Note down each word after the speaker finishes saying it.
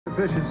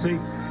efficiency,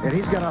 and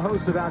he's got a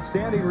host of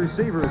outstanding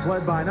receivers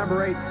led by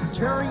number 8,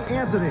 Terry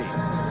Anthony.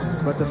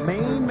 But the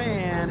main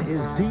man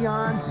is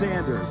Deion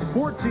Sanders.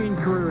 14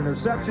 career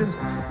interceptions.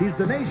 He's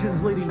the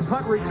nation's leading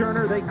punt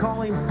returner. They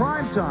call him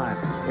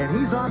Primetime, and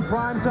he's on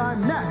Primetime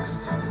next.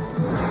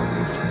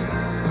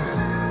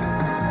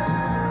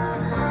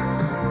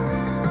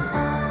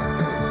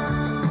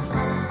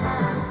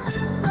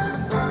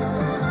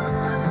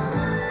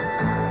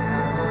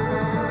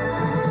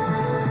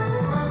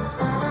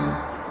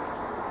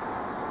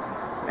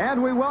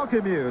 And we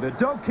welcome you to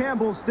Doak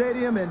Campbell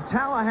Stadium in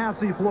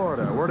Tallahassee,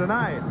 Florida, where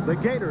tonight the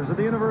Gators of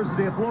the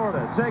University of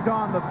Florida take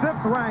on the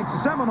 5th-ranked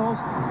Seminoles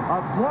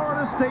of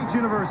Florida State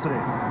University.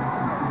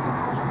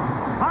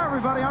 Hi,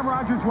 everybody. I'm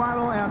Roger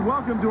Twiddle, and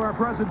welcome to our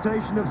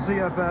presentation of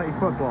CFA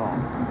football.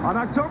 On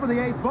October the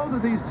 8th, both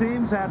of these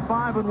teams had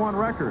 5-1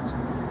 records,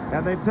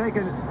 and they've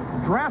taken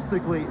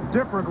drastically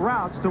different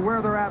routes to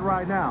where they're at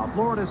right now.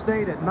 Florida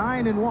State at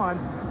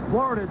 9-1,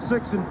 Florida at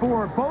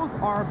 6-4. Both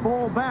are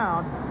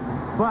bowl-bound,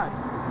 but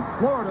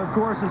Florida, of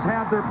course, has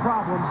had their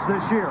problems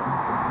this year.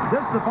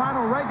 This is the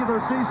final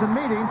regular season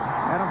meeting,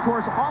 and of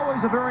course,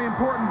 always a very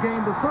important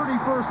game, the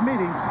 31st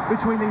meeting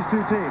between these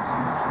two teams.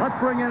 Let's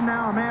bring in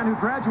now a man who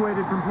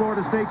graduated from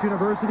Florida State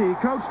University. He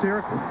coached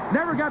here,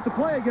 never got to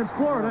play against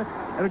Florida,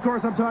 and of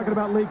course, I'm talking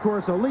about Lee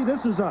Corso. Lee,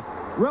 this is a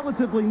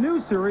relatively new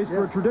series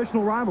for a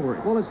traditional rivalry.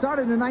 Well, it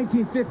started in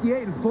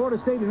 1958, and Florida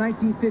State in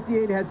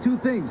 1958 had two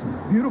things: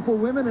 beautiful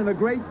women and a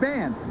great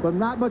band, but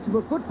not much of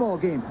a football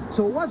game.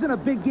 So it wasn't a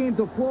big game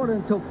to Florida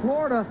until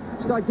Florida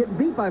started getting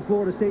beat by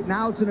Florida State.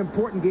 Now it's an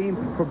important game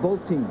for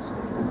both teams.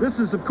 This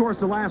is, of course,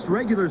 the last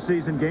regular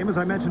season game. As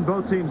I mentioned,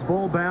 both teams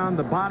bowl-bound.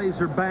 The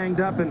bodies are banged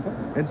up.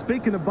 And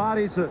speaking of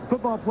bodies,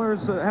 football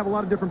players have a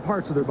lot of different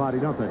parts of their body,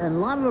 don't they? And a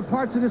lot of the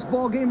parts of this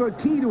ball game are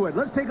key to it.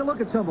 Let's take a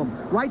look at some of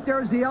them. Right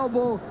there is the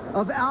elbow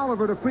of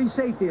Oliver, the free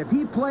safety. If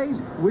he plays,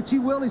 which he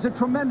will, he's a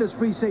tremendous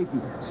free safety.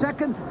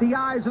 Second, the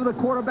eyes of the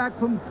quarterback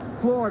from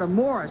Florida,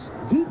 Morris.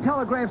 He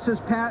telegraphs his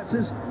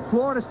passes.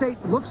 Florida State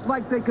looks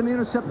like they can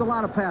intercept a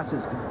lot of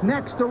passes.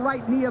 Next, the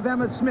right knee of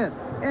Emmitt Smith.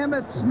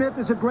 Emmitt Smith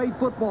is a great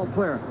football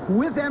player.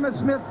 With Emmitt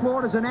Smith,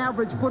 Florida's an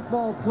average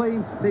football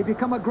team. They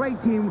become a great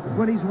team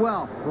when he's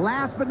well.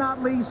 Last but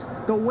not least,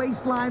 the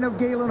waistline of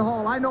Galen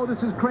Hall. I know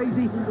this is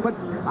crazy, but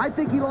I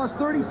think he lost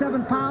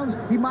 37 pounds.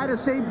 He might have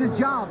saved his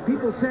job.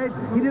 People said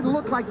he didn't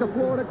look like the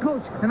Florida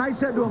coach. And I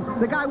said to him,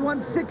 the guy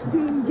won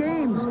 16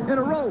 games in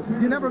a row.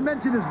 You never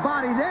mentioned his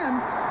body then.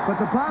 But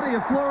the body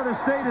of Florida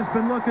State has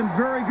been looking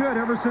very good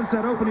ever since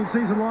that opening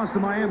season loss to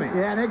Miami.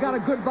 Yeah, and they got a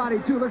good body,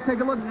 too. Let's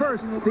take a look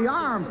first. The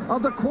arm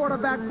of the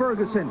quarterback,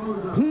 Ferguson.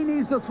 He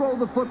needs to throw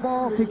the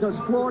football because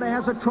Florida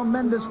has a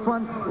tremendous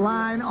front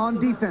line on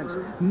defense.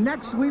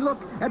 Next, we look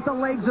at the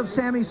legs of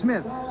Sammy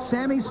Smith.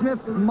 Sammy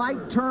Smith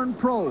might turn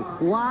pro.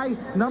 Why?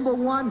 Number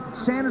one,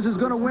 Sanders is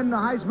going to win the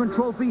Heisman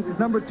Trophy.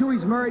 Number two,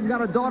 he's married and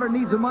got a daughter,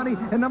 needs the money.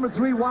 And number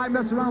three, why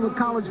mess around with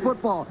college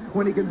football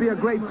when he can be a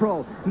great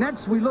pro?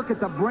 Next, we look at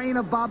the brain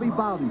of Bobby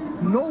Bowden.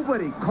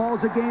 Nobody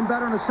calls a game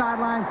better on the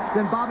sideline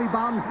than Bobby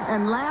Bowden.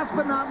 And last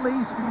but not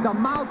least, the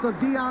mouth of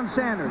Deion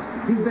Sanders.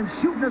 He's been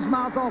shooting his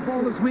mouth off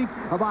all this week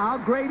about how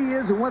great he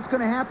is and what's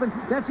going to happen.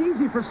 That's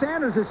easy for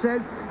Sanders, it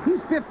says.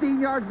 He's 15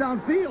 yards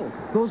downfield.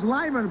 Those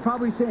linemen are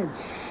probably saying,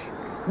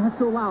 shh, not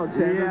so loud,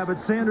 Sanders. Yeah, but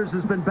Sanders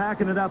has been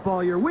backing it up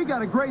all year. We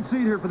got a great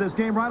seat here for this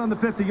game right on the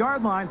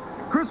 50-yard line.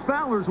 Chris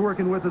Fowler's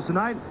working with us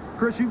tonight.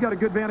 Chris, you've got a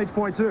good vantage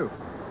point, too.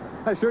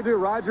 I sure do,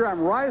 Roger.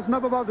 I'm rising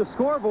up above the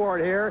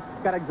scoreboard here.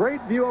 Got a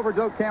great view over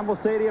Doak Campbell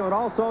Stadium and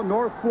also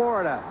North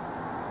Florida.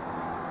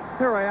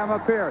 Here I am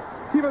up here.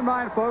 Keep in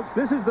mind, folks,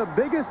 this is the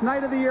biggest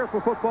night of the year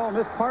for football in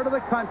this part of the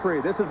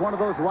country. This is one of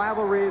those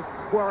rivalries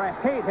where a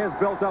hate has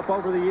built up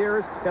over the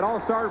years. It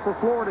all started for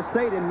Florida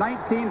State in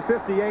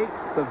 1958.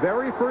 The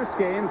very first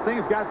game,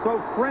 things got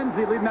so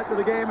frenzied leading up to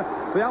the game,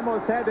 they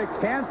almost had to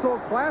cancel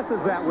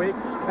classes that week,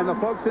 and the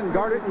folks in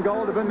Garnet and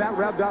Gold have been that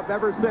revved up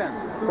ever since.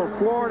 For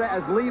Florida,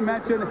 as Lee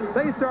mentioned,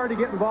 they started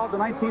to get involved in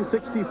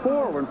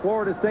 1964 when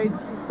Florida State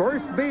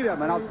first beat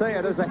them, and I'll tell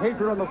you, there's a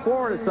hatred on the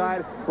Florida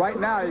side right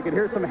now. You can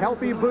hear some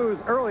healthy boos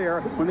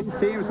earlier when these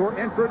teams were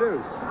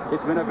introduced.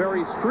 It's been a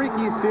very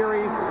streaky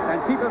series,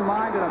 and keep in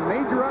mind that a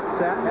major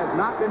upset has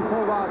not been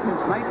pulled off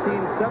since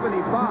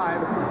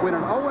 1975 when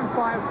an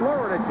 0-5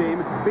 Florida team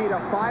beat a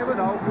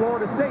 5-0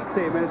 Florida State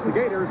team, and it's the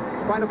Gators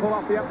trying to pull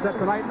off the upset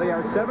tonight. They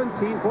are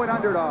 17-point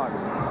underdogs.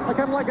 I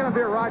kind of like it up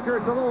here, Roger.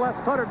 It's a little less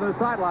cluttered than the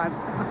sidelines.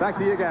 Back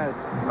to you guys.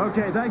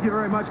 Okay, thank you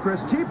very much,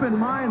 Chris. Keep in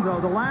mind, though,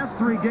 the last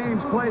 3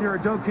 games played here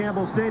at Doak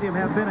Campbell Stadium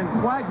have been in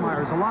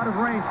quagmires. A lot of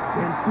rain,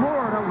 and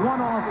Florida won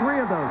all 3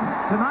 of those.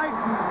 Tonight,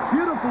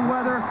 beautiful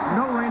weather,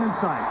 no rain in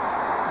sight.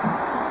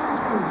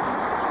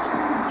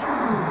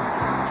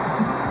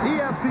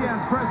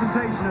 ESPN's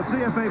presentation of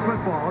CFA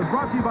football is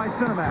brought to you by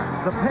Cinemax,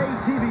 the pay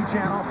TV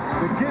channel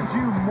that gives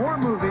you more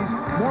movies,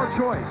 more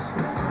choice.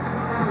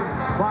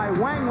 By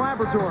Wang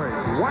Laboratories,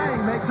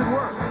 Wang makes it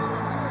work.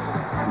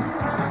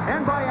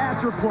 And by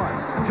Atcher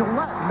Plus,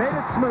 Gillette made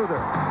it smoother.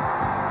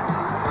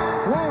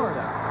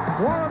 Florida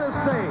Florida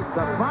State,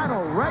 the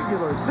final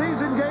regular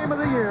season game of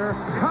the year,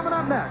 coming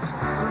up next.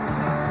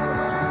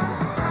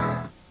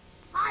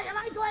 Hi, am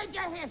I glad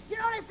you're here? You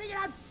know what I figured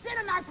out?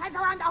 Cinemax has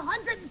around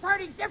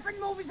 130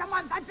 different movies a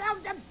month. That's how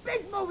them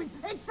big movies,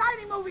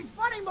 exciting movies,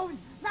 funny movies.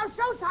 Now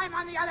Showtime,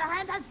 on the other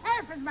hand, has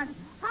half as many.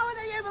 How are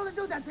they able to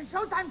do that? Does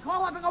Showtime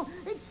call up and go,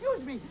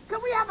 excuse me, can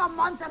we have a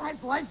month that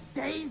has less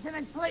days in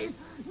it, please?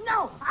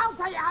 No, I'll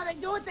tell you how they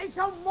do it. They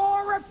show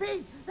more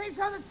repeats. They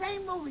show the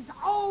same movies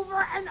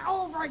over and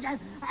over again,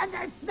 and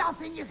there's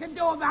nothing you can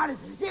do about it.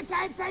 You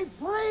can't say,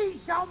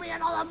 please show me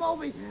another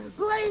movie.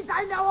 Please,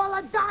 I know all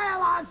the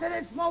dialogue to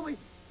this movie.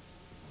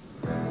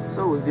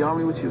 So, was the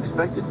Army what you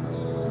expected?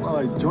 Well,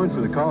 I joined for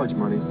the college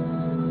money,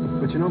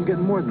 but you know I'm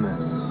getting more than that.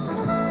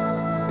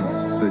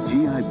 The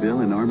GI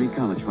Bill and Army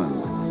College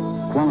Fund.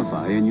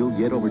 Qualify and you'll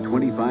get over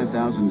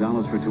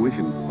 $25,000 for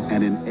tuition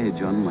and an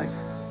edge on life.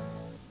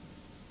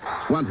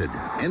 Wanted.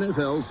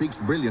 NFL seeks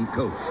brilliant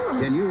coach.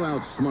 Can you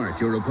outsmart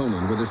your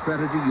opponent with a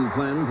strategy you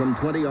plan from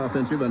 20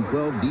 offensive and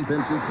 12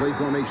 defensive play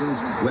formations?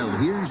 Well,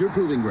 here's your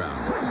proving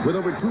ground. With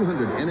over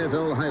 200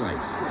 NFL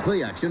highlights,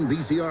 play action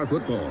VCR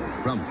football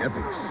from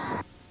Epix.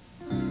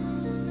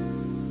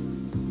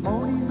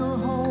 Owning a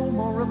home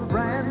or a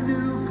brand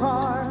new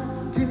car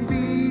can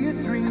be a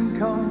dream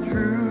come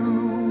true.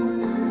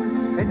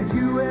 And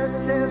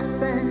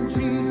USF&G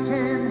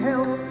can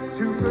help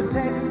to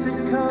protect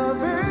and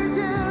cover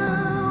you.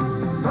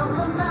 From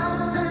the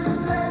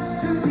mountains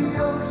ledge to the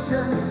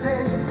ocean's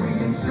edge, we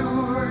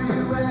insure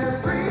you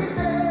every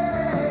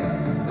day.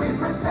 We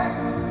protect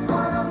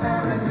what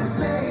America's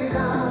made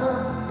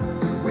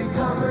of. We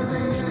cover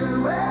the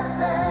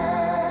USA.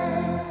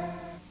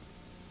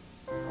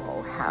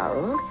 Oh,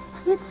 Harold,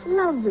 it's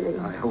lovely.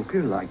 I hope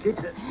you like it.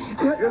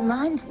 It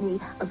reminds me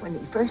of when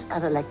we first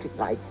got electric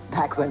light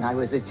back when I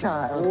was a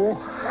child.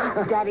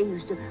 Oh. Daddy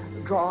used to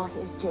draw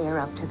his chair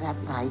up to that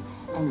light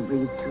and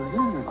read to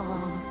him.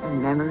 Oh, the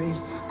memories.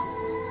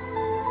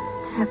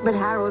 But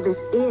Harold, this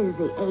is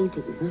the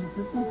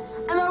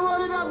 80s. And I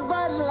wanted a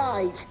Bud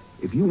Light.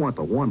 If you want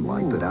the one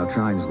light that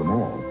outshines them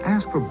all,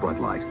 ask for Bud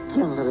Light.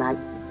 Kill the light,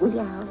 will you,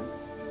 Harold?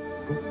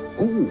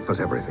 Oh, because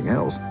everything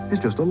else is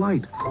just a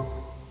light.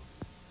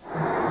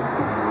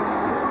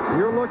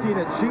 You're looking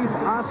at Chief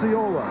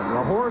Osceola.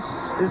 The horse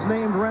is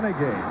named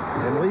Renegade.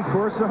 And Lee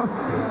Corso,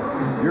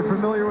 you're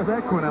familiar with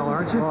that, Quinnell,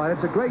 aren't you? Oh,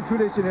 it's a great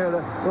tradition here.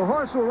 The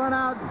horse will run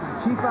out,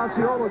 Chief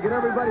Osceola will get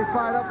everybody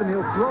fired up, and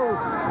he'll throw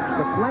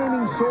the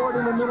flaming sword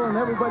in the middle, and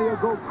everybody will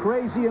go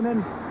crazy, and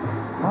then,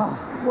 oh,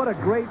 what a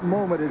great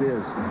moment it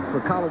is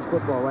for college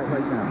football right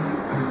now.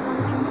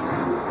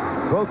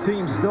 Both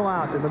teams still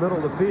out in the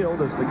middle of the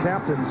field as the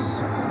captains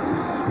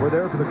were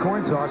there for the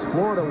coin toss.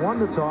 Florida won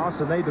the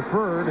toss, and they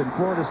deferred, and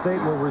Florida State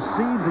will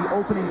receive the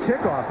opening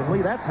kickoff. And,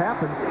 Lee, that's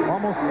happened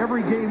almost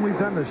every game we've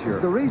done this year.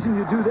 The reason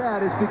you do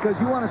that is because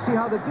you want to see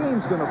how the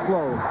game's going to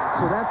flow.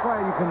 So that's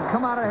why you can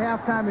come out at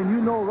halftime, and you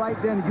know right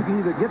then you can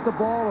either get the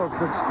ball, or if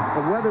it's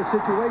a weather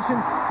situation,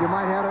 you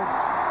might have to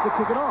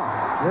kick it off.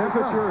 The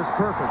temperature is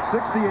perfect,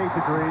 68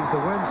 degrees.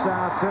 The wind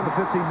south, 10 to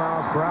 15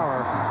 miles per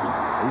hour.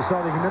 You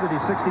saw the humidity,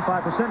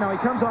 65%. Now he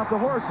comes off the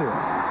horse here.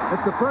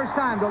 It's the first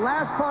time, the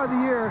last part of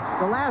the year,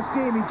 the last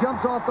game, he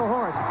jumps off the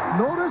horse.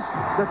 Notice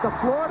that the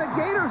Florida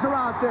Gators are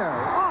out there.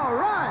 All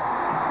right.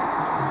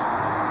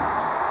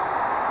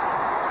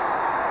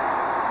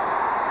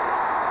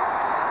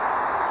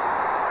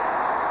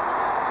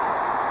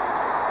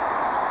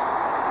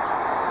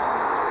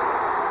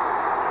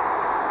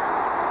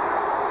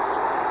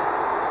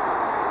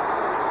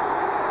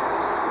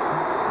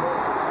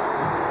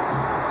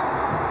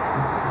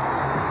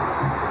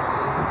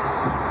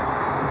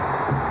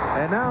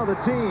 Now the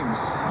teams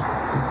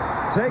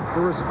take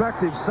the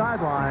respective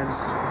sidelines,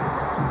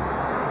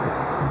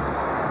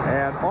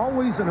 and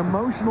always an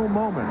emotional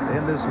moment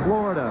in this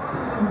Florida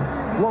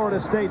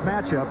State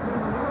matchup.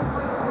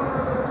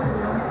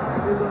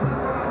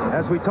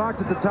 As we talked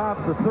at the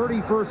top, the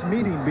 31st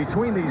meeting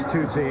between these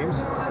two teams.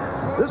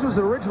 This was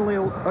originally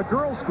a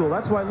girls' school.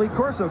 That's why Lee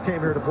Corso came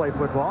here to play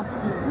football.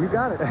 You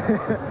got it.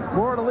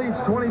 Florida leads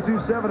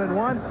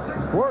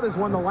 22-7-1. Florida's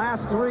won the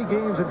last 3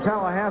 games in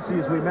Tallahassee,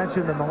 as we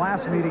mentioned in the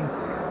last meeting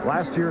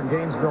last year in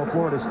Gainesville.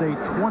 Florida State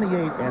 28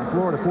 and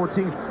Florida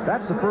 14.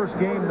 That's the first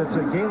game that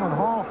Galen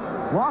Hall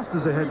lost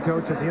as a head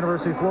coach at the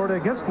University of Florida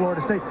against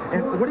Florida State.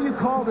 And what do you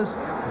call this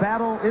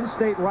battle,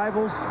 in-state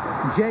rivals?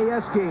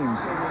 JS games,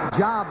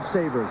 job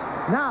savers.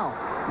 Now,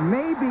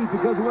 maybe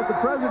because of what the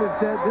president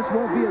said, this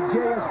won't be a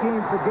JS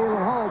game for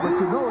Galen Hall, but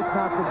you know it's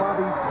not for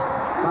Bobby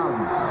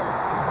Bowden.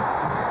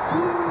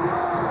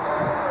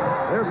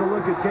 There's a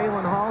look at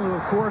Galen Hall, who,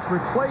 of course,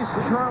 replaced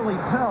Charlie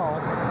Pell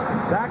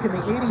back in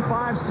the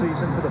 85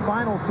 season for the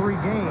final 3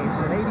 games.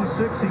 In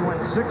 86, he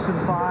went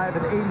 6-5.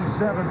 In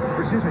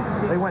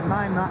 87, they went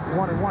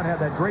 9-1-1, had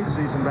that great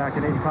season back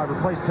in 85,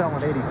 replaced Pell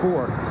in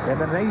 84. And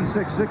then in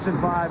 86,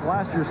 6-5.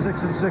 Last year,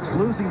 6-6,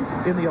 losing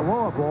in the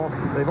Aloha Bowl.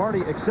 They've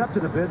already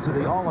accepted a bid to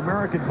the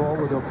All-American Bowl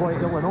where they'll play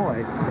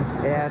Illinois,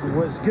 and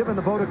was given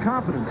a vote of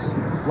confidence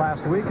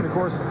last week. And of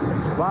course,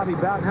 Bobby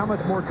Bowden, how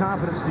much more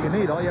confidence do you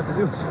need? All you have to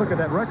do is look at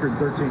that record in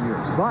 13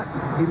 years. But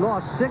he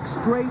lost 6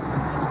 straight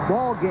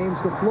ball games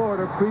to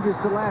Florida previous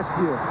to last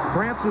year.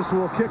 Francis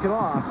will kick it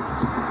off.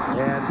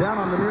 And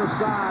down on the near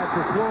side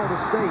for Florida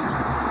State,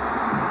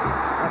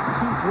 that's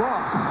Keith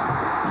Ross.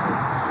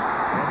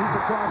 And he's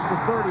across the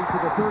 30 to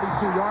the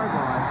 32-yard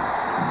line.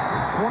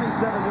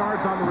 27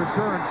 yards on the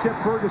return. Chip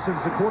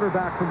Ferguson's the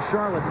quarterback from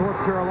Charlotte, North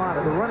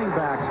Carolina. The running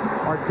backs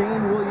are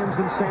Dane Williams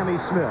and Sammy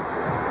Smith.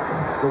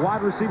 The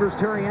wide receivers,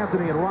 Terry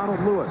Anthony and Ronald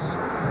Lewis.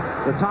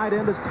 The tight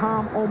end is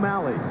Tom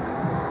O'Malley.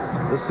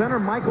 The center,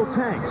 Michael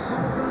Tanks.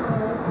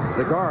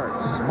 The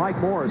guards, Mike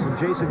Morris and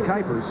Jason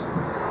Kuipers.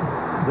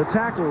 The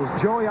tackles,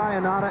 Joey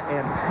Ionata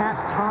and Pat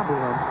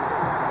Tomberlin.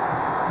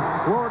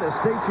 Florida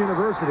State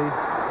University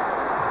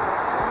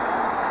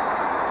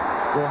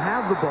will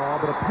have the ball,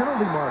 but a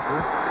penalty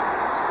marker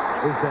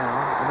is down,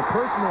 and a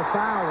personal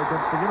foul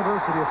against the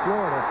University of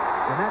Florida,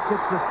 and that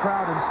gets this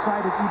crowd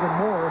incited even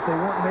more if they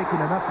weren't making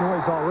enough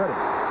noise already.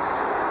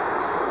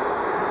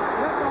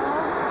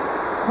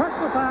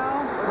 Personal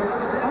foul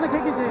on the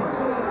kicking team.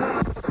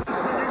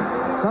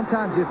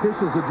 Sometimes the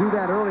officials will do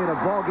that early in a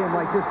ball game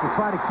like this to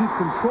try to keep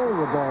control of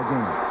the ball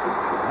game.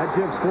 That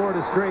gives Florida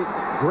State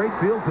great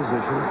field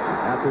position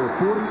at their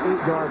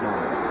 48-yard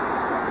line.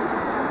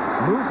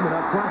 Movement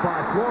up front by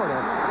Florida,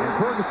 and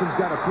Ferguson's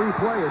got a free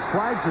play as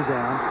flags are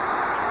down.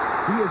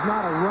 He is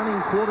not a running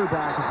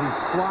quarterback as he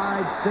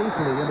slides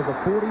safely into the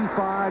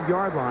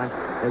 45-yard line.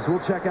 As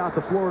we'll check out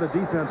the Florida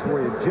defense for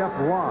you, Jeff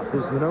Roth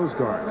is the nose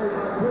guard.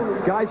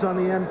 Guys on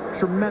the end,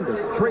 tremendous.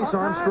 Trace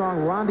Armstrong,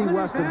 Rondi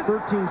Weston,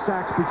 13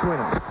 sacks between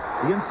them.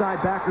 The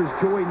inside backers,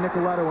 Joey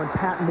Nicoletto and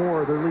Pat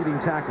Moore, their leading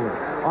tackler.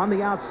 On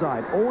the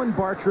outside, Owen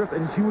Bartriff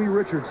and Huey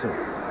Richardson.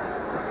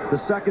 The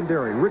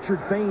secondary, Richard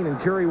Fain and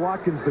Kerry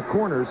Watkins, the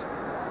corners.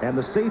 And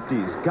the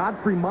safeties,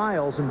 Godfrey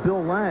Miles and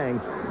Bill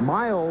Lang.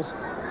 Miles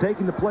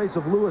taking the place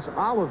of Lewis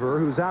Oliver,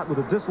 who's out with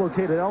a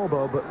dislocated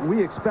elbow, but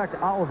we expect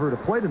Oliver to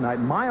play tonight.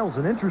 Miles,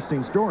 an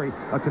interesting story,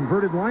 a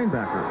converted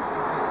linebacker.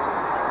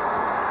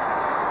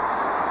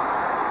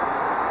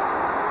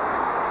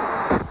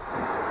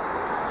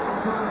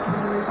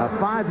 A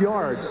 5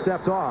 yards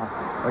stepped off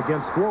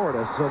against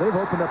Florida, so they've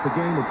opened up the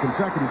game with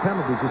consecutive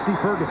penalties. You see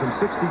Ferguson,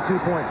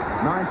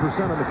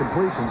 62.9% of the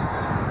completions,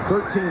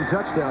 13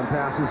 touchdown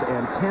passes,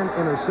 and 10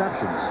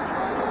 interceptions.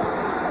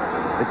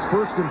 It's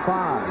 1st and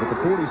 5 at the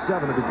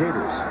 47 of the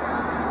Gators.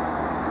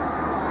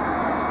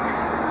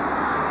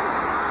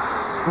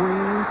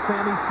 Screen,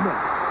 Sammy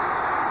Smith.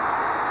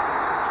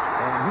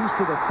 And he's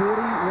to the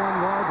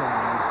 41-yard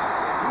line.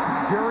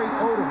 Jerry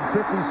Odom,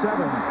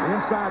 57,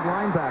 inside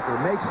linebacker,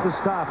 makes the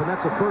stop, and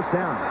that's a 1st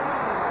down.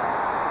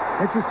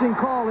 Interesting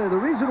call there. The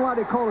reason why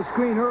they call a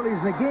screen early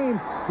in the game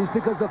is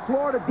because the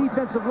Florida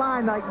defensive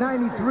line, like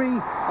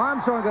 93,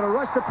 Armstrong going to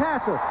rush the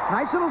passer.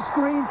 Nice little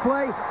screen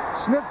play.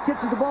 Smith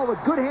catches the ball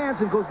with good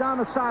hands and goes down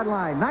the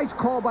sideline. Nice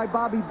call by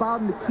Bobby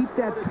Bowden to keep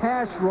that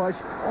pass rush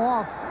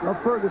off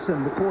of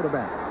Ferguson, the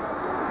quarterback.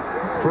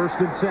 1st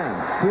and 10,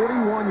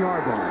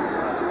 41-yard line.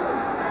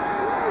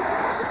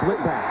 Split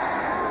backs.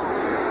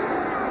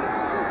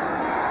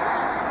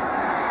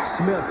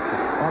 Smith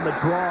on the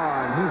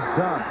draw, and he's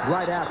dumped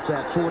right at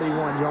that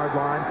 41-yard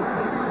line.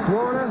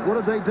 Florida, what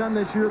have they done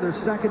this year? They're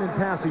 2nd in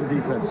passing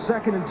defense,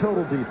 2nd in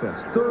total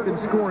defense, 3rd in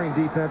scoring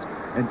defense,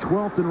 and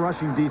 12th in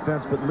rushing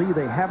defense. But, Lee,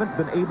 they haven't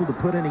been able to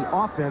put any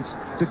offense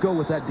to go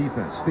with that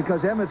defense.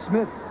 Because Emmitt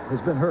Smith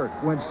has been hurt.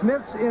 When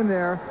Smith's in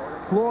there,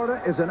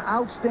 Florida is an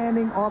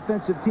outstanding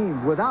offensive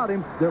team. Without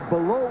him, they're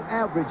below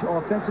average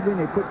offensively, and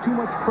they put too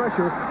much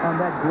pressure on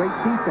that great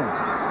defense.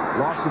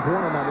 Loss of 1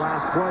 on that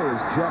last play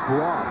is Jeff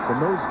Roth, the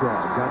nose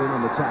guard, got in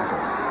on the tackle.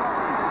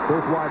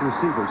 Both wide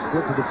receivers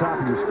split to the top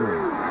of your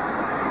screen.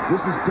 This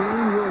is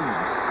Dane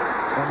Williams.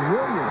 And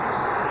Williams,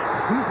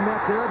 he's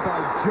met there by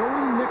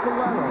Joey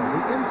Nicoletto,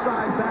 the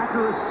inside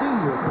backer, a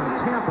senior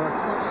from Tampa.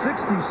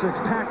 66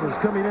 tackles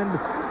coming into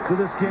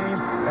this game,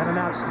 and an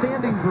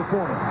outstanding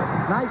performance.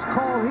 Nice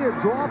call here.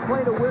 Draw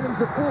play to Williams,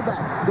 the fullback.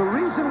 The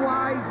reason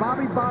why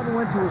Bobby Bowden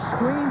went to a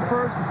screen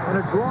first and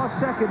a draw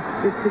second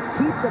is to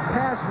keep the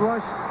pass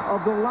rush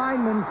of the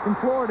lineman from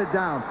Florida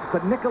down.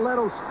 But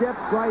Nicoletto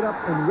stepped right up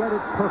and read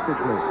it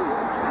perfectly.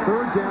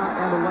 3rd down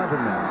and 11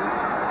 now.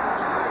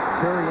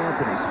 Terry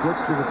Anthony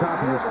splits to the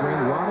top of your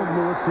screen. Ronald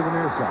Lewis to the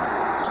near side.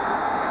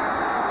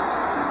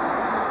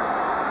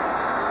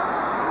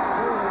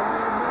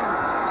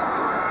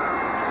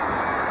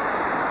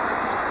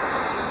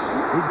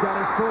 He's got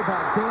his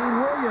fullback, Dane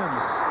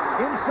Williams,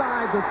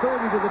 inside the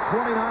 30 to the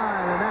 29,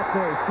 and that's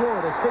a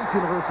Florida State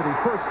University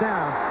 1st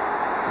down.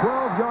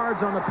 12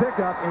 yards on the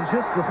pickup, and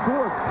just the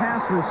 4th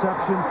pass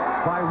reception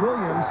by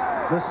Williams,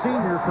 the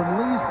senior from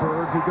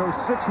Leesburg, who goes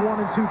 6'1"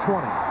 and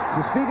 220.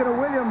 Speaking of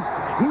Williams,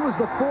 he was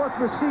the 4th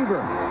receiver.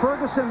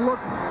 Ferguson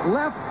looked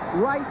left,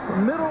 right,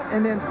 middle,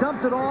 and then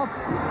dumped it off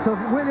to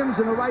Williams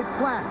in the right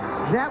flat.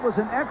 That was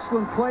an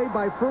excellent play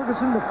by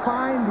Ferguson to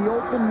find the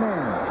open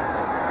man.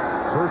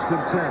 1st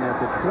and 10 at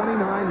the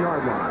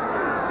 29-yard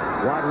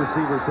line. Wide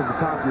receivers to the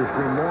top of your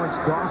screen. Lawrence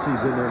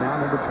Dawsey's in there now,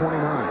 number 29.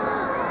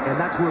 And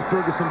that's where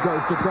Ferguson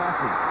goes to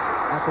Dawsey.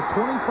 At the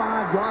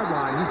 25-yard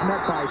line, he's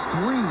met by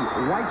 3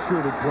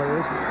 white-shirted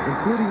players,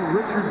 including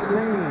Richard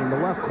Fain,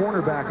 the left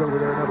cornerback over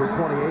there, number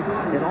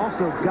 28, and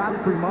also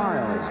Godfrey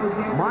Miles.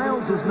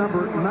 Miles is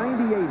number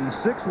 98. He's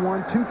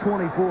 6'1",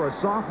 224, a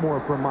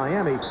sophomore from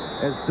Miami,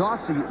 as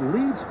Dawsey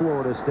leads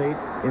Florida State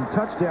in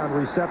touchdown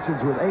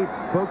receptions with 8.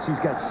 Folks, he's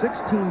got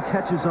 16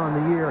 catches on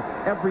the year.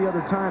 Every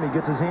other time he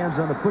gets his hands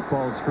on the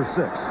football, it's for 6.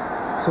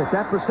 So if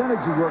that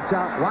percentage works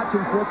out, watch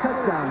him for a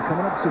touchdown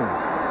coming up soon.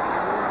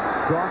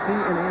 Dawsey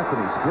and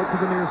Anthony split to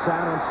the near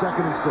side on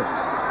 2nd and 6.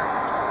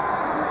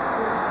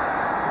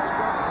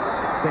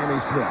 Sammy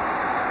Smith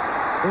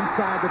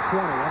inside the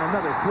 20 on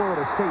another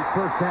Florida State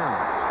first down.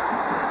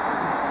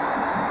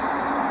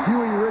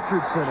 Huey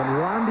Richardson and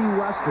Rondi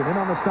Weston in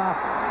on the stop.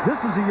 This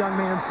is a young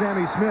man,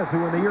 Sammy Smith,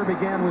 who when the year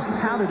began was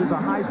touted as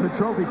a Heisman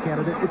Trophy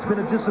candidate. It's been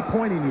a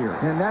disappointing year.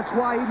 And that's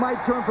why he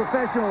might turn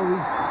professional.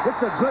 This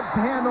is a good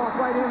handoff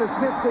right into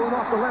Smith going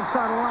off the left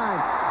side of the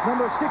line.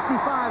 Number 65,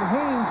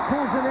 Haynes,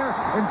 pulls in there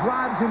and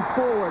drives him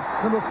forward.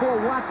 Number 4,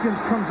 Watkins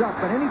comes up.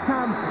 But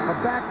anytime a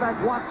back like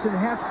Watkins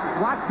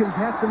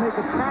has to make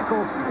a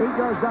tackle 8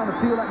 yards down the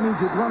field, that means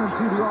he's running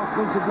through the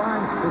offensive line,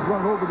 is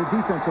running over the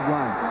defensive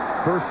line.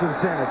 1st and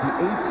 10 at the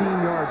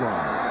 18-yard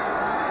line.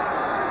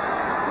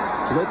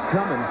 Blitz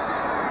coming.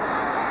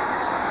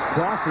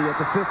 Dawsey at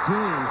the 15.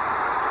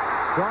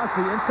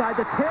 Dawsey inside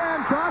the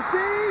 10.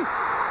 Dawsey!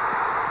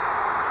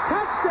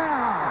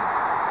 Touchdown!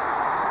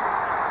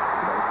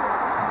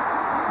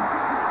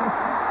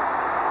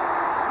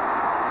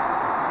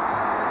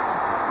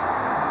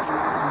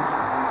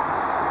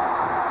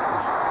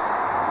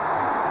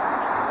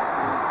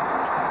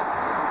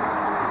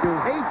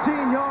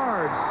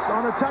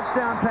 On a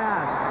touchdown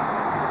pass.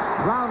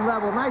 Ground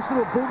level, nice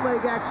little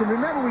bootleg action.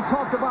 Remember, we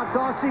talked about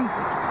Dawsey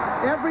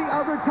every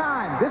other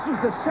time. This was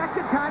the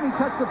 2nd time he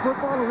touched the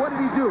football, and what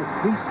did he do?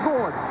 He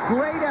scored.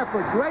 Great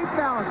effort, great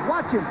balance.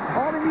 Watch him.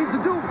 All he needs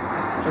to do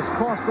is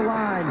cross the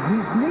line.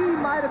 His knee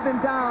might have been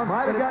down.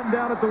 Might have gotten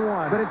down at the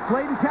 1. But it's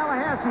played in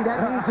Tallahassee.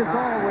 That means it's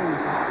always.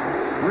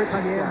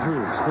 Richie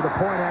Andrews for the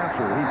point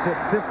after. He's hit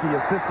 50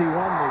 of 51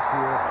 this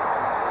year.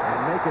 And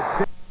make it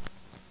 50.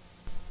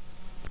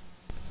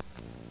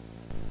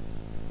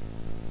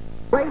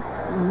 Great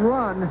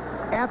run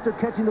after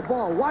catching the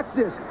ball. Watch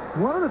this.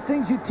 One of the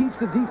things you teach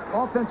the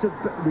offensive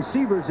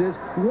receivers is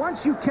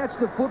once you catch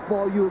the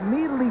football, you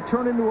immediately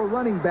turn into a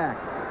running back.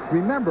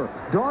 Remember,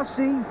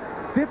 Dawsey,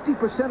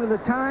 50% of the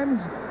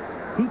times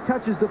he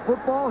touches the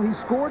football, he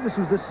scored. This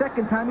was the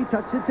 2nd time he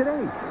touched it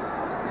today.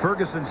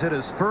 Ferguson's hit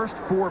his first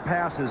 4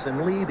 passes,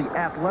 and Lee, the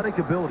athletic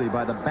ability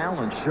by the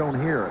balance shown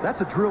here.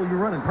 That's a drill you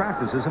run in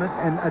practice, isn't it?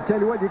 And I tell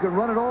you what, you can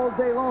run it all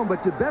day long,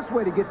 but the best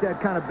way to get that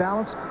kind of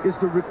balance is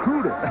to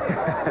recruit it.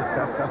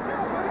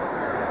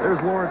 There's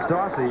Lawrence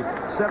Dawsey,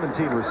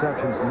 17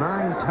 receptions,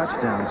 9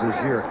 touchdowns this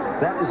year.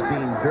 That is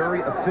being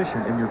very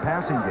efficient in your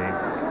passing game.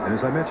 And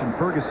as I mentioned,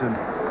 Ferguson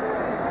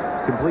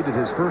completed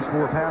his first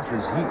 4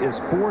 passes. He is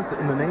 4th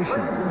in the nation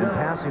in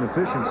passing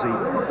efficiency.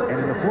 And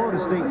in the Florida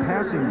State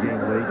passing game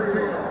league,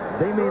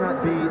 they may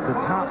not be the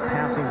top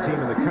passing team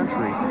in the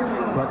country,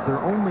 but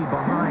they're only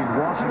behind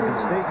Washington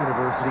State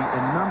University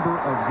in number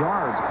of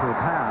yards per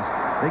pass.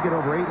 They get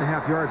over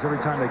 8.5 yards every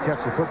time they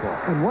catch the football.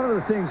 And one of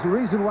the things, the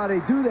reason why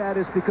they do that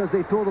is because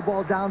they throw the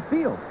ball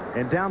downfield.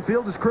 And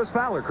downfield is Chris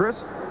Fowler.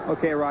 Chris?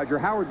 Okay, Roger.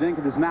 Howard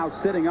Dinkins is now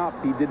sitting up.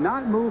 He did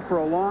not move for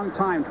a long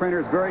time. Trainer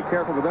is very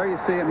careful, but there you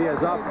see him. He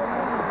is up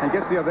and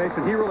gets the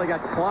ovation. He really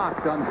got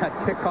clocked on that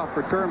kickoff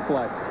return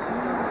play.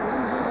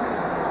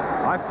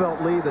 I felt,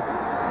 Lee, that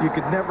you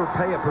could never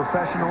pay a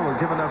professional or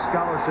give enough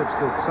scholarships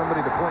to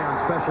somebody to play on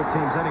special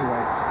teams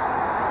anyway.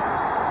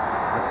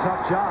 A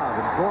tough job,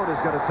 and Florida's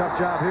got a tough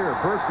job here.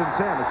 1st and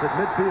 10. It's at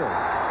midfield.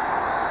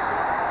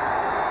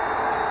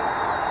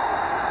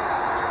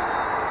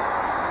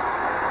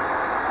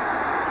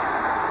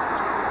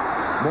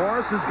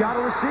 Morris has got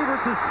a receiver.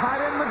 It's his tight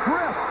end,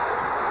 McGriff.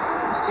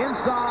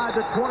 Inside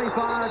the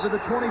 25 to the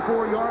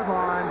 24-yard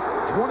line.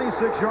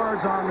 26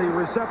 yards on the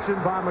reception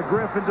by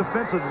McGriff, and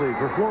defensively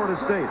for Florida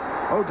State,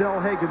 Odell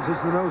Higgins is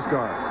the nose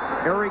guard.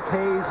 Eric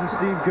Hayes and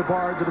Steve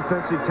Gabbard, the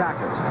defensive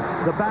tackles.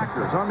 The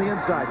backers on the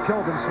inside,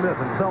 Kelvin Smith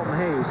and Felton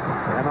Hayes.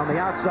 And on the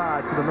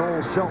outside for the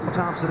Noles, Shelton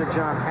Thompson and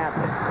John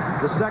Hatley.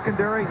 The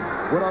secondary,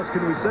 what else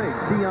can we say?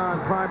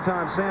 Deion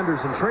Primetime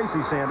Sanders and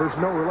Tracy Sanders,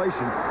 no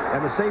relation.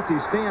 And the safety,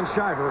 Stan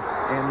Shiver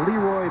and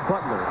Leroy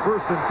Butler.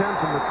 1st and 10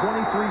 from the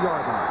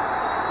 23-yard line.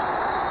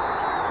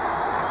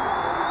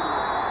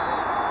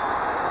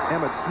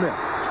 Emmitt Smith.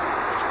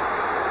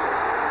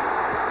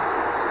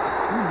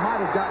 He might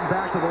have gotten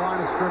back to the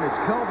line of scrimmage.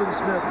 Kelvin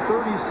Smith,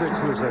 36,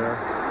 was there.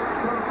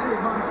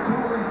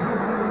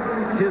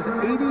 His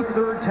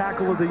 83rd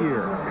tackle of the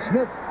year.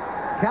 Smith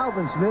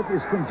Calvin Smith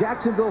is from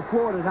Jacksonville,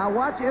 Florida. Now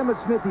watch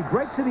Emmitt Smith. He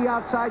breaks to the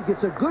outside,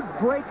 gets a good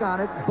break on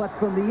it, but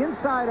from the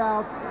inside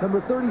out, number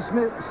 36,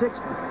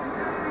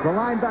 the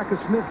linebacker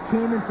Smith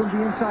came in from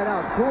the inside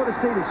out. Florida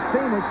State is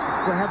famous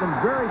for having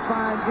very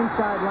fine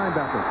inside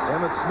linebackers.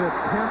 Emmitt Smith,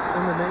 10th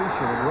in the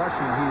nation in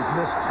rushing. He's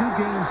missed 2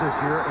 games this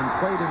year and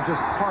played in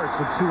just parts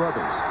of 2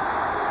 others.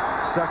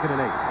 2nd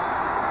and 8.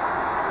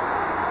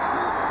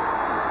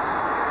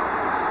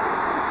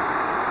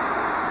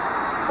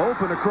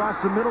 Open across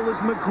the middle is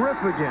McGriff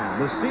again,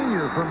 the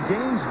senior from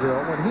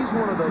Gainesville, and he's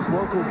one of those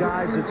local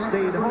guys that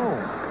stayed home.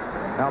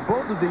 Now,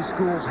 both of these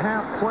schools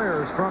have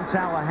players from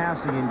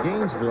Tallahassee and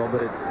Gainesville,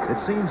 but it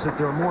seems that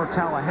there are more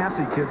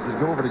Tallahassee kids that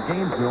go over to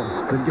Gainesville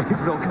than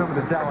Gainesville coming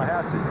to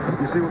Tallahassee.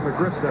 You see what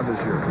McGriff's done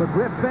this year.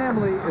 McGriff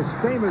family is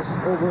famous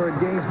over in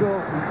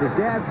Gainesville. His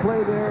dad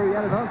played there. He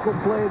had an uncle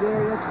play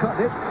there.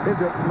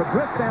 The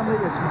McGriff family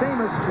is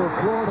famous for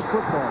Florida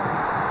football.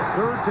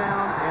 3rd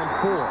down and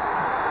 4.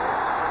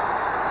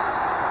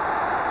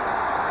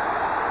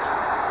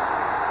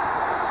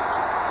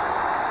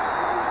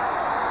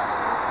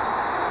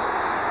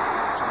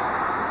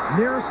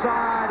 Near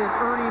side, and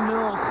Ernie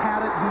Mills had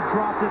it. He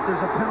dropped it.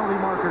 There's a penalty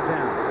marker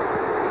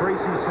down.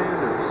 Tracy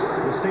Sanders,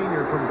 the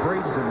senior from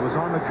Bradenton, was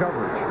on the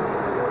coverage.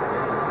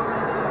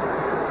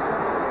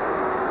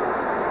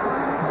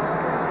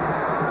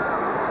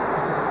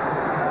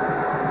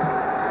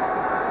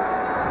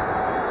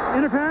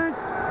 Interference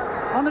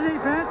on the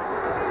defense.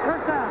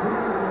 1st down.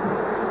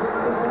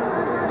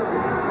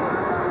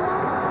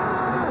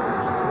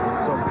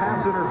 So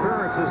pass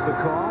interference is the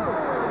call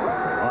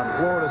on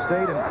Florida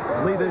State. And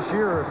Lee, this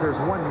year, if there's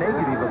one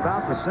negative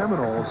about the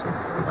Seminoles,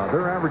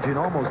 they're averaging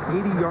almost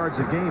 80 yards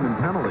a game in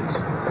penalties.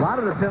 A lot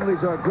of the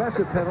penalties are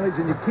aggressive penalties,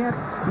 and you can't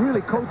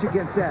really coach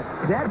against that.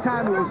 That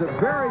time it was a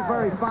very,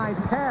 very fine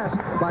pass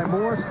by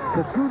Morse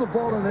that threw the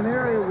ball in an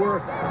area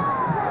where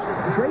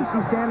Tracy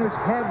Sanders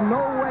had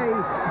no way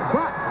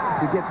but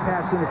to get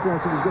past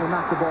interference and was going to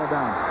knock the ball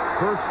down.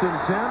 1st and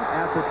 10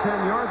 at the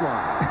 10-yard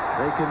line.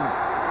 They can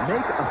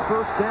make a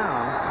 1st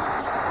down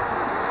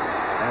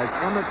as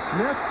Emmitt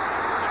Smith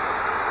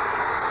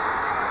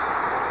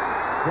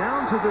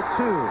down to the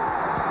 2.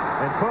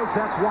 And folks,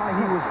 that's why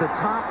he was the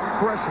top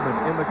freshman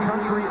in the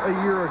country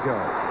a year ago.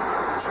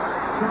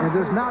 And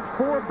there's not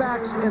 4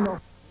 backs in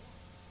the...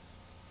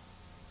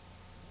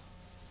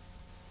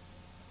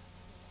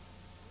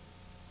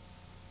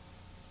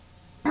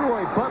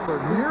 Leroy Butler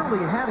nearly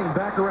had him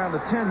back around the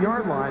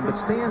 10-yard line, but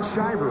Stan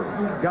Shiver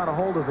got a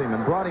hold of him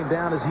and brought him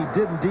down as he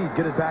did indeed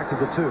get it back to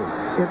the 2.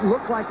 It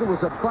looked like it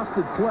was a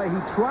busted play. He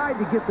tried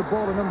to get the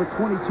ball to number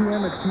 22,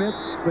 Emmitt Smith,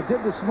 but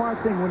did the smart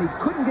thing. When he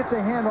couldn't get the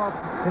handoff,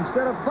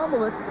 instead of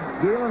fumble it,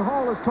 Galen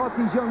Hall has taught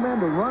these young men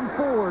to run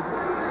forward.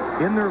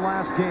 In their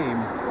last game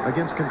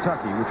against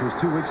Kentucky, which was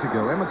 2 weeks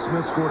ago, Emmitt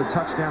Smith scored a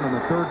touchdown in the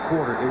 3rd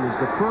quarter. It was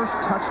the first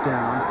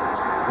touchdown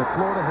that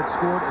Florida had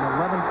scored in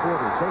 11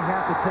 quarters. They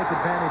have to take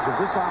advantage of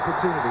this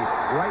opportunity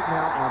right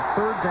now on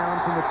 3rd down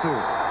from the 2.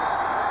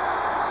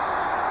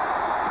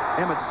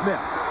 Emmitt Smith.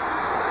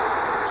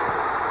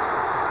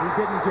 He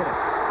didn't get it.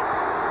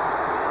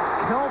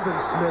 Kelvin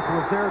Smith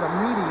was there to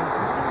meet him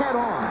head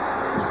on.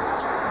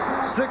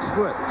 6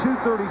 foot,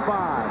 235,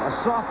 a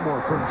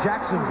sophomore from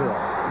Jacksonville.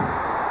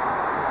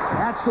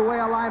 That's the way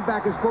a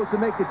linebacker is supposed to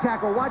make the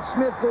tackle. Watch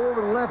Smith go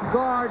over the left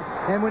guard,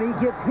 and when he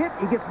gets hit,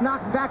 he gets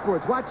knocked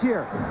backwards. Watch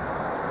here.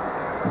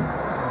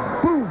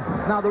 Boom.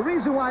 Now, the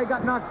reason why he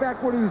got knocked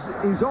backward,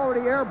 he's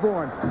already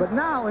airborne. But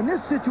now, in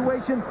this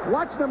situation,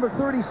 watch number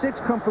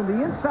 36 come from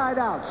the inside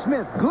out.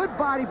 Smith, good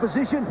body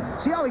position.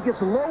 See how he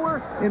gets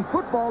lower? In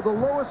football, the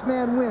lowest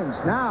man wins.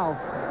 Now...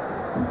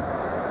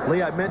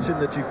 Lee, I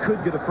mentioned that you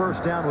could get a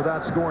 1st down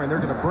without scoring. They're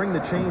going to bring the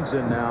chains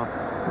in now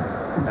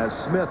as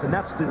Smith, and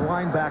that's the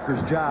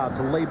linebacker's job,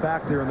 to lay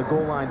back there in the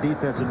goal line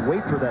defense and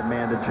wait for that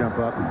man to jump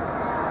up.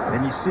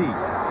 And you see,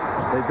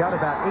 they've got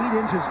about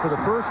 8 inches for the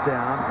 1st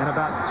down and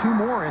about 2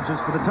 more inches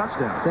for the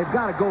touchdown. They've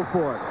got to go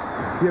for it.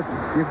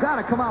 You've got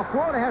to come out.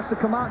 Florida has to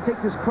come out and take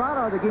this crowd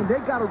out of the game.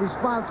 They've got to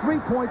respond. 3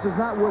 points is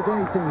not worth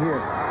anything here.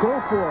 Go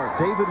for it.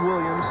 David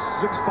Williams,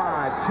 6'5",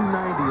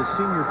 290, a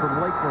senior from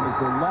Lakeland, is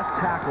the left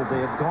tackle.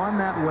 They have gone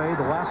that way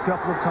the last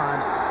couple of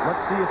times.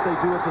 Let's see if they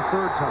do it the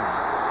 3rd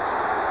time.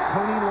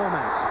 Tony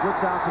Lomax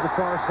splits out to the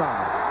far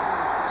side.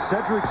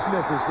 Cedric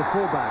Smith is the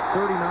fullback,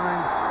 39.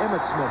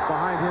 Emmitt Smith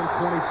behind him,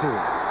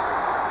 22.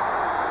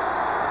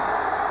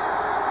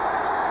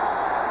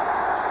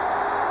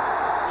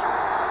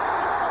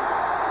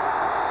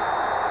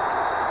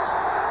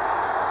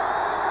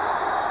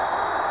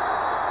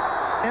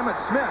 Emmitt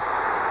Smith,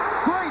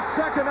 great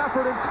second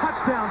effort and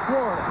touchdown,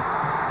 Florida.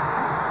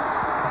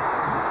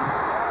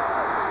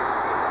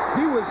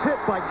 He was hit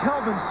by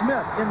Kelvin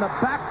Smith in the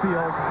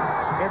backfield,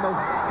 and the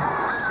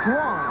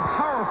strong,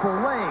 powerful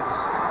legs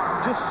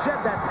just shed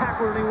that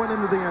tackler, and he went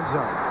into the end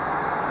zone.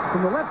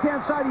 From the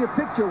left-hand side of your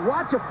picture,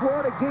 watch a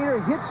Florida Gator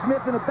hit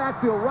Smith in the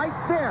backfield right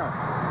there.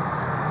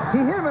 He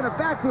hit him in the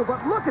backfield,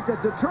 but look at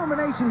that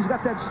determination. He's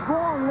got that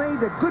strong leg,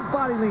 that good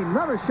body lean.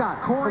 Another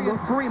shot. Corian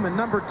Freeman,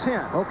 number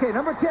 10. Okay,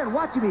 number 10.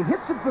 Watch him. He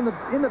hits him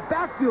in the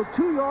backfield,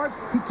 2 yards.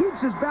 He keeps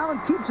his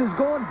balance, keeps his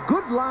going.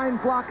 Good line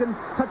blocking.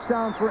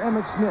 Touchdown for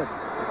Emmitt Smith.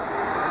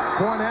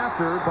 Point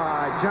after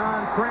by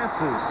John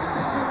Francis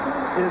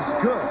is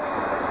good.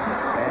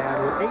 And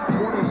with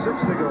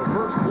 8:26 to go,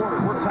 first quarter,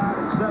 we're tied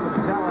at 7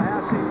 in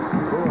Tallahassee.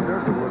 Oh, and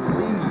there's a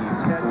relieved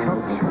head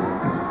coach.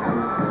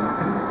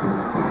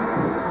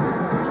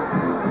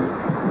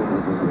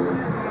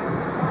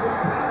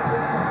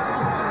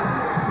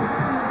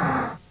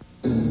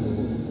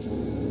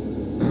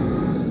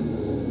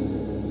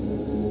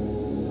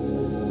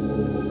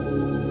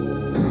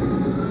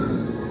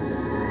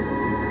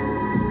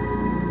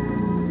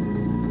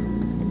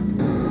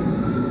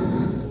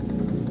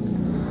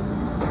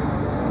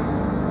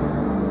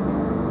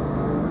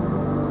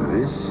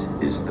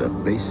 The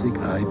basic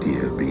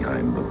idea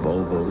behind the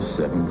Volvo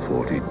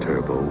 740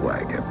 Turbo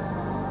Wagon.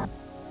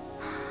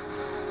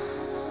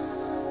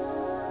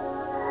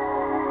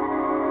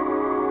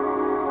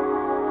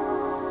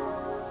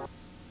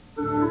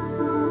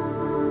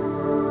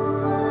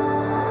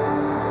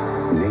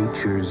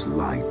 Nature's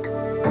light,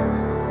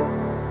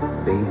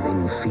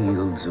 bathing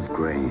fields of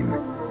grain,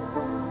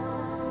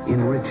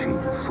 enriching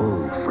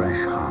full,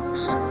 fresh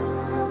hops,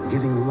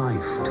 giving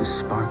life to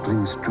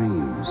sparkling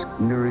streams,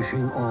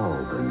 nourishing all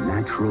the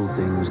natural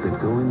things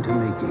that go into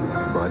making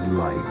Bud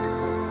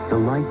Light. The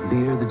light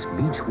beer that's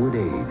beechwood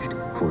aged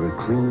for a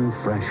clean,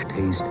 fresh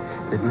taste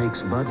that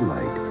makes Bud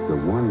Light the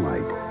one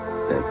light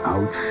that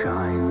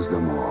outshines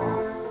them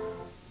all.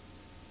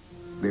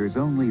 There's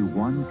only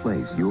one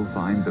place you'll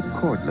find the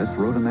cordless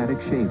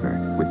Rotomatic shaver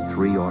with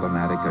 3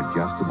 automatic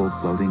adjustable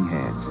floating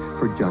heads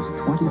for just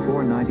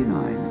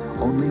 $24.99.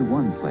 Only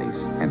one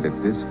place, and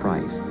at this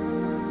price.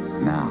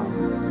 Now,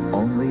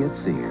 only at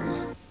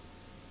Sears.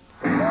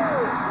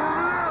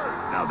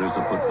 Now there's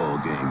a football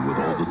game with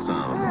all the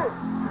sound,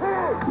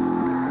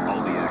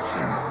 all the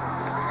action,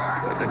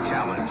 the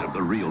challenge of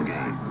the real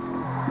game.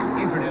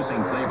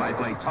 Introducing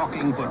play-by-play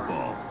talking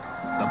football,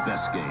 the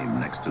best game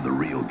next to the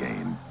real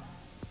game.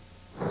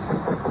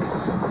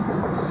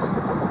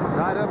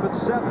 Tied up at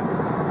 7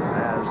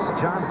 as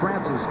John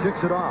Francis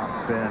kicks it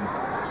off, and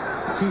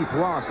Keith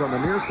Ross on the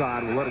near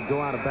side will let it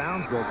go out of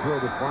bounds. They'll throw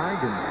the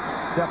flag and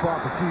step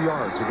off a few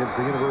yards against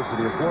the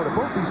University of Florida.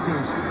 Both these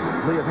teams,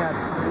 Lee, have had,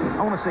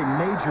 I want to say,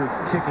 major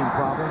kicking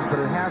problems, but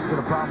it has been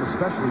a problem,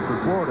 especially for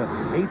Florida.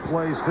 8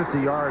 plays,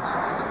 50 yards,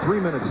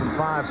 3 minutes and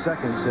 5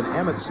 seconds, and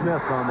Emmitt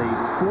Smith on the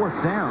 4th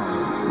down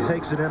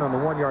takes it in on the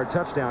 1-yard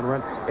touchdown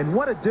run. And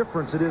what a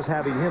difference it is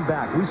having him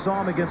back. We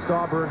saw him against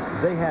Auburn.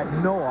 They had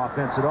no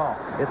offense at all.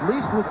 At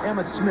least with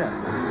Emmitt Smith,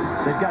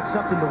 they've got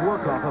something to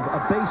work off of,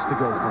 a base to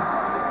go from.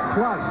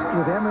 Plus,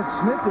 with Emmitt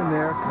Smith in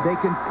there, they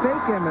can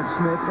fake Emmitt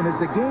Smith, and as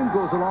the game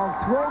goes along,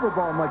 throw the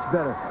ball much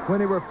better. When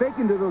they were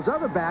faking to those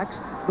other backs,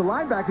 the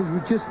linebackers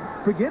would just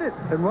forget it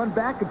and run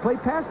back and play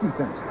pass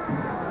defense.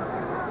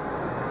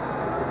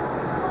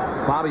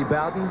 Bobby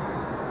Bowden,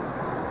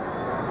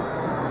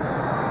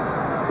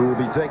 who will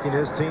be taking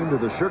his team to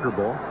the Sugar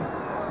Bowl.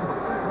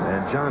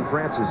 And John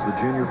Francis, the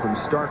junior from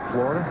Stark,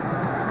 Florida,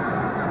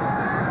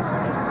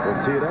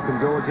 will tee it up and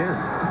go again.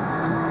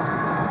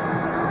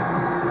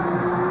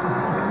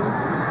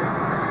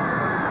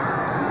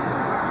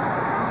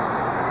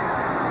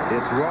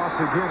 It's Ross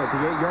again at the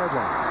 8-yard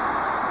line.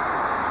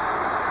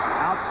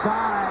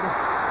 Outside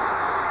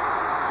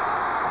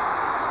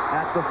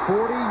at the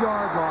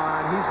 40-yard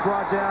line. He's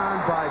brought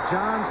down by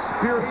John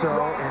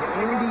Spirito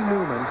and Andy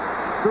Newman.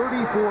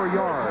 34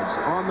 yards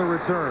on the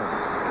return.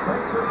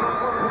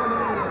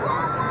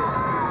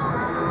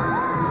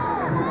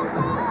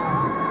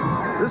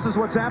 This is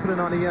what's happening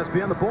on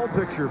ESPN. The bowl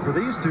picture for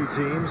these two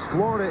teams,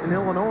 Florida and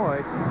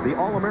Illinois, the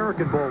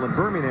All-American Bowl in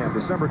Birmingham,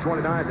 December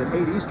 29th at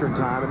 8 Eastern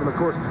Time. And then, of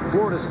course,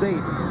 Florida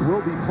State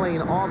will be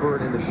playing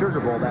Auburn in the Sugar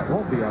Bowl. That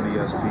won't be on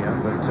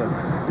ESPN, but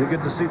you'll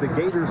get to see the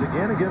Gators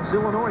again against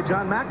Illinois.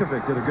 John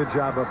Makovic did a good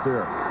job up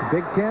there.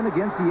 Big Ten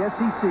against the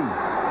SEC.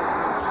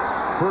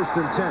 1st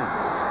and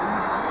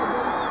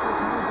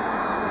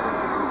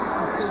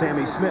 10.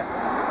 Sammy Smith.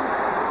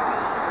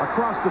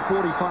 Across the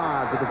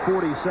 45 to the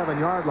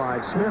 47-yard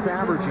line, Smith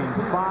averaging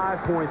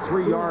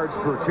 5.3 yards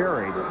per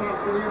carry.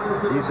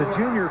 He's a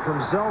junior from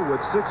Zellwood,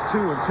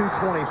 6'2" and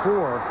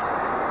 224.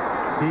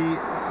 He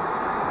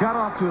got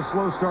off to a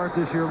slow start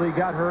this year. Lee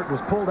got hurt,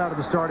 was pulled out of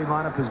the starting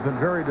lineup, has been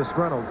very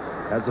disgruntled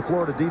as the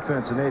Florida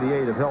defense in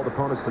 '88 have held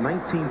opponents to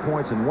 19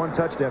 points and 1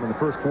 touchdown in the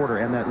first quarter,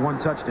 and that 1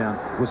 touchdown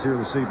was here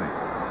this evening.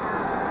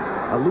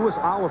 Lewis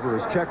Oliver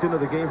has checked into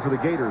the game for the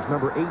Gators,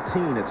 number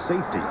 18 at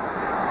safety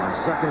on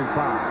 2nd and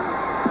 5.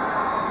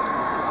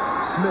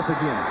 Smith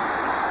again.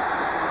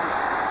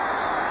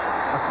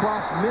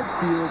 Across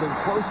midfield and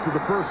close to the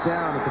first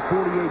down at the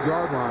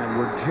 48-yard line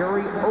where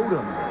Jerry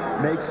Odom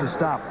makes the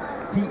stop.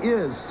 He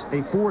is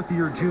a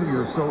fourth-year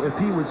junior, so if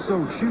he would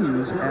so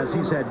choose, as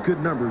he's had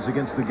good numbers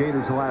against the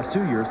Gators the last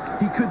 2 years,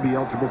 he could be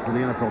eligible for the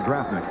NFL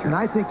draft next year. And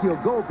I think he'll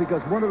go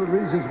because one of the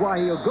reasons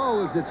why he'll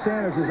go is that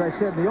Sanders, as I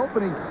said in the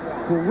opening,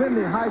 will win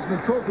the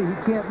Heisman Trophy. He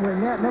can't win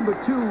that. Number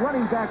two,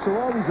 running backs are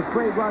always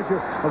afraid, Roger,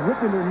 of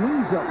ripping their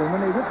knees up. And when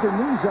they rip their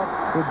knees up,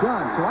 they're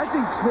done. So I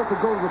think Smith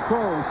will go to the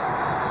pros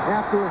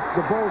after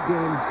the bowl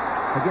game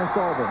against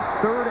Auburn.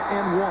 3rd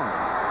and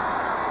 1.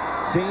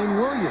 Dane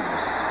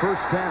Williams,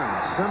 first down,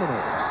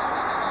 Seminoles.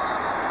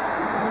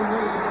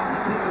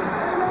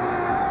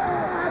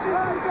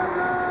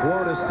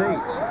 Florida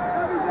State,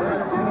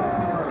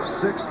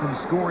 6th in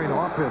scoring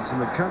offense in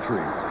the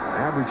country,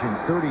 averaging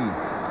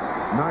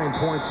 39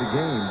 points a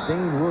game.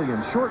 Dane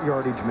Williams, short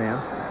yardage man,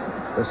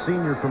 a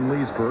senior from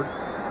Leesburg,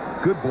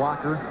 good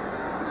blocker.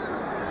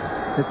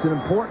 It's an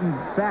important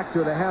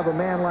factor to have a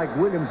man like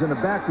Williams in the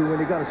backfield when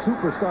you got a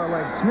superstar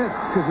like Smith,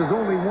 because there's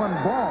only one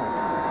ball.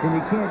 And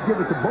you can't give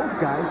it to both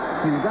guys,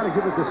 so you got to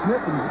give it to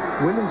Smith, and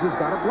Williams has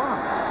got to block.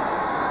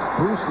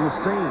 Bruce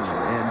Lesane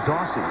and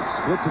Dawsey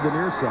split to the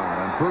near side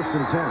on 1st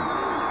and 10.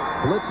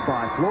 Blitz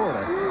by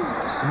Florida.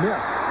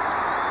 Smith.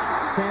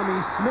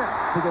 Sammy Smith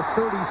to the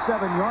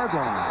 37-yard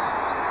line.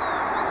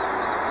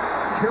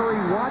 Kerry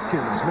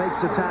Watkins makes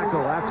the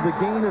tackle after the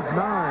gain of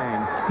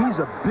 9. He's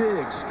a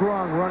big,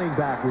 strong running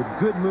back with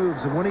good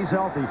moves, and when he's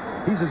healthy,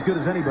 he's as good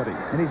as anybody.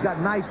 And he's got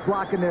nice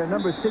blocking there.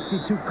 Number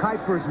 62,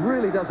 Kuipers,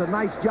 really does a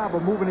nice job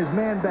of moving his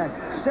man back.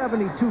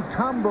 72,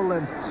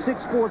 Tumberland,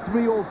 6'4",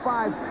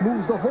 305,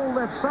 moves the whole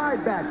left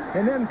side back.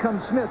 And then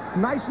comes Smith.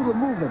 Nice little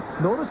movement.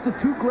 Notice the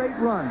 2 great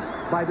runs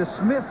by the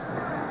Smith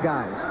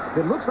guys.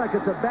 It looks like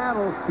it's a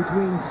battle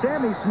between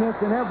Sammy Smith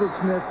and Everett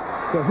Smith.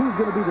 So who's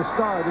going to be the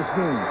star of this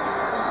game?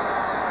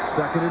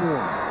 2nd and 1.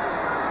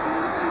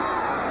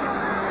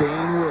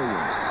 Dane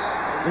Williams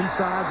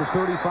inside the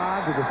 35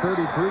 to the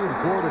 33 in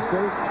Florida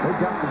State. They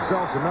got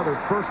themselves another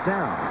first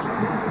down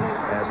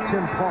as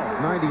Tim Paul,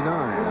 99,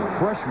 a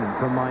freshman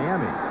from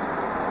Miami,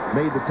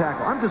 made the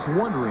tackle. I'm just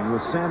wondering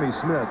with Sammy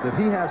Smith if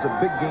he has a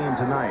big game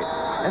tonight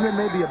and then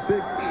maybe a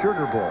big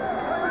Sugar Bowl,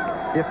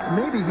 if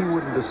maybe he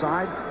wouldn't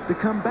decide to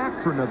come back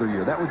for another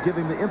year. That would give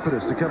him the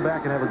impetus to come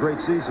back and have a great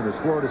season as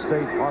Florida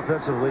State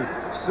offensively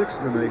 6th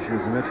in the nation,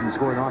 as we mentioned, in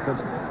scoring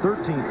offense,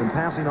 13th in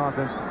passing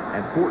offense,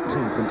 and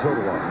 14th in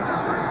total offense.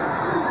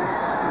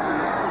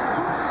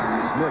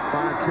 Smith,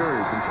 5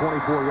 carries and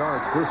 24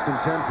 yards, 1st and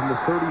 10 from the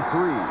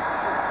 33.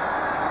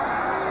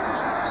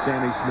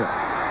 Sammy Smith.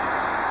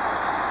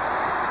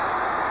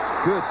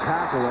 Good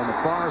tackle on the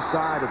far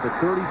side of the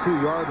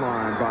 32-yard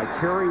line by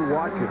Kerry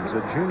Watkins,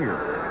 a junior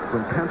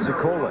from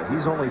Pensacola.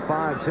 He's only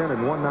 5'10"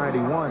 and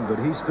 191, but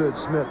he stood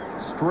Smith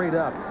straight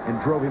up and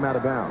drove him out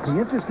of bounds. The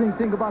interesting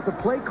thing about the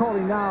play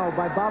calling now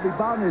by Bobby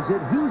Bowden is that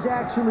he's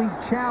actually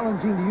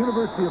challenging the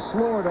University of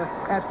Florida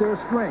at their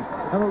strength.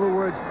 In other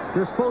words,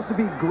 they're supposed to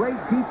be great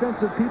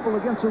defensive people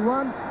against the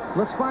run.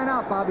 Let's find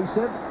out, Bobby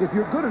said, if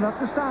you're good enough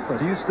to stop us.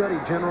 Do you study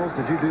generals?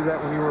 Did you do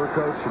that when you were a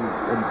coach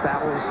in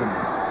battles? And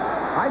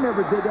I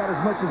never did that as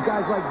much as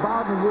guys like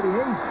Bowden and Woody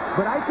Hayes,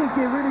 but I think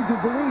they really do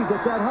believe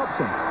that that helps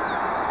them.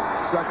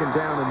 2nd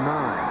down and 9.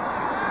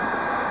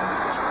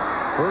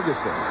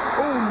 Ferguson.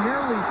 Oh,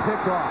 nearly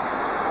picked off.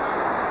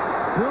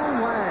 Bill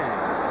Lang,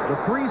 the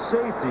free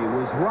safety,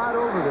 was right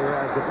over there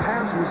as the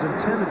pass was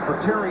intended for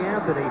Terry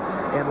Anthony,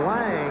 and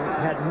Lang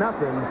had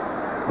nothing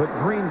but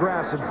green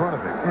grass in front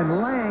of him.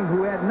 And Lang,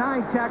 who had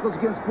 9 tackles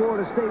against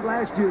Florida State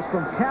last year, is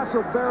from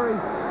Castleberry,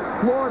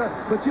 Florida.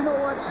 But you know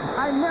what?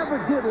 I never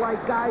did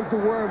like guys to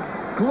wear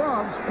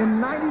gloves in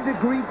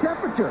 90-degree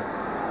temperature.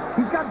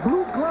 He's got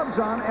blue gloves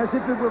on as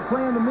if they were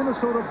playing the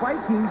Minnesota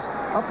Vikings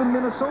up in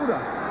Minnesota.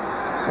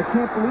 I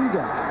can't believe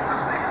that.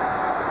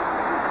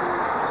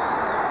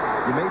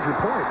 You made your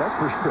point, that's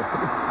for sure.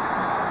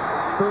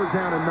 3rd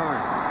down and 9.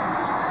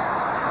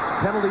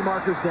 Penalty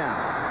markers down.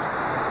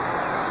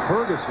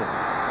 Ferguson.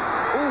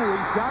 Oh,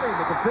 he's got him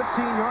at the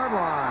 15-yard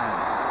line.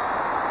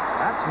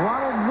 That's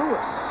Ronald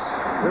Lewis.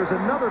 There's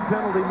another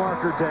penalty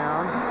marker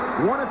down.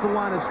 One at the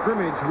line of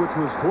scrimmage, which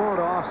was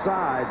Florida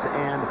offsides,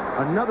 and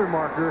another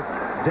marker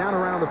down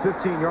around the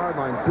 15-yard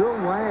line. Bill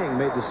Lang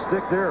made the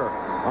stick there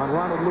on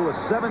Ronald Lewis,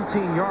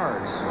 17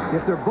 yards.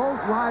 If they're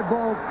both live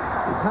ball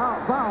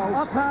fouls.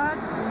 Offside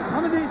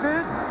on the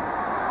defense.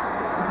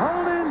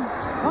 Holding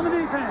on the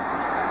defense.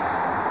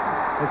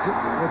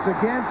 It's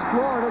against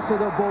Florida, so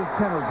they're both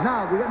penalties.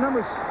 Now, we got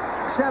number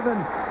 7.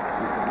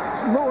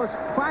 Lewis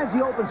finds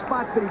the open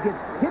spot, but he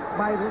gets hit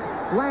by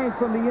Lang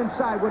from the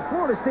inside. What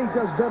Florida State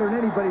does better than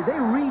anybody, they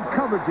read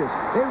coverages.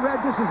 They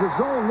read this as a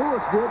zone, Lewis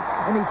did,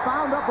 and he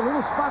found up a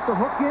little spot to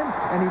hook in,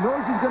 and he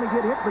knows he's going to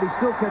get hit, but he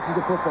still catches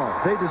the football.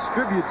 They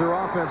distribute their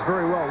offense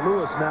very well.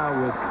 Lewis now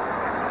with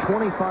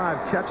 25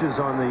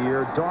 catches on the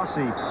year.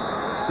 Dawsey,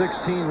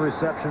 16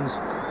 receptions.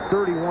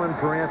 31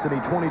 for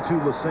Anthony,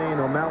 22 Lesane,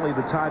 O'Malley,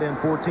 the tight end,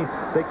 14.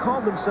 They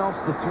called themselves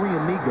the Three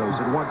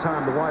Amigos at one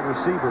time, the wide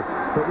receiver.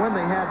 But when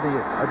they had the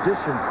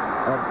addition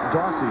of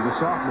Dawsey, the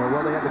sophomore,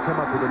 well, they had to come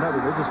up with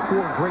another. They're just 4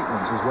 great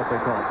ones is what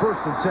they call it.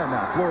 1st and 10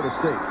 now, Florida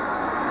State.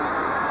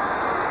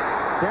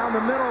 Down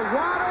the middle,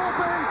 wide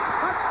open,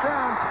 a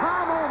touchdown,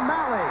 Tom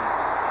O'Malley.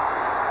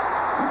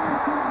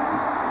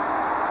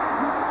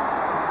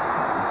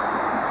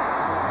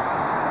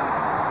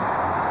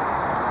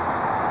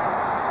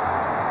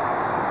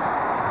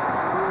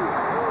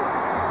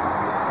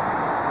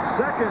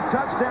 Second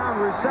touchdown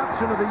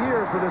reception of the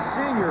year for the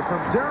senior from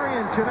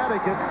Darien,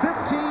 Connecticut,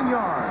 15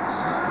 yards.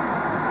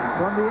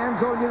 From the end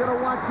zone, you're going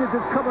to watch this.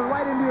 It's coming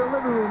right into your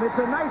living room. It's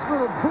a nice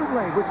little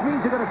bootleg, which means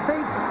you're going to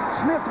fake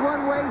Smith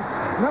one way.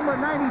 Number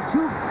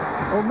 92,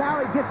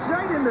 O'Malley gets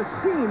right in the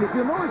seam. If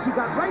you notice, he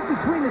got right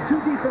between the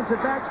two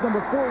defensive backs. Number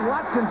 4,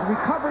 Watkins,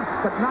 recovered,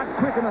 but not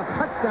quick enough.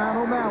 Touchdown,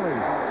 O'Malley.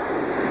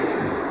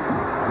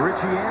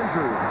 Richie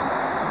Andrews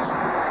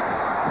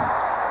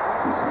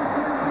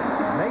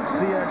makes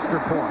the extra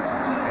point.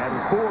 And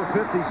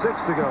 4:56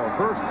 to go.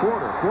 First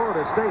quarter,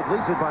 Florida State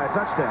leads it by a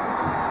touchdown.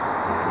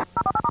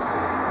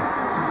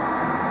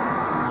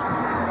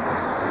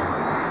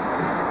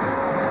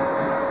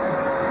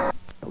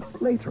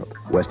 Lathrop,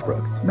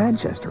 Westbrook,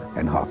 Manchester,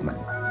 and Hoffman.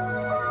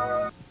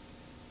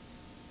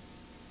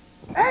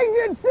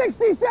 Exit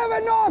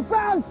 67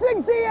 northbound,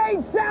 68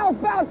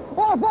 southbound,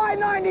 off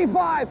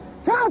I-95.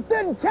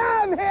 Captain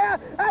Cam here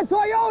at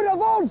Toyota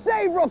of Old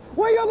Saybrook,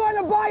 where you're going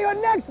to buy your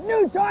next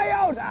new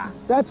Toyota.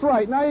 That's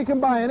right. Now you can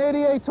buy an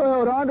 '88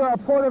 Toyota under our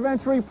port of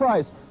entry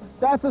price.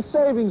 That's a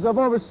savings of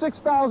over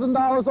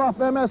 $6,000 off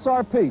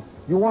MSRP.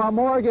 You want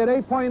more? Get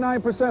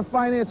 8.9%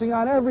 financing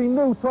on every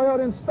new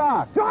Toyota in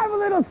stock. Drive a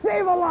little,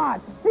 save a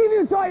lot.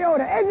 Seaview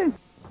Toyota, exit...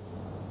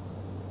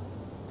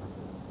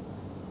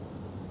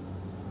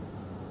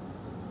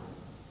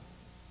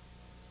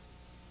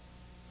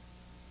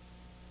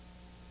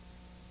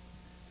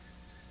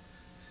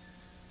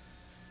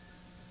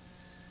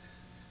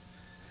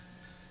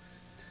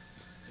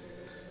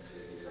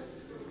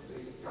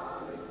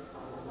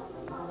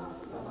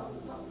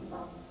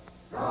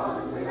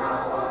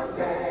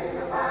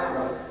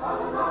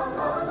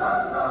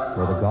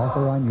 For the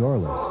golfer on your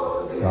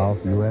list, Golf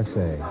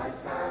USA.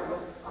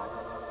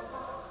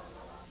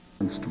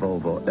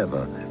 Volvo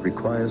ever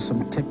requires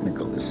some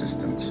technical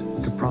assistance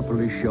to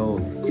properly show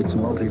its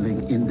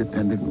multi-link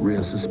independent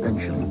rear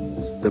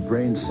suspension, the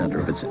brain center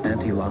of its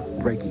anti-lock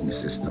braking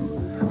system,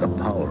 the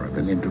power of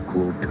an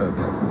intercooled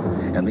turbo,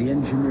 and the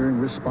engineering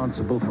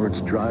responsible for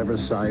its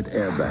driver's side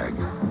airbag.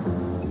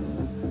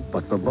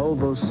 But the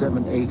Volvo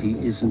 780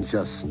 isn't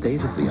just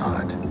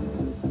state-of-the-art,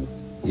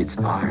 it's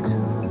art.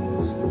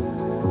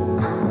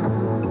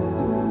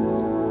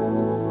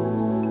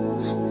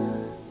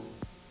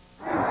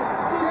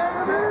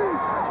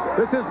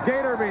 This is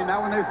gator meat.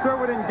 Now, when they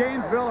serve it in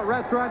Gainesville at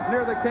restaurants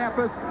near the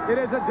campus,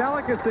 it is a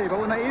delicacy. But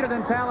when they eat it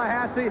in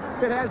Tallahassee,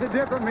 it has a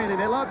different meaning.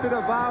 They love to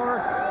devour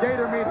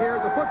gator meat here.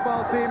 The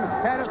football team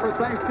had it for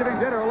Thanksgiving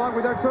dinner along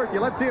with their turkey.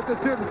 Let's see if the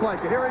students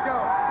like it. Here we go.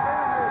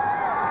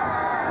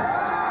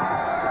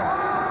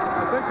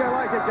 I think they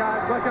like it,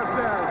 guys. Look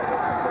upstairs.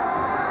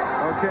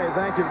 Okay,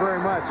 thank you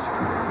very much.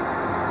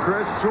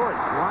 Chris, short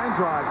line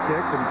drive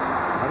kick and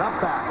an up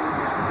back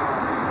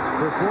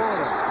for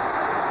Florida.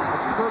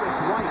 That's Curtis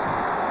White.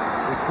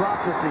 It's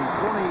dropped at the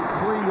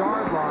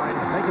 23-yard line.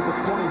 Make it the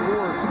 24,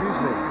 excuse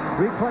me.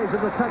 Replays of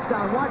the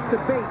touchdown. Watch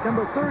the bait.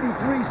 Number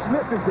 33,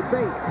 Smith is the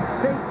bait.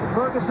 Fake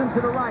Ferguson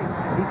to the right.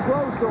 He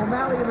throws to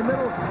O'Malley in the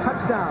middle.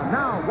 Touchdown.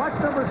 Now, watch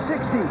number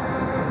 60.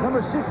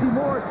 Number 60,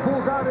 Morris,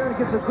 pulls out there and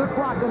gets a good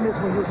block on this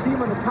one. You'll see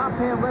him on the top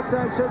hand,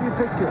 left-hand side of your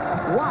picture.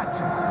 Watch.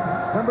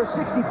 Number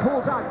 60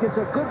 pulls out, gets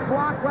a good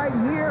block right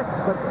here,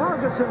 but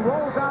Ferguson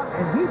rolls out,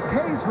 and he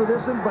pays for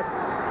this one, but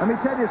let me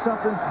tell you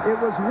something. It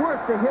was worth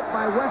the hit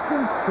by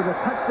Weston for the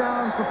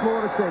touchdown for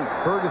Florida State.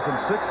 Ferguson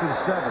 6 of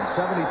 7,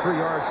 73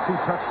 yards, 2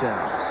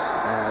 touchdowns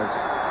as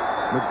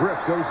McGriff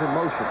goes in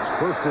motion.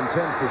 First and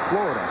 10 for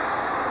Florida.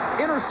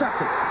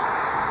 Intercepted.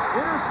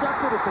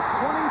 Intercepted at the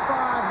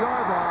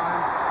 25-yard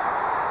line.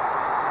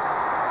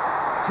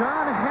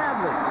 John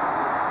Hadley,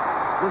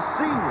 the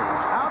senior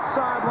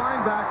outside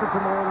linebacker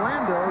from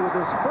Orlando, with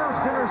his first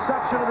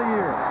interception of the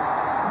year.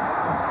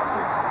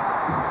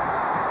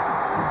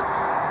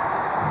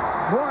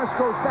 Morris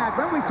goes back.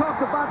 Remember we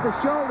talked about the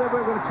show that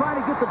we were going to try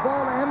to get the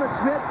ball to Emmitt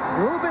Smith?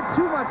 A little bit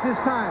too much this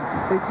time.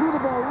 They threw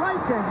the ball right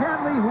to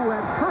Hadley, who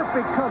had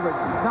perfect coverage.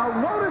 Now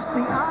notice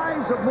the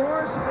eyes of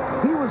Morris.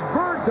 He was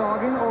bird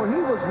dogging, or he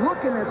was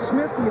looking at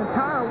Smith the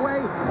entire way,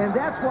 and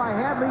that's why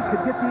Hadley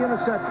could get the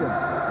interception.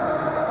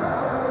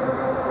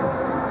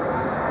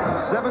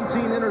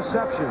 17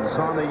 interceptions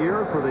on the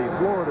year for the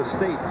Florida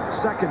State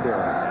secondary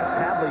as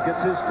Hadley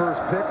gets his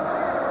first pick.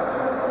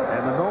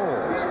 And the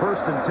Noles,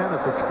 first and 10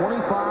 at the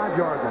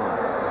 25-yard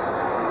line.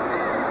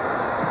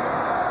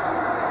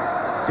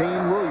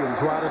 Dane Williams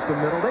right up the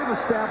middle. They've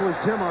established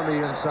him on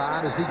the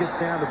inside as he gets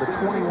down to the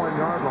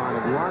 21-yard line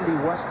of Lonnie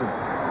Weston.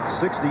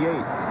 68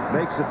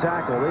 makes the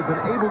tackle. They've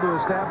been able to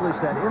establish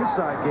that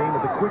inside game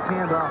with a quick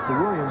handoff to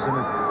Williams, and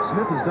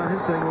Smith has done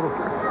his thing, a little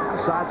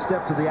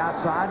sidestep to the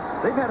outside.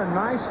 They've had a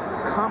nice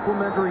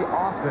complementary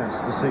offense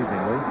this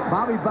evening, Lee.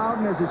 Bobby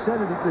Bowden, as I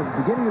said at the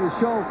beginning of the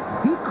show,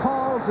 he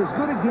calls as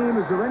good a game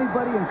as there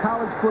anybody in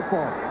college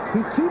football.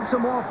 He keeps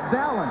them off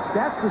balance.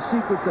 That's the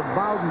secret to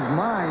Bowden's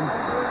mind.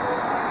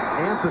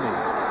 Anthony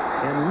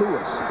and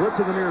Lewis split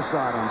to the near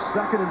side on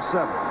 2nd and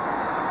 7.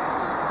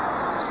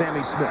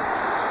 Sammy Smith.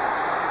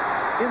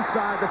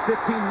 Inside the 15.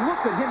 Look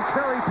at him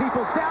carry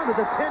people down to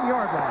the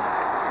 10-yard line.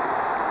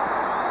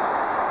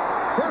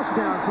 First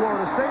down,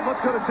 Florida State. Let's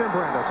go to Tim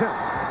Brando. Tim.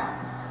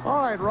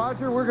 All right,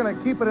 Roger, we're going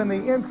to keep it in the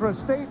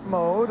intrastate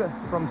mode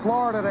from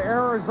Florida to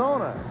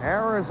Arizona.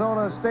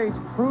 Arizona State's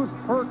Bruce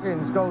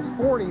Perkins goes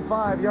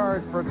 45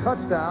 yards for a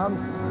touchdown,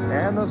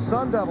 and the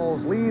Sun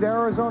Devils lead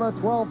Arizona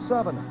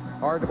 12-7.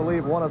 Hard to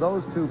believe one of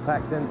those two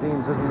Pac-10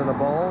 teams isn't in a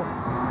bowl.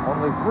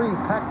 Only 3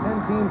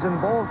 Pac-10 teams in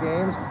bowl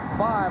games.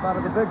 5 out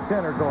of the Big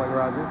Ten are going,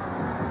 Roger.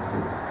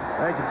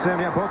 Thank you,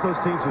 Sam. Yeah, both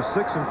those teams with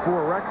 6-4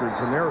 records,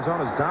 and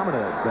Arizona's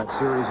dominated that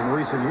series in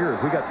recent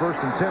years. We got 1st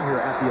and 10 here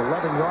at the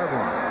 11-yard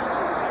line.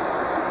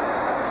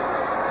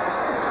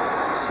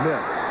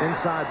 Smith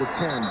inside the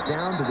 10,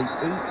 down to the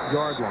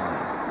 8-yard line.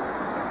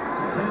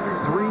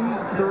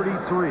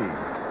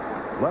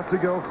 3:33 left to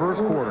go, first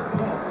quarter.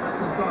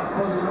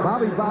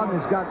 Bobby Bowden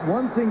has got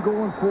one thing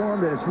going for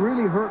him that is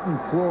really hurting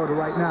Florida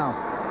right now.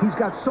 He's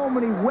got so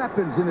many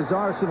weapons in his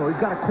arsenal. He's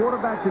got a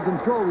quarterback that can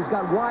throw. He's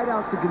got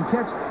wideouts that can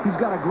catch. He's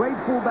got a great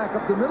fullback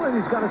up the middle, and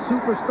he's got a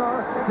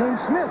superstar named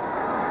Smith.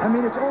 I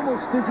mean, it's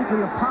almost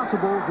physically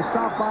impossible to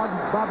stop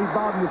Bobby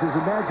Bowden with his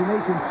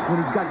imagination when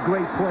he's got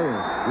great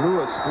players.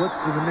 Lewis splits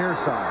to the near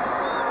side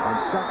on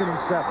 2nd and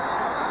 7.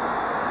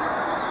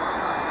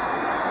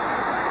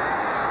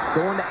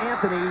 Going to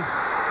Anthony.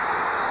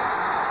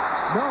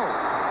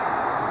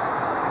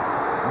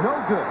 No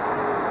good.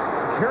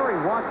 Kerry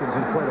Watkins,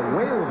 who's played a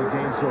whale of a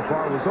game so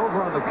far, was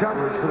over on the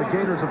coverage for the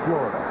Gators of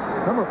Florida.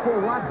 Number 4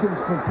 Watkins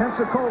from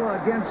Pensacola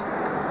against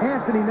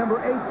Anthony, number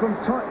 8 from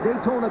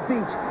Daytona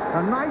Beach.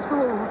 A nice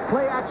little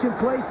play-action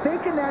play,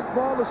 faking that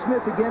ball to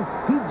Smith again.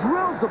 He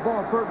drills the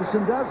ball,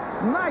 Ferguson does.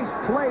 Nice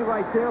play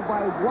right there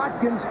by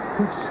Watkins,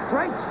 who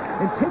strikes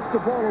and takes the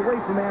ball away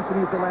from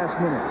Anthony at the last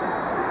minute.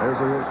 There's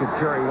a look at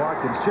Kerry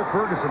Watkins. Chip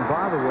Ferguson,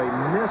 by the way,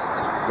 missed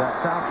that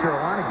South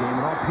Carolina game,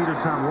 and all Peter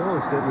Tom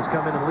Willis did was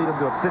come in and lead them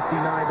to a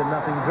 59-0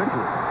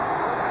 victory.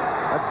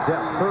 That's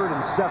depth, 3rd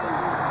and 7.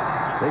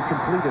 They've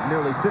completed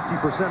nearly 50%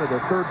 of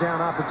their 3rd down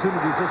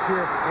opportunities this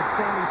year, and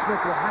Sammy Smith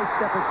will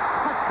high-step it,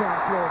 touchdown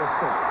Florida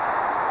State.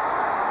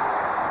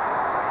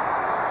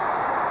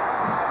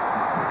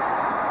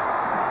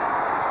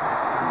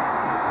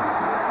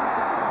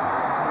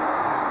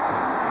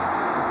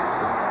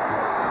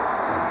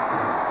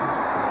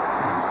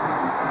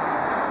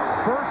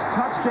 First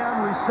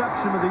touchdown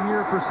reception of the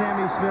year for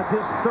Sammy Smith,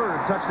 his 3rd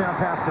touchdown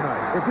pass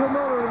tonight. If you'll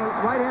note on the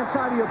right-hand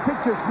side of your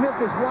picture, Smith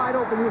is wide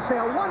open. You'll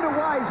say, I wonder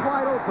why he's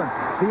wide open.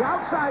 The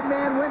outside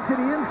man went to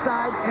the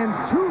inside, and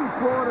 2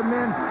 Florida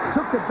men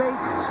took the bait.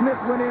 Smith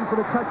went in for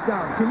the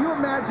touchdown. Can you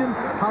imagine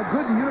how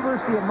good the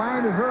University of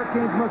Miami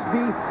Hurricanes must be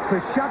to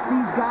shut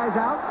these guys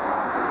out?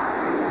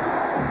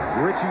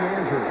 Richie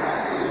Andrews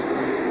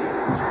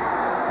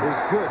is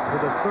good for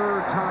the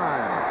 3rd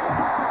time.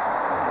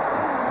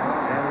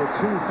 And with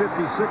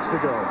 2:56 to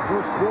go,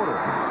 first quarter,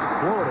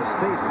 Florida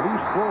State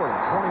leads Florida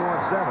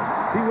 21-7.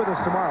 Be with us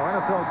tomorrow,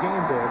 NFL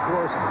Game Day. Of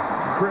course,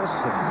 Chris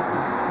and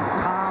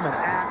Tom and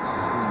Axe.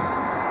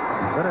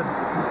 And then at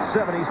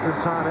 7 Eastern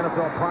Time,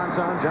 NFL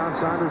Primetime, John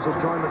Saunders will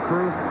join the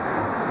crew.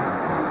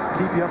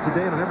 Keep you up to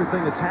date on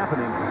everything that's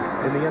happening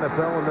in the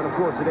NFL. And then, of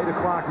course, at 8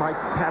 o'clock, Mike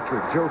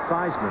Patrick, Joe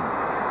Theismann,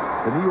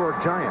 the New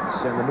York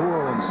Giants, and the New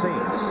Orleans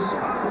Saints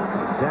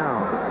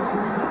down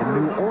in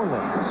New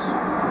Orleans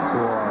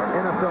for our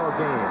NFL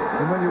game.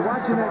 And when you're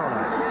watching that,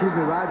 excuse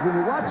me, Raj, when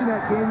you're watching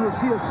that game, you'll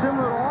see a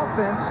similar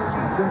offense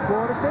than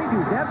Florida State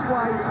used. That's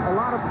why a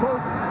lot of pro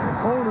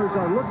owners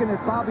are looking at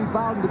Bobby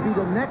Bowden to be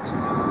the next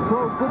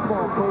pro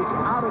football coach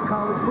out of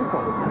college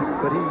football.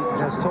 But he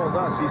has told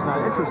us he's not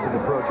interested in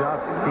the pro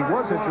job. He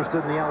was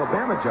interested in the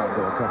Alabama job,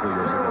 though, a couple of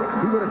years ago.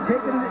 He would have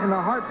taken it in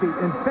a heartbeat.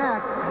 In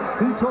fact,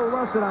 he told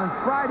us that on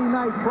Friday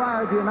night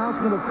prior to the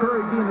announcement of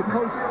Curry being the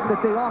coach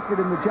that they offered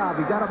him the job.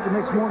 He got up the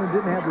next morning and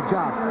didn't have the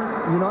job.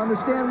 You know,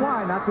 understand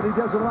why. Not that he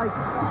doesn't like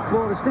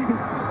Florida State.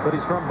 But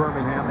he's from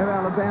Birmingham. And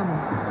Alabama.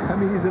 I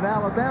mean, he's an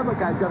Alabama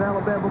guy. He's got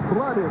Alabama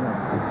blood in him.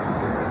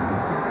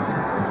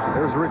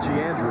 There's Richie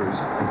Andrews.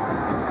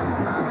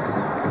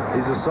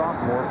 He's a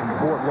sophomore from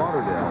Fort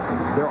Lauderdale.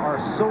 There are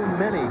so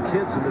many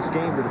kids in this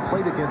game that have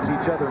played against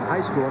each other in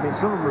high school. I mean,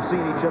 some of them are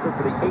seeing each other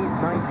for the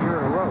 8th, 9th year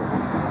in a row.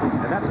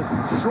 And that's a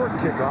short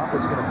kickoff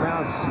that's going to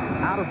bounce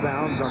out of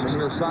bounds on the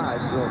near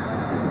side. So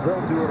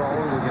they'll do it all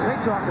over again.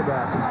 They talk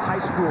about high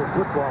school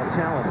football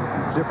talent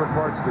in different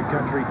parts of the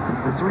country.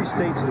 The 3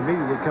 states that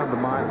immediately come to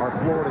mind are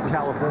Florida,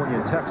 California,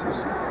 and Texas.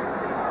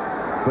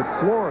 But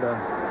Florida,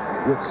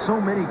 with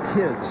so many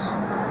kids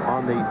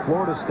on the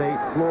Florida State,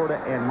 Florida,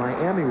 and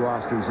Miami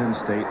rosters in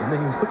state, and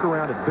then you look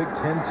around at Big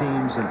Ten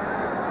teams and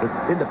the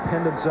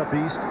independents up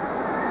east.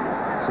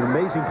 It's an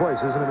amazing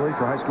place, isn't it, Lee,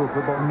 for high school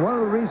football? And one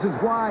of the reasons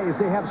why is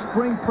they have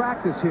spring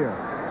practice here.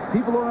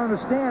 People don't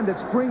understand that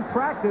spring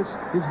practice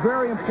is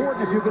very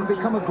important if you're going to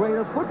become a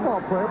greater football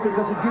player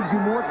because it gives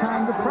you more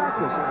time to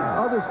practice.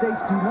 Other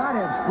states do not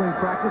have spring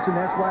practice, and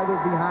that's why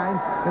they're behind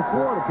in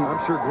Florida people.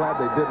 I'm sure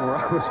glad they didn't where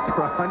I was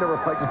from. I never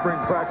liked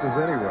spring practice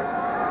anyway.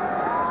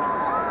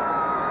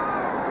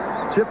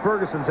 Chip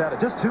Ferguson's at it.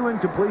 Just 2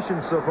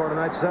 incompletions so far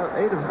tonight.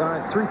 8 of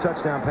 9, 3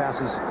 touchdown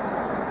passes.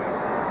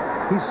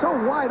 He's so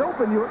wide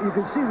open, you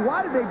can see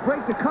why did they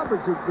break the coverage?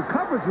 The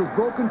coverage was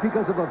broken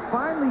because of a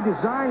finely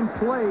designed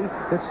play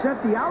that sent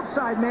the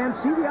outside man,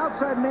 see the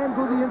outside man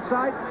go to the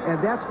inside,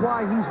 and that's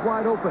why he's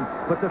wide open.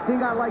 But the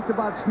thing I liked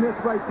about Smith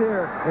right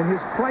there, and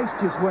his price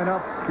just went up,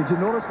 did you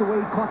notice the way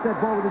he caught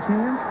that ball with his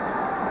hands?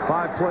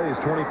 5 plays,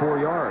 24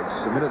 yards,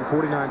 1 minute and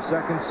 49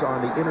 seconds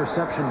on the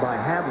interception by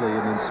Hadley,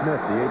 and then Smith,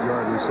 the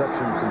 8-yard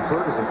reception from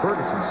Ferguson.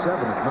 Ferguson, 7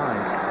 of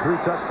 9,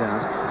 3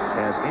 touchdowns,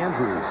 as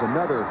Andrews,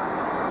 another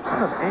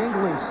kind of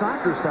angling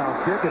soccer-style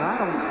kick, and I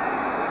don't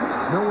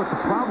know what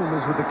the problem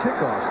is with the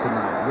kickoffs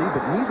tonight, Lee,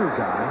 but neither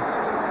guy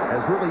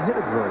has really hit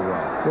it very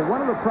well. Well,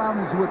 one of the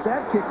problems with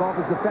that kickoff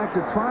is the fact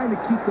they're trying to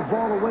keep the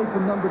ball away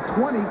from number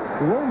 20,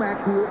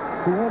 Lomax, who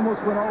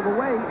almost went all the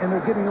way, and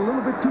they're getting a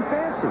little bit too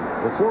fancy.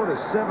 Well,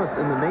 Florida's 7th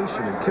in the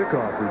nation in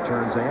kickoff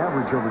returns. They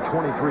average over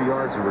 23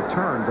 yards a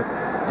return, but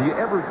do you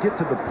ever get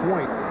to the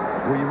point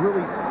where you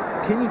really...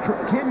 Can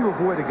you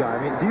avoid a guy?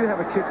 I mean, do you have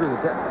a kicker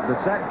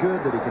that's that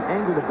good that he can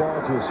angle the ball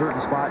to a certain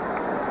spot?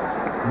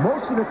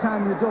 Most of the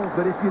time you don't,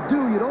 but if you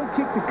do, you don't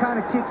kick the kind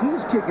of kick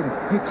he's kicking.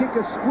 You kick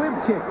a squib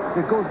kick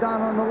that goes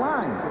down on the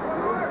line.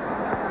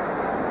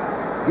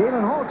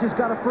 Galen Hall just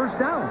got a first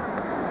down.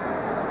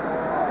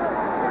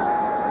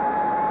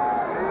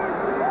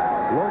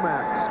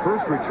 Lomax's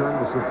first return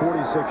was for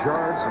 46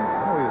 yards, and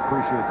we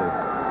appreciate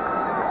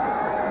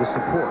the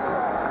support.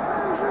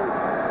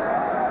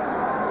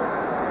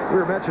 We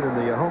were mentioning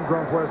the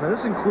homegrown players. Now,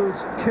 this includes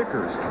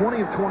kickers.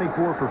 20 of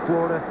 24 for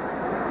Florida.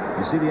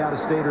 You see the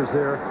out-of-staters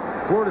there.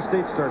 Florida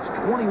State starts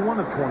 21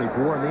 of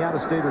 24, and the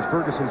out-of-staters,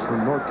 Ferguson's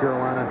from North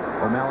Carolina,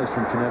 O'Malley's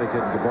from Connecticut,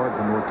 and Gabbard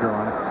from North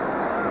Carolina.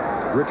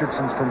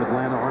 Richardson's from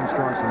Atlanta,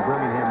 Armstrong's from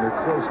Birmingham. They're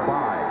close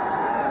by,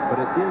 but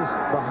it is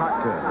the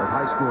hotbed of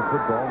high school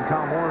football, and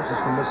Kyle Morris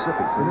is from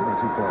Mississippi, so he's not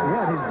too far away.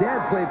 Yeah, his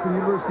dad played for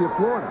the University of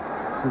Florida.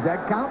 Does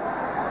that count?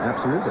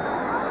 Absolutely.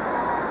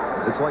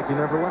 It's like you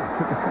never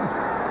left.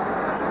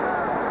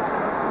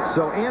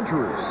 So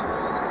Andrews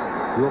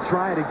will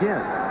try it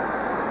again.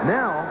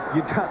 Now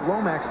you've got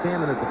Lomax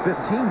standing at the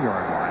 15-yard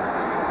line.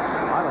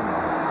 I don't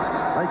know.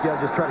 I think you ought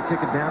to just try to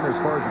kick it down there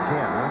as far as you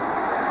can, huh?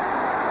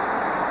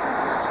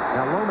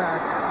 Now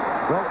Lomax,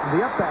 well, the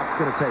up-back's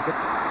going to take it.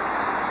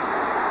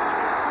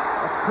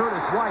 That's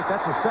Curtis White.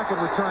 That's the second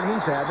return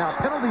he's had. Now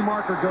penalty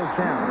marker goes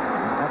down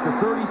at the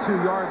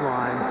 32-yard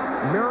line.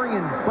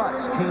 Marion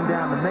Butts came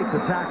down to make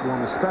the tackle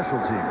on the special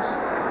teams.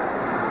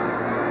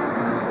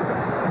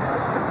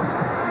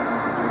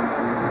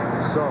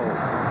 So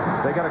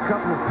they got a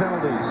couple of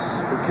penalties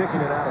for kicking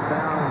it out of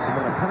bounds, and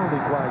then a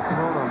penalty flag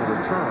thrown on the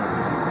return.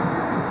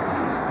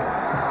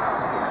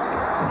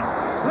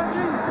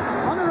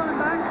 On the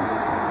run back,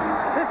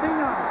 15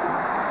 yards.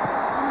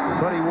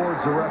 Buddy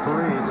Ward's the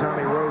referee,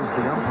 Tommy Rose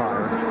the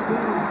umpire.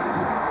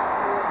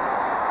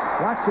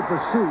 Watch the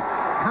pursuit.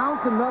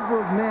 Count the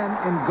number of men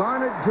in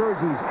garnet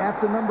jerseys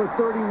after number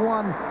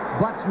 31.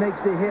 Butts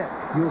makes the hit.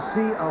 You'll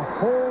see a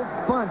whole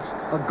bunch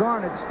of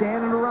garnet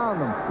standing around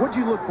them. What'd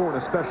you look for in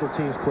a special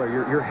teams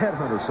player, your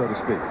headhunter, so to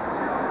speak?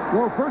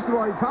 Well, first of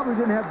all, he probably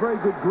didn't have very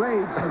good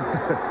grades.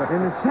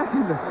 And the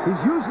second,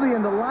 he's usually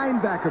in the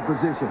linebacker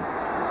position.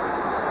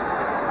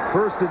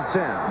 1st and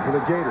 10 for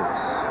the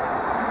Gators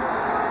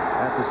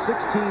at the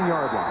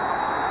 16-yard line.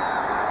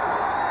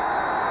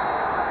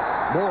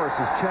 Morris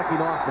is checking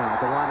off now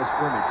at the line of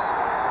scrimmage.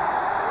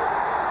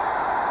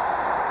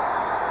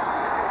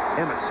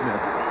 Emmitt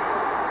Smith.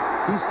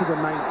 He's to the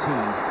 19.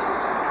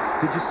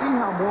 Did you see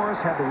how Morris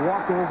had to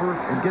walk over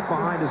and get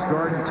behind his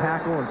guard and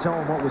tackle and tell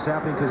him what was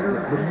happening? Because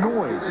the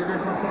noise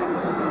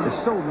is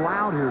so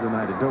loud here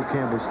tonight at Doak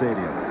Campbell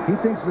Stadium. He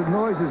thinks the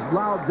noise is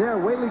loud there.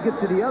 Wait till he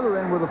gets to the other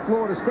end where the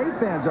Florida State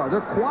fans are.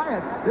 They're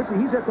quiet. Listen,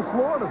 he's at the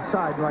Florida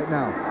side right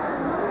now.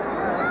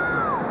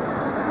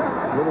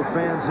 Little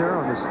fans here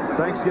on this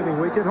Thanksgiving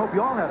weekend. Hope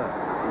you all had a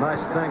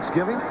nice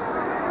Thanksgiving.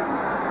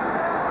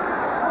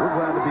 We're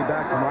glad to be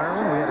back from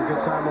Ireland. We had a good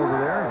time over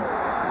there. And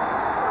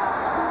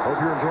hope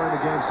you're enjoying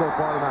the game so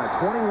far tonight.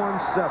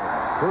 21-7,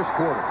 first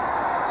quarter.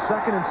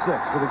 2nd and 6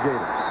 for the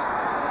Gators.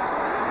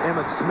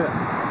 Emmitt Smith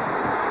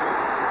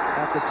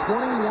at the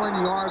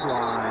 21-yard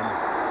line.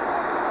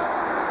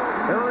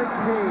 Eric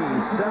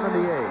Hayes,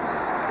 78.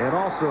 And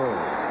also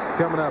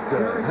coming up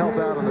to help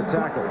out on the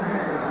tackle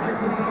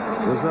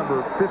was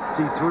number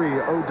 53,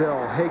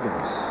 Odell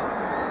Higgins.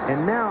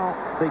 And now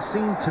they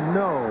seem to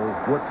know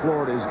what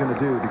Florida is going to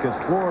do, because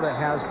Florida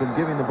has been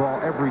giving the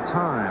ball every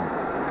time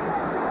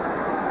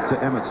to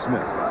Emmitt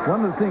Smith.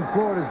 One of the things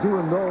Florida's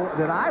doing, though,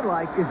 that I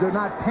like is they're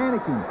not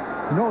panicking.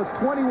 You know, it's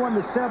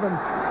 21-7.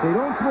 They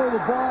don't throw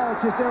the ball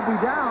just every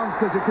down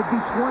because it could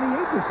be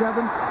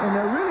 28-7, and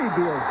they'll really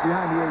be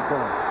behind the 8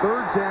 ball.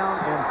 3rd down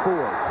and 4.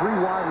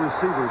 3 wide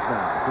receivers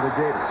now for the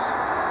Gators.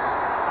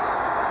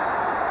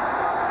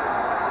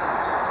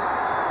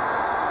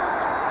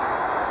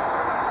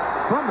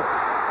 Fumble.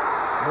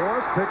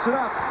 Morris picks it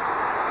up.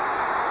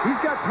 He's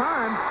got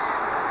time.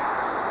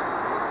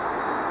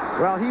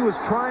 Well, he was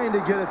trying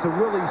to get it to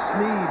Willie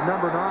Snead,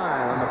 number 9,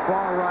 on the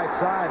far right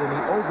side, and he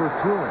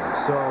overthrew him.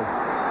 So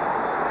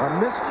a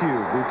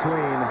miscue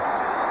between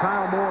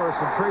Kyle Morris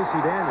and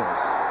Tracy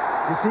Daniels.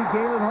 You see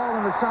Galen Hall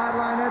on the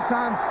sideline that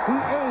time? He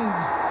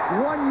aged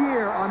 1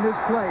 year on this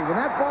play. When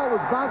that ball was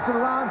bouncing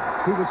around,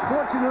 he was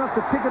fortunate enough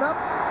to pick it up.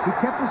 He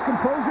kept his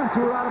composure and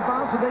threw it out of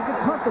bounds so they could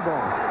punt the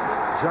ball.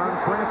 John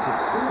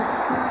Francis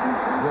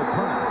will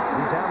punt.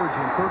 He's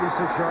averaging 36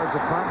 yards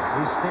a punt.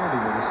 He's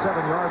standing at the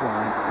 7-yard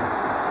line.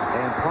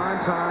 And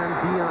primetime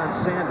Deion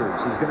Sanders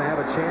is going to have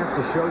a chance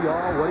to show you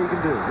all what he can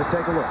do. Just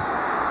take a look.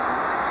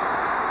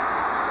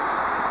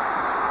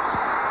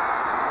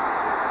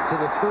 To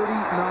the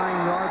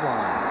 39-yard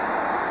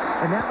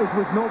line. And that was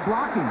with no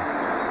blocking.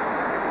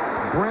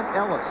 Brent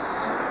Ellis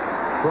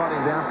brought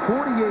him down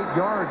 48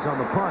 yards on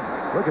the punt.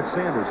 Look at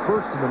Sanders,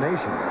 first in the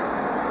nation.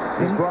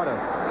 He's brought a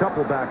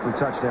couple back for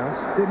touchdowns.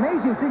 The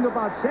amazing thing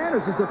about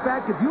Sanders is the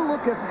fact if you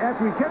look at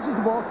after he catches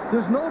the ball,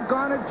 there's no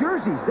Garnet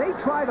jerseys. They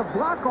try to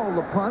block all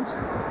the punts,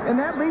 and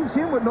that leaves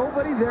him with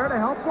nobody there to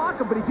help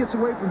block him. But he gets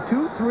away from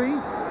 2, 3.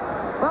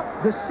 Up,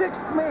 the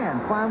 6th man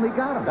finally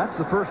got him. That's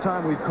the first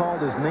time we've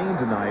called his name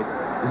tonight.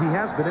 He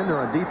has been in there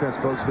on defense,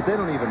 folks, but they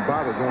don't even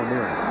bother going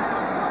near him.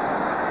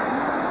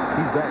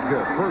 He's that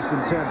good. 1st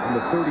and 10 from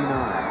the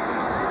 39.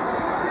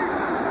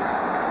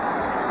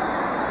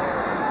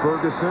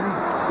 Ferguson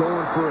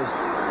going for his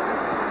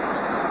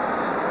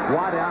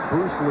wide out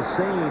Bruce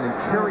Lesane and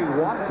Kerry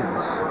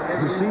Watkins,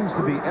 who seems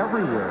to be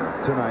everywhere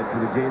tonight for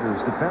the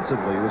Gators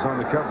defensively, was on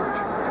the coverage.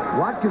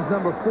 Watkins,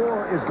 number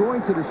 4, is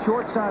going to the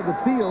short side of the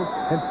field,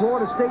 and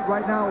Florida State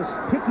right now is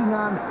picking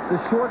on the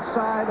short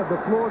side of the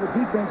Florida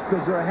defense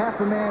because they're a half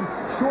a man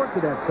short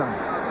to that side.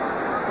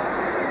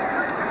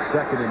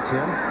 2nd and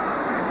 10.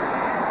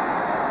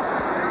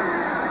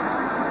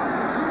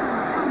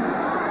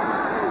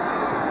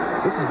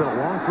 This has been a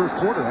long first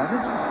quarter,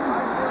 hasn't it?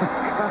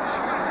 Gosh.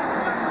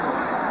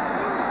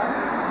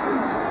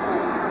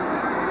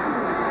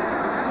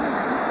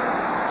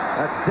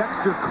 That's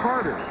Dexter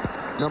Carter,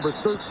 number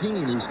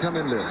 13, who's come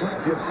in to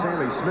give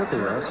Sammy Smith a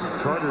rest.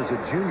 Carter's a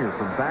junior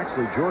from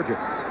Baxley, Georgia.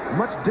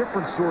 Much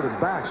different sort of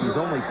back. He's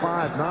only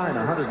 5'9",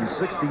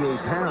 168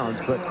 pounds,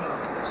 but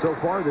so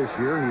far this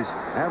year, he's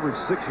averaged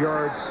 6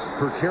 yards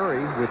per carry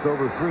with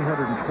over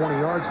 320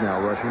 yards now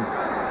rushing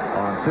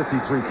on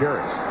 53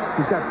 carries.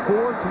 He's got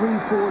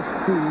 4.34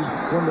 speed,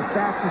 one of the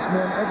fastest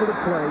men ever to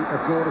play at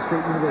Florida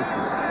State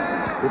University.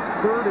 It's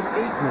 3rd and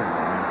 8 now,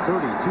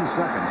 and 32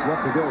 seconds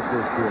left to go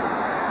first quarter.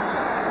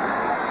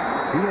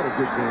 He had a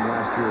good game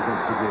last year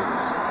against the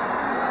Gators.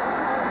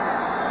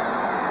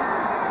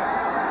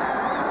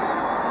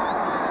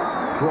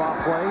 Draw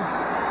play.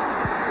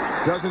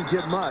 Doesn't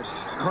get much.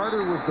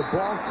 Carter was the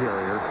ball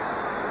carrier,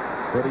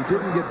 but he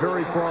didn't get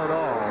very far at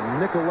all.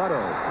 Nicoletto,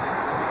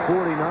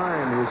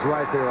 49, was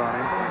right there on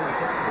him.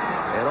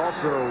 And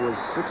also was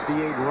 68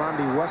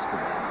 Rondi Weston.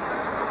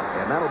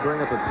 And that'll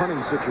bring up a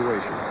punting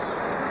situation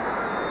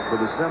for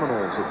the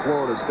Seminoles of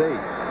Florida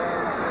State.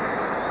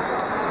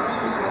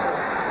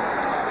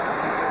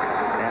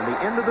 And the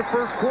end of the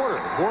first quarter.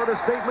 Florida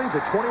State leads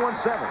at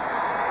 21-7.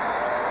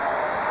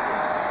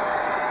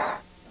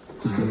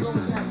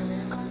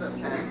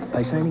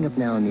 By signing up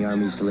now in the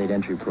Army's delayed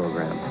entry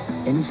program,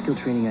 any skill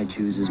training I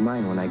choose is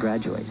mine when I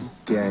graduate.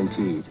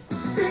 Guaranteed.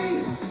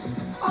 Be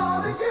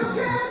all that you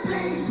can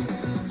be.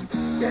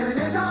 Getting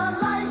it on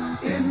right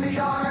in the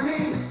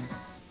Army.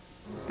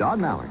 Don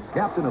Mallard,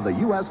 captain of the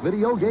U.S.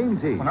 video game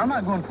team. When I'm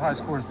not going for high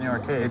scores in the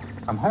arcades,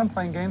 I'm home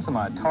playing games on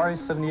my Atari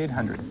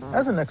 7800.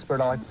 As an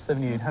expert, I like the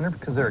 7800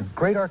 because there are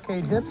great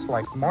arcade hits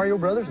like Mario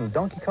Brothers and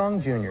Donkey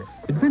Kong Jr.,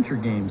 adventure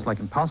games like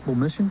Impossible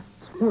Mission,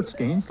 sports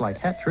games like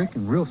Hat Trick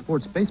and Real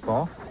Sports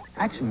Baseball,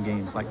 action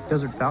games like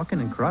Desert Falcon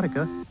and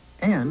Karateka,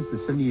 and the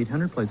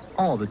 7800 plays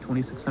all the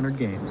 2600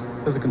 games.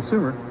 As a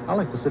consumer, I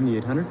like the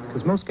 7800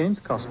 because most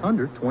games cost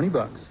under 20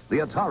 bucks. The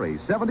Atari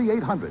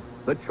 7800,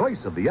 the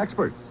choice of the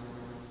experts.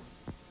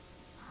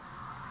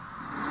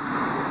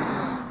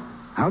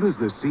 How does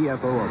the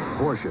CFO of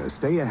Porsche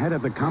stay ahead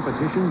of the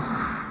competition?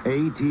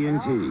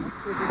 AT&T.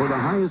 For the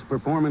highest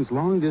performance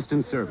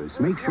long-distance service,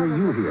 make sure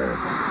you hear.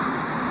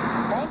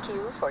 Thank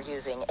you for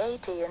using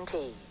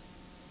AT&T.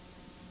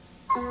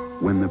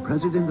 When the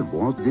president of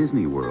Walt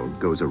Disney World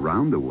goes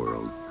around the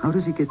world, how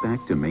does he get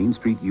back to Main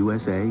Street,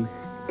 USA?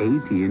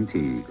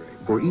 AT&T.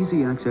 For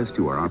easy access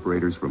to our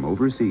operators from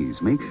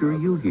overseas, make sure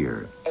you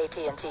hear.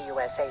 AT&T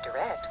USA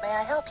Direct, may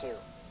I help you?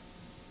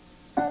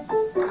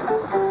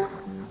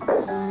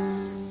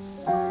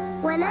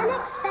 When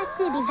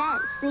unexpected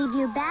events leave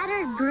you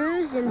battered,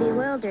 bruised, and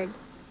bewildered,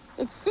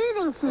 it's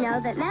soothing to know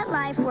that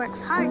MetLife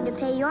works hard to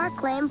pay your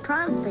claim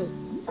promptly.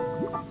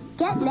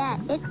 Get Met,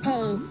 it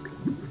pays.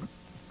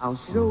 I'll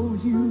show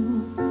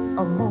you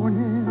a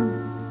morning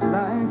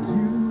like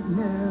you've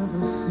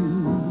never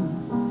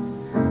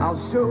seen. I'll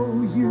show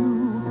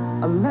you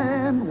a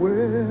land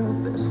where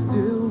there's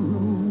still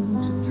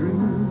room to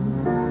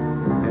dream.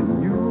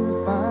 And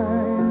you'll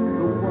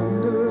find the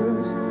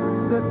wonders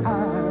that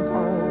I've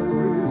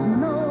always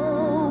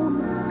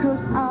known,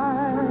 'cause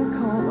I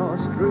call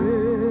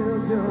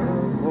Australia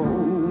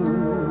home.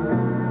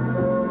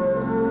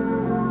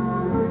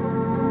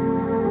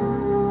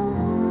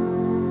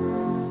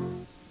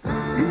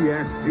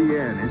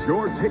 ESPN is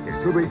your ticket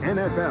to the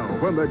NFL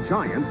when the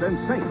Giants and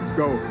Saints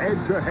go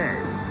head-to-head.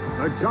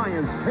 The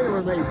Giants'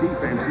 tailor-made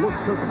defense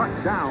looks to cut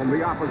down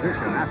the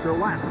opposition after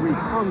last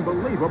week's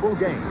unbelievable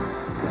game.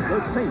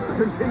 The Saints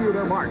continue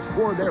their march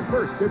toward their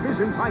first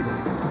division title.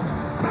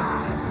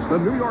 The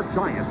New York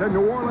Giants and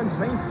New Orleans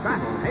Saints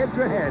battle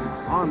head-to-head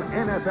on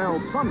NFL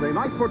Sunday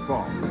Night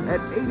Football at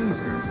 8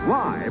 Eastern,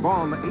 live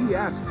on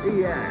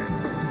ESPN.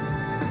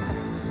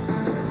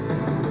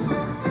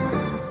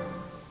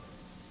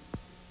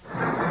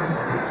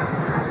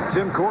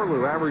 Tim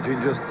Corlew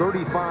averaging just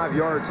 35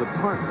 yards a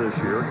punt this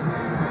year,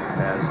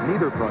 as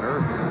neither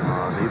punter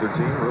on either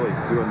team really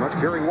doing much.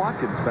 Gary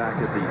Watkins back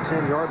at the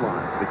 10-yard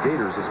line for the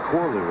Gators as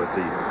Corlew at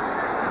the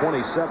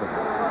 27.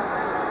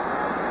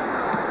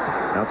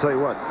 Now, I'll tell you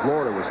what,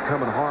 Florida was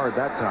coming hard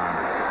that time.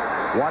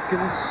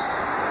 Watkins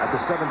at the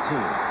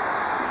 17.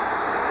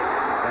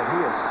 And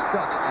he is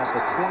stuck at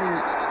the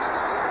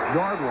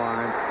 20-yard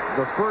line.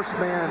 The first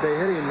man to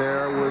hit him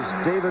there was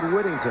David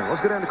Whittington.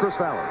 Let's go down to Chris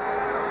Fowler.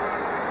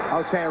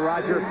 Okay,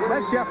 Roger.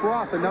 That's Jeff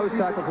Roth, the nose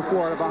tackle for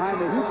Florida, behind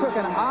me. He took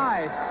an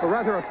eye, or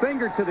rather a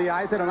finger to the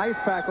eyes, had an ice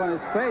pack on his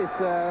face.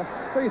 Where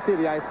do you see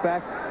the ice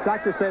pack?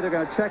 Doctors say they're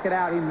going to check it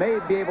out. He may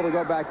be able to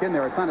go back in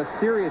there. It's not a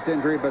serious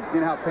injury, but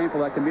you know how painful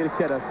that can be to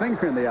get a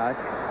finger in the eye.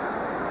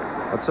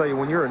 I'll tell you,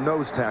 when you're a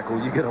nose tackle,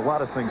 you get a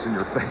lot of things in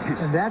your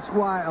face. And that's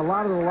why a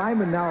lot of the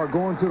linemen now are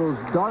going to those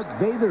Darth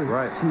Vader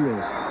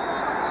shields,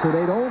 so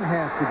they don't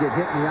have to get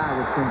hit in the eye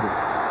with fingers.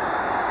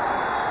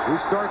 We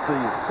start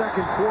the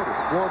second quarter.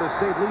 Florida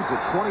State leads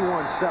at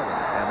 21-7,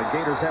 and the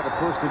Gators have a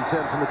 1st and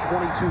 10 from the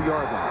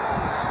 22-yard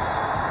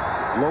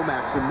line.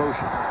 Lomax in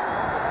motion.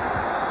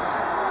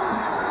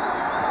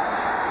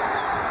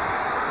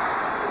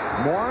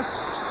 Morris,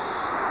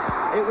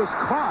 it was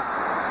caught.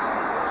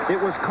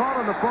 It was caught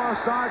on the far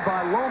side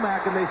by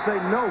Lomax, and they say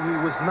no, he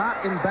was not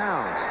in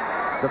bounds.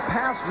 The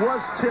pass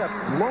was tipped.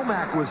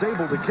 Lomax was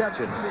able to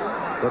catch it,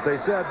 but they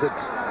said that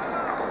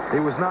he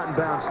was not in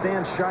bounds.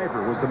 Stan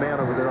Shiver was the man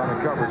over there on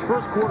the coverage.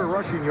 First quarter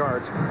rushing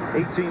yards,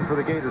 18 for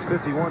the Gators,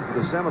 51 for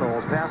the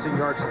Seminoles. Passing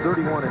yards,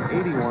 31 and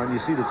 81. You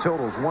see the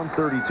totals,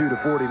 132 to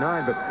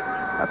 49, but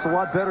that's a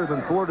lot better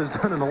than Florida's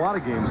done in a lot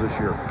of games this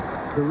year.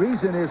 The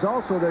reason is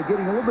also they're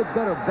getting a little bit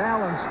better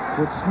balance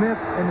with Smith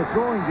in the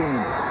throwing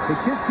game. They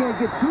just can't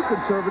get too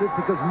conservative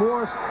because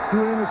Morris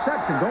threw an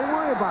interception. Don't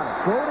worry about it.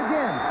 Throw it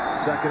again.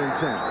 2nd and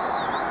 10.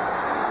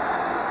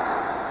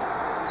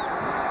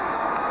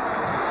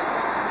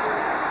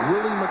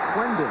 Willie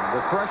McClendon,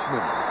 the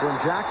freshman from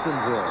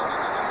Jacksonville,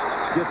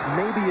 gets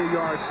maybe a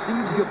yard.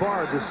 Steve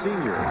Gabbard, the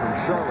senior from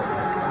Charlotte.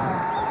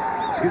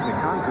 Excuse me,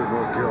 Concord,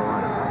 North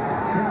Carolina,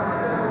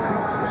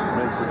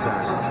 makes a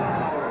tackle.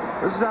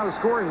 This is how the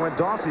scoring went.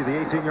 Dawsey, the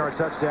 18-yard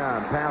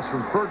touchdown pass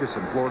from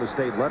Ferguson. Florida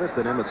State led it.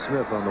 Then Emmitt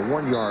Smith on the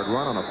 1-yard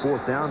run on a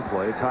 4th down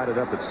play tied it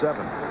up at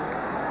 7.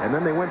 And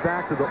then they went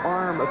back to the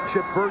arm of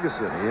Chip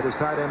Ferguson. He hit his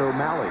tight end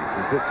O'Malley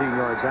from 15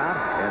 yards out.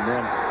 And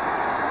then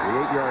the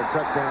 8-yard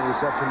touchdown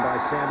reception by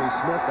Sammy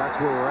Smith. That's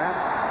where we're at.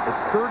 It's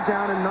 3rd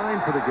down and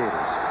 9 for the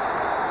Gators.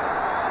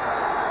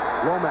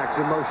 Lomax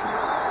in motion.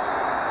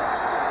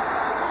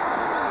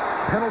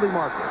 Penalty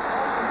marker.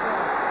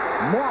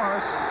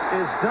 Morris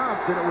is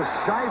dumped, and it was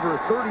Shiver,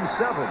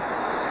 37,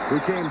 who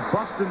came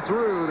busting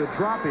through to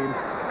drop him.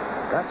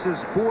 That's his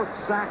 4th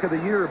sack of the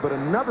year, but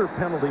another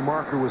penalty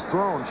marker was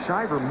thrown.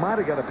 Shiver might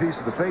have got a piece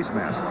of the face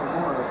mask.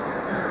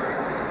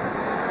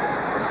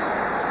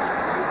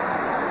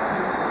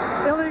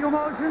 Illegal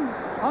motion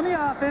on the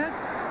offense.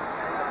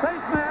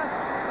 Face mask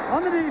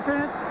on the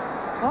defense.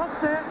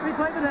 Offset,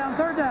 replay the down,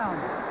 3rd down.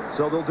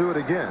 So they'll do it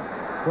again.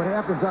 What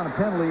happens on a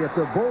penalty, if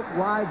they're both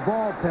live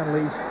ball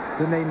penalties,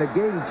 then they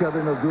negate each other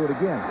and they'll do it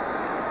again.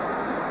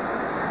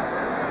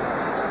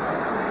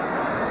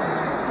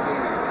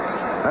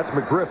 That's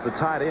McGriff, the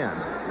tight end.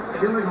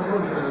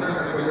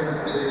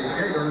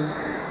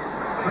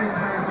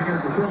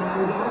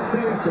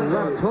 It's a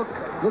left hook.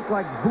 Looked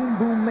like Boom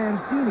Boom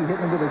Mancini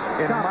hitting him with a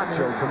And shot.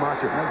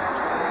 Camacho.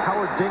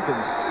 Howard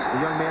Dinkins, the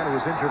young man who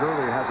was injured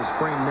earlier, has a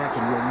sprained neck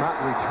and will not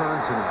return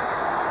tonight.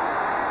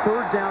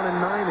 3rd down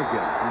and 9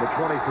 again from the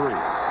 23.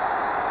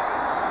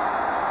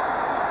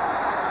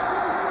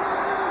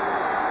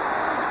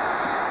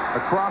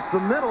 Across the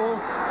middle.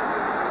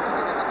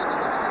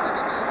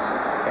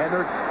 And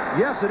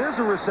yes, it is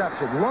a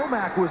reception.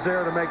 Lomax was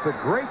there to make the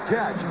great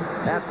catch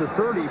at the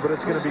 30, but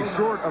it's going to be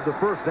short of the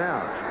 1st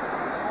down.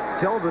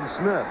 Kelvin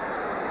Smith,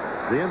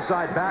 the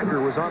inside backer,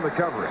 was on the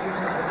coverage.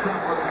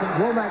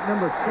 Lomax,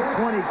 number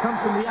 20,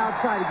 comes from the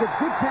outside. He gets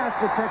good pass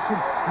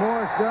protection.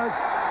 Morris does.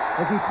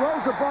 as he throws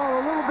the ball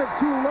a little bit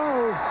too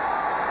low.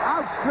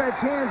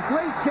 Outstretched hands,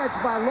 great catch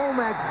by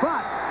Lomax,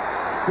 but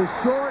the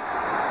short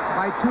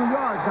by 2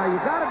 yards. Now, you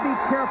got to be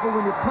careful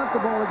when you punt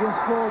the ball against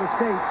Florida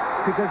State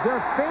because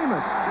they're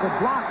famous for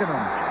blocking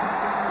them.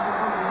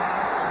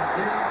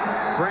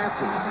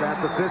 Francis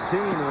at the 15,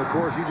 and of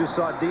course you just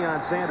saw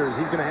Deion Sanders.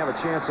 He's going to have a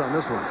chance on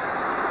this one.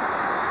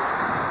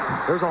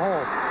 There's a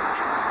hole.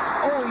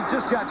 Oh, he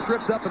just got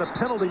tripped up and a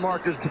penalty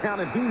marker's down,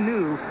 and he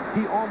knew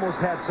he almost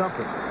had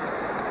something.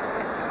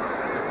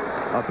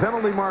 A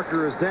penalty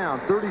marker is down,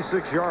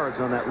 36 yards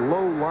on that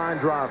low line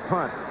drive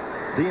punt.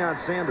 Deion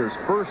Sanders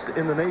first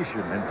in the nation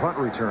in punt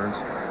returns.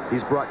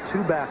 He's brought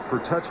 2 back for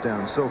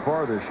touchdowns so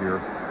far this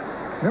year.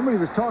 Remember he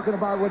was talking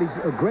about what he's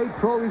a great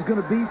pro he's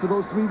going to be for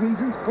those 3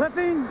 reasons?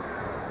 Clipping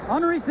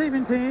on the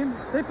receiving team,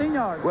 15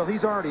 yards. Well,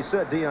 he's already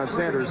said, Deion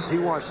Sanders, he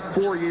wants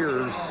 4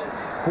 years,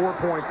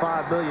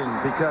 $4.5 million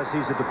because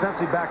he's a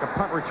defensive back, a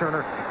punt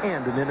returner,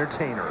 and an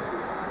entertainer.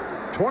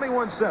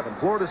 21-7,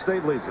 Florida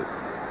State leads it.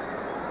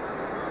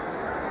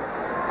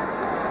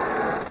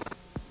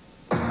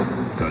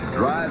 The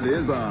drive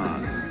is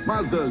on.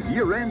 Mazda's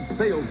year-end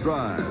sales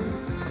drive.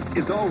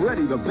 It's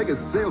already the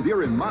biggest sales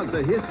year in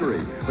Mazda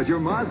history, but your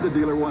Mazda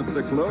dealer wants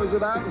to close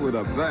it out with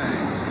a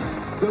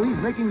bang. So he's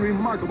making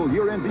remarkable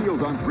year-end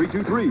deals on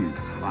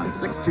 323s, on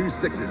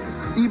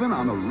 626s, even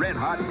on the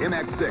red-hot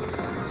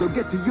MX-6. So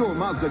get to your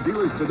Mazda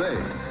dealers today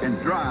and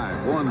drive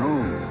one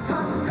home.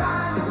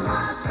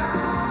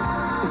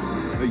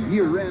 The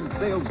year-end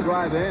sales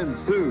drive ends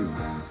soon.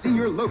 See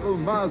your local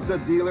Mazda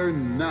dealer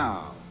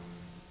now.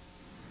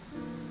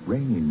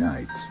 Rainy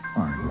nights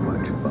aren't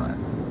much fun.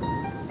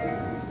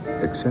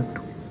 Except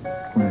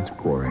when it's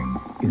pouring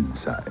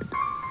inside.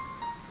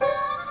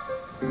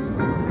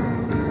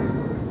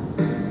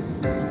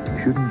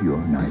 Shouldn't your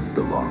night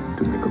belong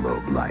to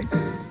Michelob Light?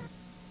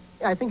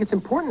 I think it's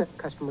important that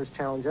customers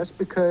challenge us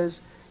because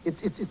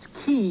it's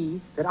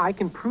key that I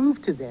can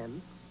prove to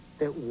them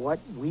that what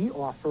we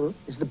offer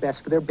is the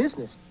best for their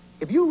business.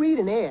 If you read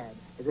an ad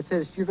that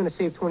says you're going to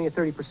save 20 or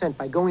 30%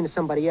 by going to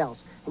somebody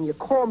else and you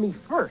call me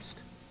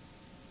first,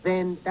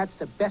 then that's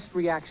the best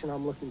reaction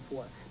I'm looking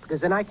for.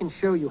 Because then I can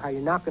show you how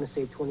you're not going to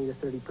save 20 to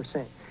 30%.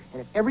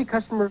 And if every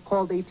customer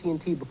called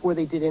AT&T before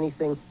they did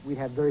anything, we'd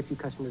have very few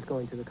customers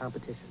going to the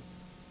competition.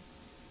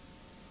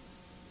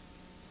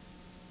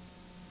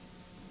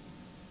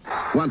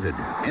 Wanted,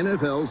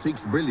 NFL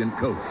seeks brilliant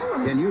coach.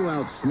 Can you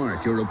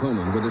outsmart your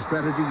opponent with a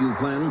strategy you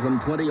plan from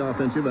 20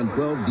 offensive and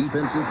 12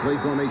 defensive play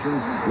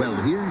formations? Well,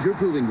 here's your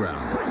proving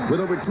ground.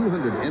 With over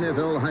 200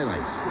 NFL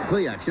highlights,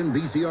 play-action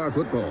VCR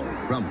football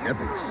from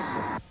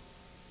Epix.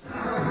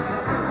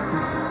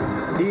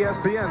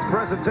 ESPN's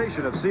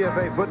presentation of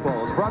CFA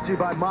football is brought to you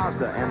by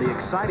Mazda and the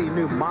exciting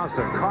new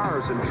Mazda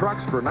cars and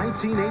trucks for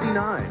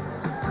 1989.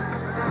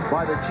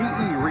 By the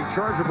GE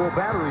rechargeable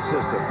battery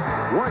system.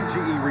 One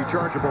GE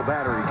rechargeable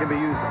battery can be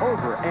used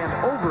over and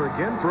over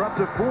again for up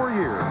to 4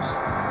 years.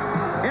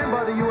 And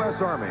by the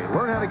U.S. Army.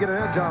 Learn how to get an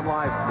edge on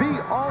life. Be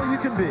all you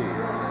can be.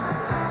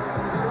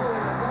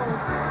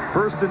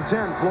 1st and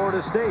 10,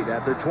 Florida State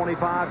at their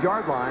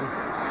 25-yard line.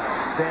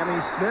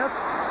 Sammy Smith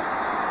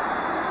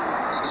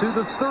to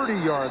the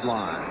 30-yard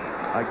line.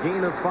 A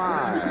gain of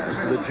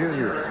 5, the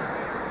junior.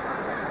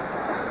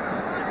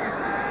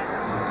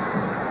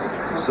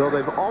 So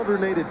they've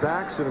alternated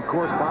backs, and of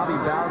course Bobby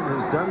Bowden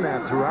has done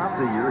that throughout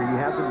the year. He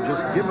hasn't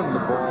just given the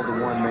ball to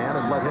one man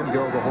and let him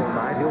go the whole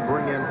night. He'll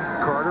bring in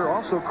Carter.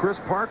 Also Chris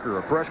Parker,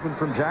 a freshman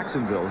from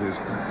Jacksonville, who's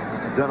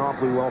done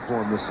awfully well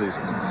for him this season.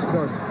 You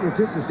know, it's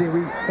interesting.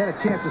 We had a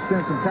chance to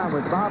spend some time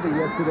with Bobby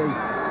yesterday.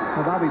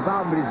 Bobby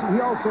Bowden, but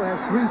he also has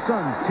 3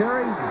 sons,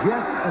 Terry,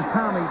 Jeff, and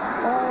Tommy,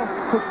 all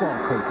football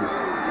coaches.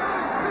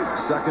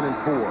 2nd and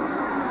 4.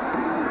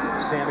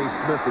 Sammy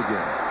Smith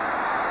again.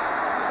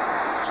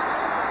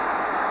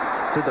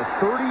 To the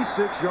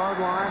 36-yard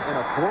line and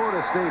a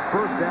Florida State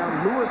first down.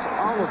 Lewis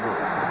Oliver,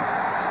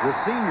 the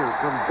senior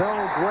from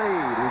Belle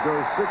Glade, who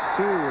goes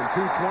 6'2 and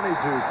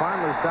 222,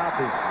 finally stopped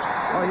him.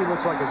 Oh, he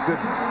looks like a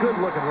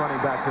good-looking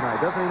running back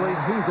tonight, doesn't he, Lee?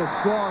 He's a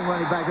strong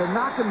running back. They're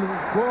knocking the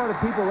Florida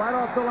people right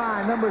off the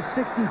line. Number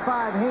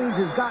 65, Haynes,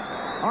 has got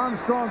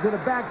Armstrong to the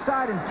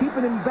backside and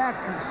keeping him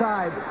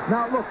backside.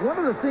 Now, look, one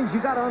of the things you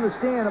got to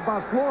understand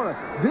about Florida,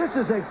 this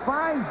is a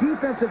fine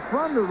defensive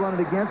front to run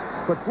it against,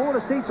 but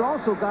Florida State's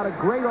also got a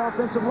great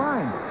offensive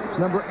line.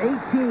 Number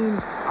 18,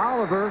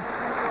 Oliver.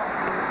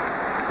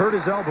 Hurt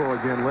his elbow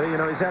again, Lee. You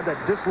know, he's had that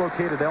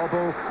dislocated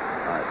elbow.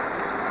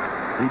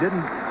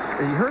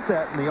 He hurt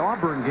that in the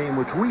Auburn game,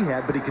 which we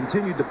had, but he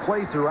continued to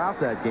play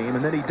throughout that game,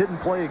 and then he didn't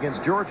play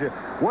against Georgia.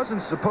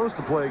 Wasn't supposed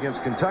to play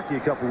against Kentucky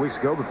a couple weeks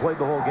ago, but played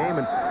the whole game.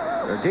 And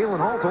Galen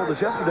Hall told us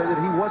yesterday that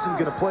he wasn't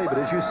going to play, but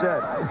as you said,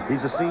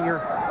 he's a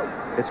senior.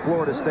 It's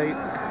Florida State.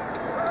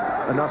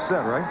 Enough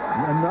said, right?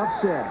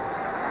 Enough said.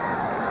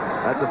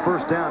 That's a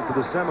first down for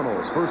the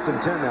Seminoles. 1st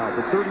and 10 now at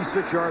the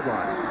 36-yard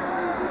line.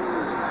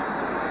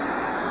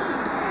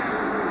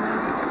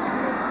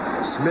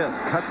 Smith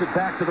cuts it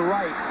back to the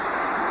right.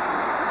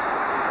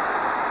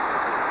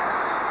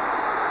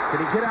 Can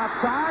he get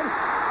outside?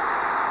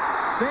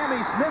 Sammy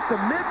Smith to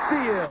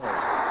midfield.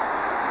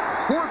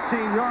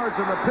 14 yards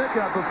in the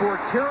pickup before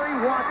Kerry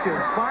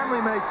Watkins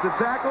finally makes the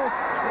tackle.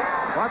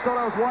 I thought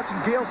I was watching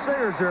Gale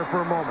Sayers there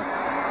for a moment.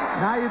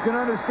 Now you can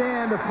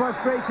understand the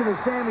frustration of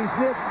Sammy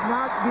Smith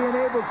not being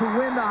able to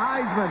win the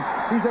Heisman.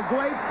 He's a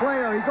great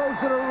player. He goes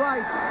to the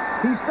right.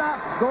 He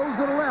stops, goes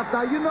to the left.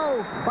 Now, you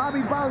know,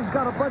 Bobby Bowden's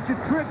got a bunch of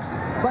tricks,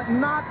 but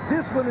not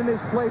this one in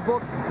his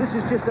playbook. This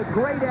is just a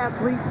great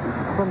athlete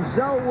from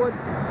Zellwood,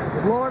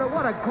 Florida.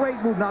 What a great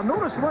move. Now,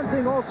 notice one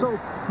thing also.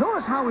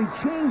 Notice how he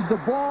changed the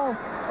ball.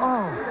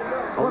 Oh,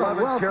 what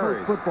 11 a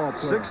carries, football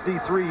player.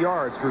 63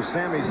 yards for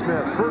Sammy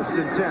Smith.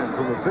 1st and 10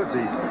 from the 50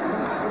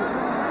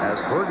 as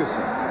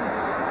Ferguson.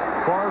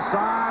 Far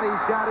side,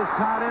 he's got his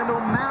tight end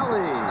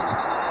O'Malley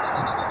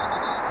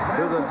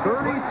to the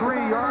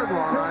 33-yard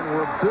line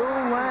where Bill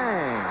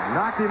Lang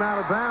knocked him out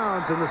of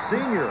bounds, and the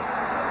senior,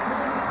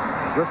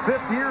 the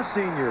 5th-year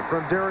senior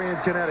from Darien,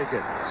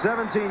 Connecticut.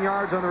 17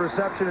 yards on the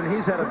reception, and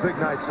he's had a big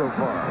night so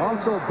far.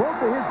 Also, both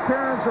of his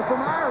parents are from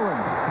Ireland.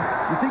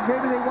 You think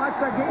maybe they watched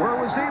our game? Where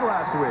was he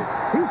last week?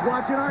 He's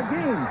watching our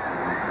game.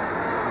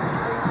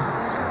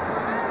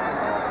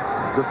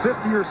 The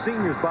 5th-year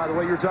seniors, by the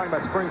way, you're talking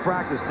about spring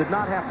practice, did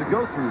not have to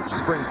go through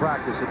spring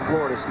practice at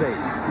Florida State.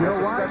 You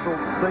know why? That's a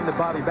special thing that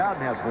Bobby Bowden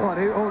has for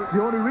him.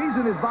 The only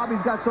reason is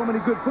Bobby's got so many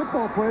good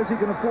football players, he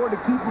can afford to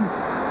keep them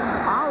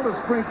out of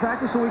spring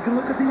practice so he can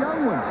look at the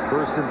young ones.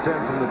 1st and 10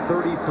 from the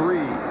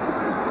 33.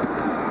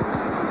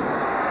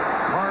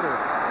 Carter,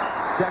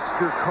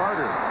 Dexter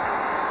Carter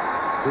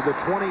to the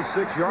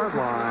 26-yard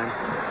line.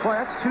 Boy,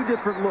 that's 2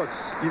 different looks.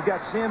 You've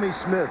got Sammy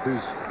Smith,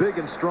 who's big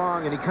and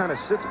strong, and he kind of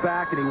sits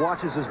back and he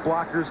watches his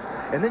blockers.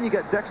 And then you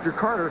got Dexter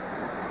Carter,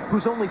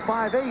 who's only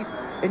 5'8",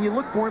 and you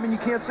look for him and you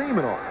can't see him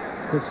at all.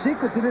 The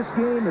secret to this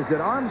game is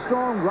that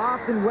Armstrong,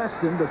 Roth, and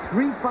Weston, the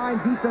 3 fine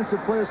defensive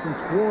players from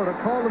Florida,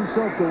 call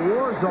themselves the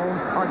war zone,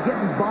 are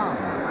getting bombed.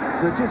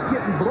 They're just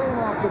getting blown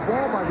off the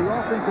ball by the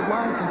offensive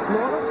line from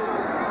Florida.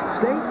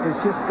 State has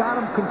just got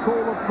them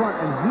control up front,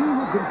 and he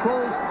who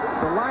controls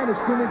the line of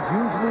scrimmage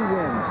usually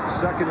wins.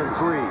 2nd and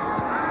 3.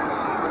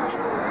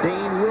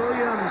 Dane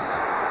Williams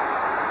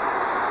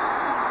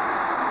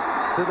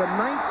to the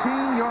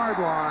 19-yard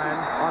line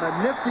on a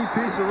nifty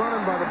piece of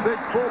running by the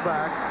big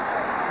fullback,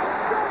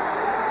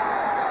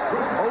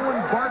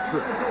 Owen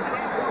Bartrip.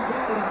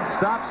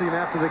 Stops him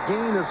after the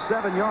gain of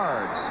 7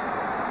 yards.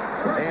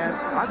 And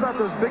I thought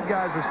those big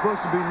guys were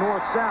supposed to be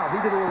north-south.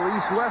 He did a little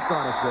east-west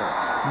on us there.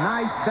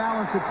 Nice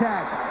balanced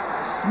attack.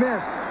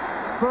 Smith,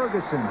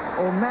 Ferguson,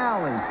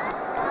 O'Malley,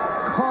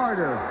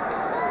 Carter,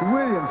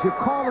 Williams. You're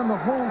calling the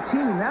whole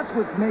team. That's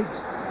what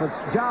makes a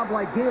job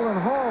like Galen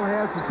Hall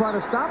has to try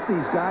to stop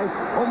these guys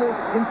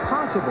almost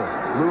impossible.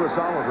 Lewis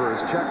Oliver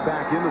is checked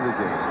back into the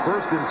game.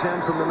 1st and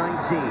 10 from the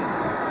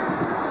 19.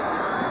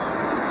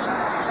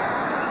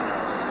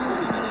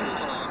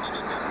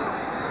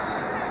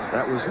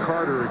 That was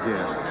Carter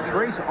again.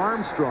 Trace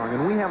Armstrong,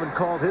 and we haven't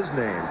called his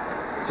name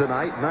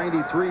tonight.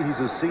 93, he's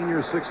a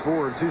senior,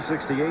 6'4", and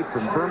 268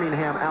 from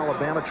Birmingham,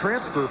 Alabama.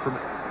 Transfer from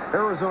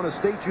Arizona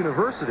State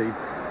University.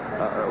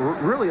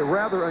 Really a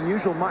rather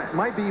unusual,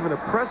 might be even a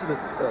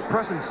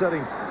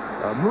precedent-setting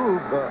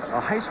move.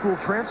 A high school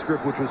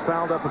transcript which was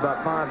fouled up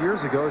about 5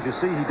 years ago. As you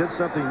see, he did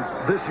something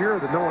this year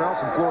that no one else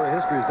in Florida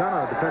history has done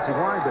on a defensive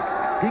line, but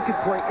he could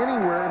play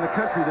anywhere in the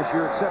country this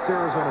year except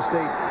Arizona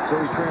State, so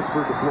he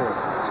transferred to Florida.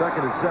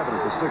 2nd and 7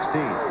 at the 16.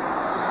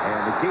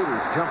 And the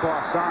Gators jump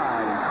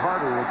offside, and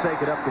Carter will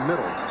take it up the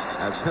middle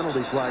as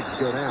penalty flags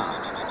go down.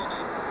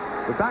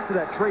 But back to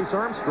that Trace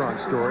Armstrong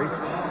story.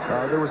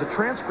 There was a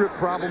transcript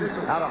problem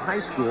out of high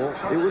school.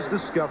 It was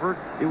discovered.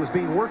 It was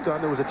being worked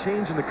on. There was a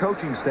change in the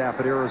coaching staff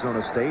at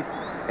Arizona State.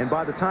 And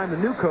by the time the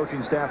new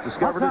coaching staff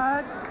discovered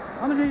outside,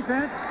 on the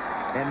defense,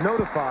 and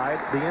notified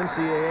the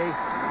NCAA,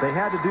 they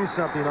had to do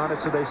something on it,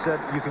 so they said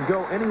you can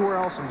go anywhere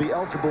else and be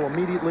eligible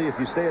immediately. If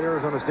you stay at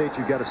Arizona State,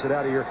 you've got to sit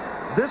out of here.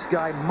 This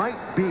guy might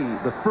be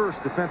the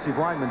first defensive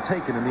lineman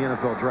taken in the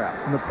NFL draft.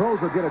 And the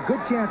pros will get a good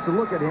chance to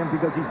look at him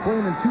because he's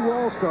playing in 2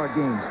 All-Star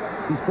games.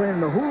 He's playing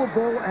in the Hula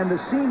Bowl and the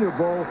Senior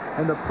Bowl,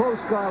 and the pro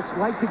scouts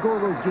like to go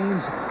to those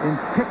games and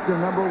pick their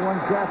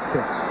 #1 draft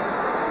picks.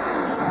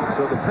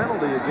 So the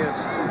penalty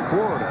against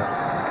Florida,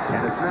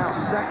 and it's now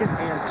 2nd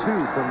and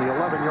 2 from the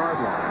 11-yard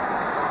line.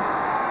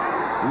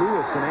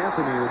 Lewis and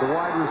Anthony are the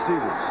wide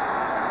receivers.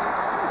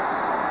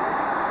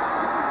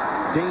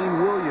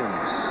 Dane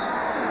Williams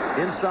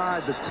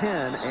inside the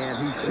 10, and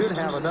he should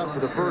have enough for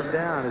the first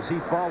down as he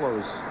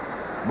follows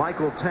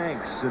Michael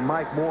Tanks and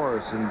Mike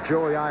Morris and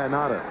Joey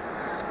Ionata,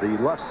 the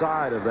left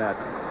side of that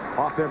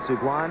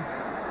offensive line.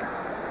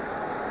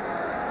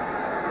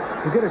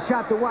 We get a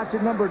shot to watch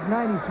at number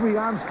 93,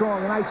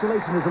 Armstrong, in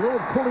isolation. There's a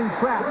little pulling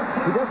trap.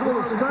 He does a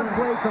little stunt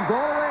play, comes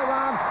all the way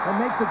around, and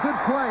makes a good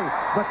play.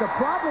 But the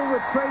problem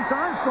with Trace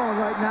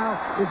Armstrong right now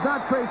is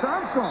not Trace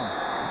Armstrong.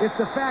 It's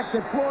the fact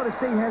that Florida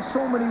State has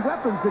so many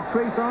weapons that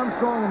Trace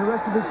Armstrong and the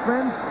rest of his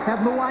friends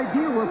have no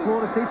idea where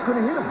Florida State's going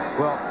to hit him.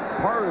 Well,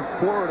 part of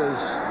Florida's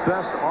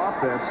best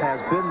offense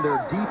has been their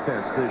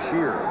defense this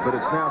year, but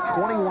it's now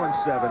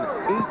 21-7,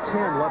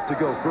 8-10 left to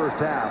go first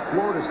half.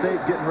 Florida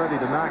State getting ready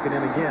to knock it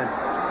in again.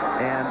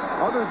 And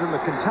other than the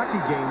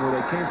Kentucky game where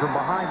they came from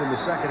behind in the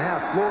second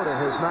half, Florida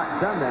has not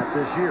done that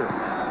this year.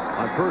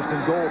 On first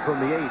and goal from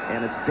the 8,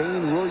 and it's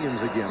Dane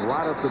Williams again,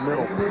 right up the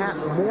middle. Pat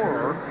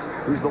Moore,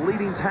 who's the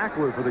leading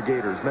tackler for the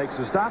Gators, makes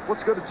a stop.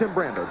 Let's go to Tim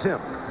Brando. Tim.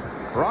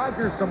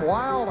 Roger, some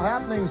wild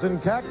happenings in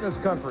Cactus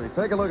Country.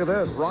 Take a look at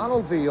this.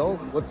 Ronald Veal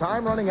with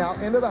time running out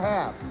into the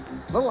half.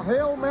 Little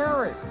Hail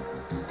Mary.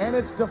 And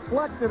it's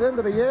deflected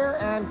into the air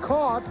and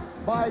caught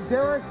by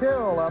Derek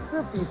Hill. A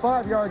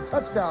 55-yard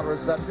touchdown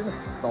reception.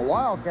 The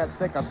Wildcats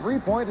take a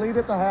 3-point lead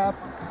at the half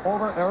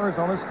over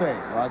Arizona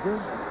State. Roger?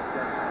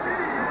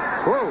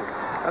 Whoa,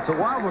 that's a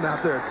wild one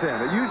out there at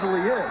 10. It usually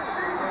is.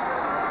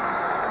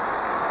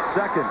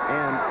 Second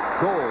and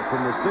goal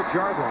from the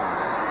 6-yard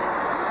line.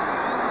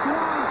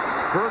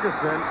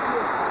 Ferguson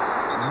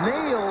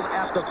nailed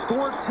at the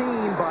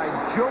 14 by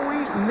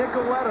Joey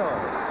Nicoletto.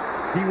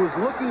 He was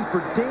looking for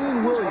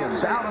Dane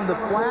Williams out in the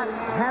flat,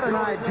 had an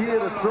idea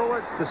to throw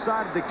it,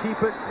 decided to keep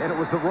it, and it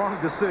was the wrong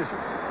decision.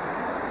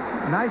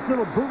 Nice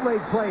little bootleg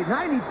play.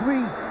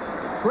 93,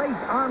 Trace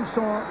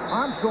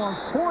Armstrong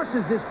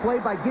forces this play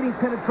by getting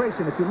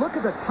penetration. If you look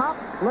at the top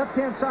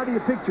left-hand side of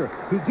your picture,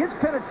 he gets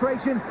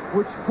penetration,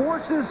 which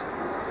forces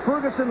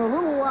Ferguson a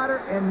little wider,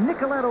 and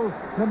Nicoletto,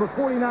 number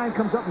 49,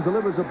 comes up and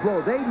delivers a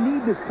blow. They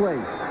need this play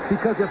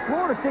because if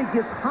Florida State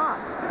gets hot,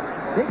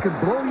 they can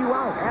blow you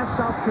out. Ask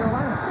South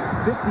Carolina.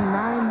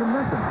 59 to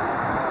nothing.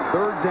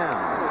 Third down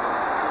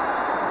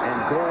and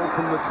goal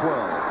from the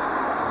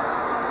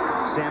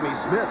 12. Sammy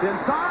Smith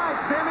inside.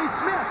 Sammy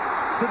Smith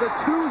to the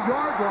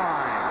 2-yard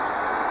line.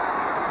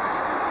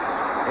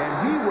 And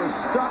he was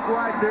stuck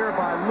right there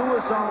by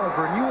Lewis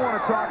Oliver. And you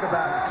want to talk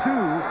about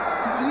two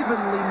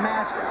evenly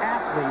matched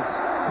athletes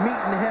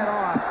meeting head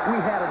on. We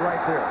had it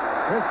right there.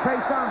 There's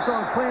Trace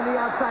Armstrong playing the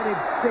outside.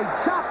 They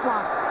chop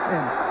block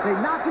him. They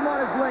knock him on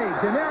his legs.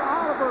 And there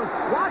Oliver,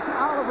 watch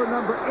Oliver,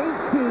 number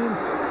 18,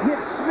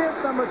 hit Smith,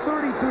 number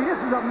 33. This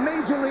is a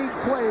major league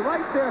play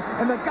right there.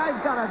 And the guy's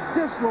got a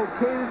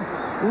dislocated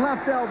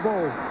left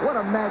elbow. What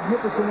a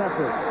magnificent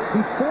effort.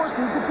 He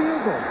forces the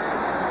field goal.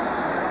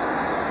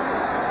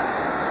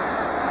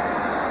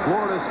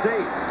 Florida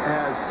State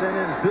has sent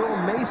in Bill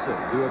Mason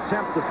to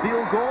attempt the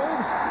field goal.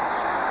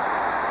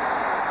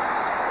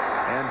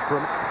 And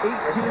from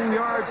 18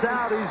 yards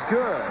out, he's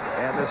good.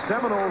 And the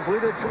Seminoles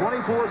lead it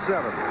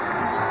 24-7.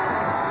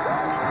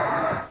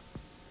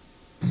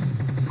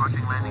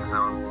 Approaching landing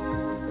zone.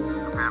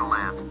 Prepare to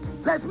land.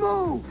 Let's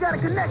move. Got a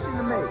connection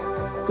to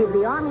make. Give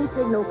the Army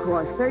Signal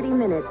Corps 30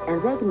 minutes,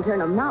 and they can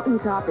turn a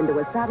mountaintop into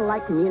a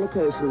satellite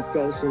communication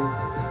station.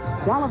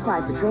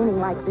 Qualify for training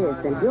like this,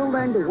 and you'll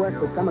learn to work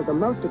with some of the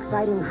most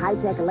exciting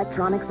high-tech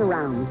electronics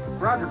around.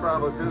 Roger,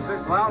 Bravo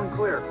 26. Loud and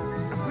clear.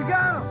 We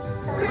got him.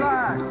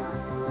 Right.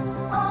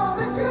 All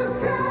that you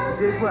can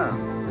did well.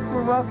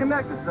 We're well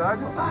connected,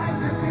 Sergeant.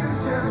 Find your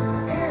future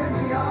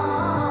in the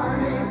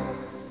Army.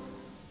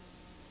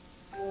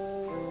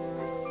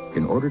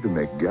 In order to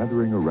make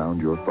gathering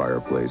around your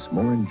fireplace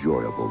more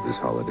enjoyable this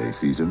holiday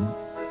season,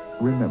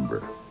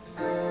 remember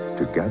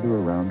to gather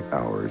around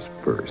ours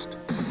first.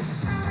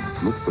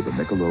 Look for the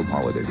Michelob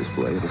holiday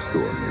display at a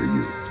store near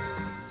you.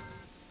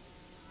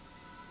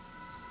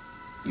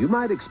 You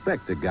might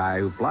expect a guy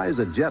who flies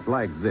a jet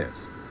like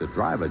this to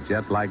drive a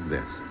jet like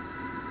this.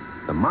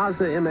 The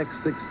Mazda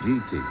MX-6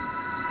 GT.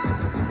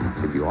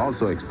 If you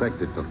also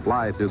expect it to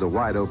fly through the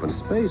wide open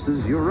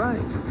spaces, you're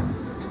right.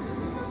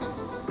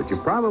 But you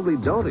probably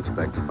don't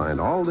expect to find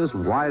all this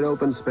wide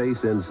open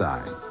space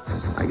inside.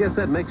 I guess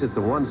that makes it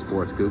the one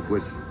sports coupe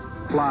which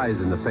flies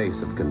in the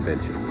face of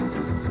convention.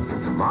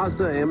 The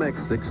Mazda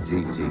MX-6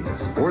 GT.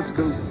 Sports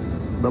coupe,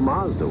 the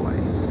Mazda way.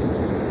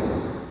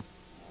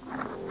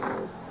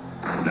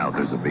 Now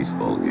there's a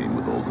baseball game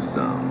with all the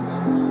sounds,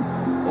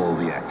 all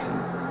the action,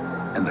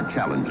 and the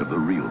challenge of the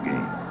real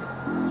game.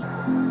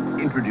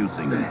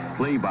 Introducing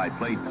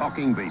play-by-play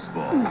talking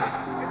baseball.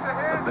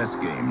 The best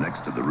game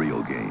next to the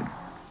real game.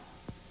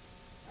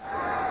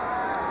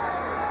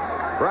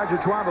 Roger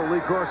Twibble,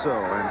 Lee Corso,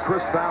 and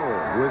Chris Fowler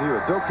with you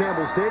at Doak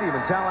Campbell Stadium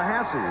in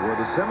Tallahassee, where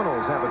the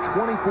Seminoles have a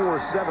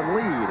 24-7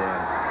 lead.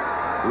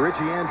 And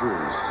Richie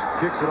Andrews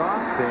kicks it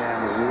off,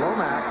 and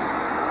Lomax,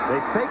 they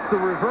fake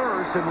the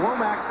reverse, and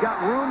Lomax got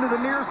room to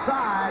the near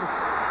side.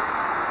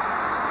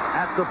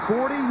 At the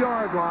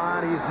 40-yard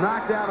line, he's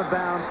knocked out of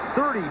bounds,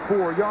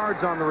 34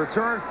 yards on the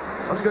return.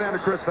 Let's go down to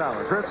Chris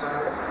Fowler. Chris?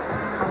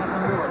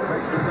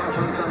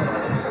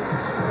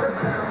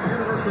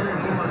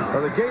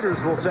 Well, the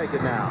Gators will take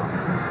it now.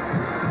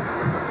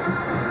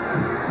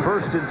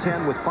 First and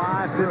 10 with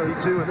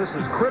 5:52, and this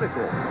is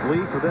critical,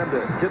 Lee, for them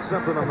to get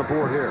something on the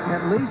board here.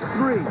 At least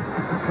 3.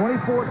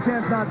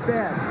 24-10's not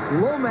bad.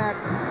 Lomax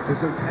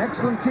is an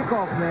excellent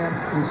kickoff man,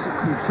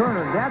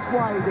 returner. That's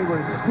why they were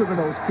giving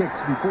those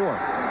kicks before.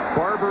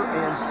 Barber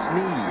and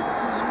Sneed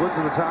split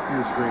to the top of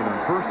your screen on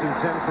first and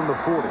 10 from the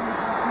 40.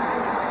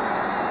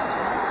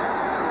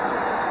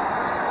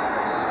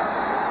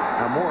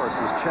 Now Morris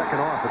is checking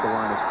off at the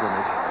line of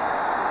scrimmage.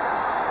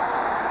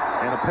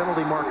 And a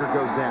penalty marker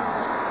goes down.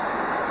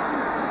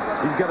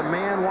 He's got a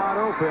man wide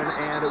open,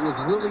 and it was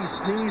Willie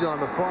Sneed on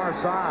the far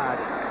side.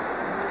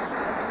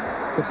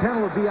 The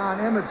penalty will be on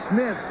Emmitt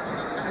Smith.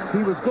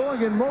 He was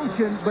going in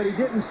motion, but he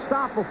didn't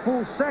stop a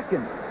full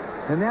second.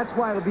 And that's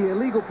why it'll be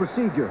illegal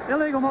procedure.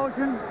 Illegal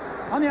motion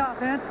on the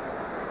offense.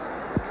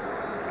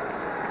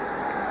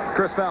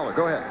 Chris Fowler,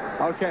 go ahead.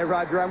 Okay,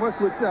 Roger, I'm with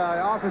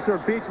Officer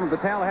Beechman of the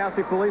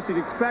Tallahassee Police. You'd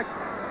expect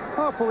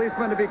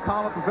policemen to be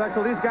calm and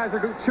professional. These guys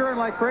are cheering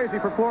like crazy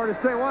for Florida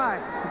State. Why?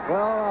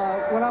 Well,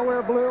 when I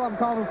wear blue, I'm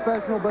calm and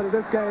professional, but at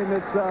this game,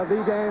 it's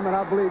the game, and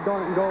I believe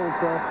darn it in gold,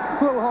 so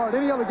it's a little hard.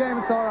 Any other game,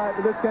 it's all right,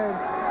 but this game,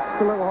 it's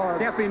a little hard.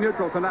 Can't be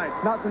neutral tonight.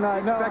 Not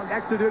tonight, no. Expect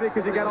extra duty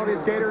because you got all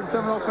these Gators and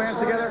Seminole fans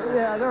together?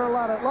 Yeah, there are a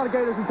lot of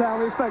Gators in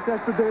town. We expect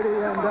extra duty,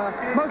 and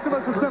most of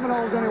us are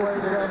Seminoles anyway.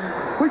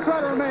 We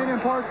try to remain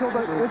impartial,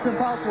 but it's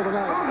impossible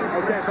tonight.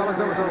 Okay, fellas,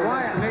 there was a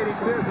riot in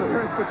 82, so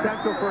there's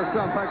potential for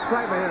some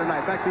excitement here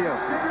tonight. Back to you.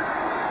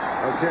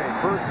 Okay,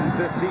 1st and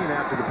 15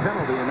 after the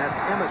penalty, and that's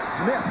Emmitt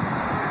Smith,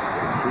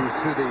 who's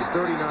to the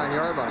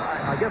 39-yard line.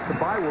 I guess the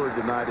byword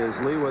tonight is,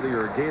 Lee, whether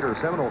you're a Gator or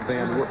Seminole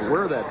fan,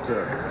 wear that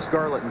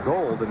scarlet and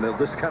gold, and they'll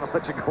just kind of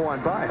let you go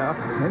on by, huh?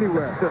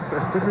 Anywhere.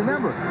 But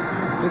remember,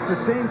 it's the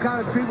same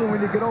kind of treatment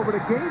when you get over to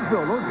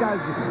Gainesville. Those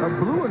guys are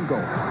blue and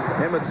gold.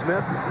 Emmitt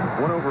Smith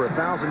went over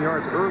 1,000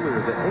 yards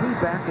earlier than any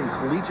back in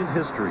collegiate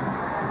history.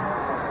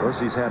 Of course,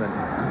 he's had an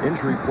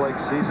injury-plagued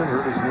season,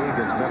 hurt his knee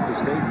against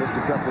Memphis State, missed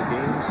a couple of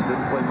games,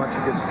 didn't play much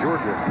against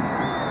Georgia.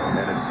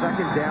 And it's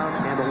 2nd down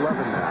and 11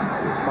 now.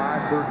 With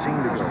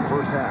 5:13 to go,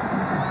 first half.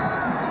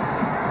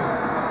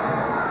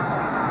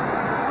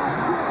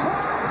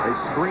 They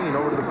screen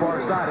over to the far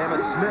side.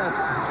 Emmitt Smith.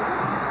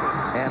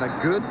 And a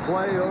good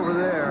play over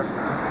there.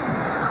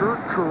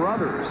 Kurt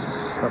Carruthers,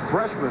 a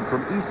freshman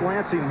from East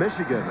Lansing,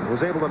 Michigan,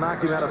 was able to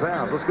knock him out of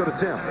bounds. Let's go to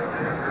Tim.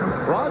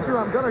 Roger,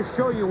 I'm going to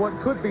show you what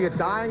could be a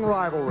dying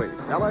rivalry.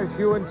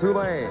 LSU and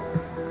Tulane.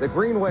 The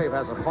Green Wave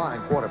has a fine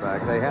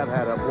quarterback. They have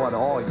had one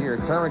all year.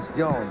 Terrence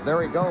Jones.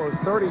 There he goes,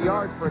 30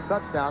 yards for a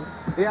touchdown.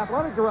 The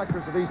athletic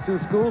directors of these two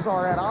schools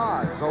are at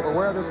odds over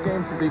where this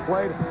game should be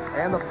played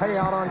and the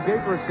payout on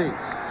gate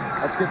receipts.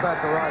 Let's get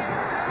back to Roger.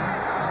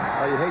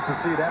 Well, you hate to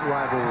see that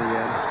rivalry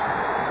end.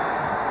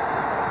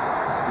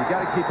 You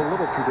got to keep a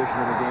little tradition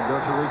in the game,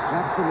 don't you, Lee?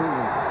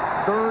 Absolutely.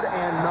 3rd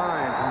and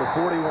 9 from the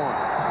 41.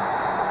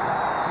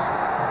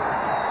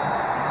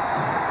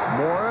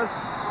 Morris,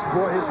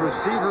 boy, his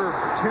receiver,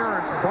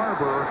 Terrence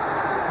Barber,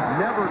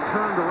 never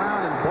turned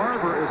around, and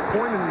Barber is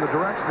pointing in the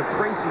direction of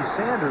Tracy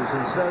Sanders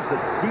and says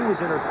that he was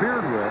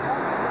interfered with,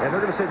 and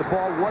they're going to say the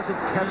ball wasn't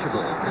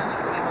catchable.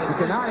 You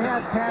cannot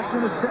have pass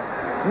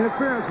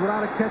interference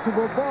without a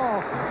catchable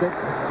ball.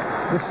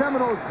 The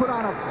Seminoles put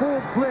on a full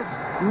blitz,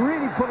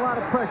 really put a lot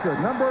of pressure.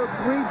 Number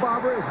 3,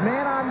 Barber, is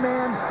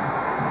man-on-man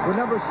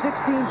with number 16,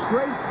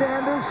 Trey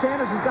Sanders.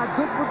 Sanders has got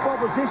good football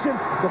position.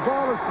 The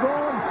ball is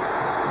thrown,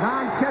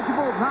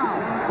 non-catchable. Now,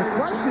 the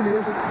question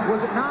is,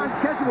 was it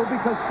non-catchable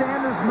because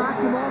Sanders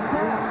knocked him off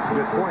course?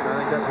 Good point. I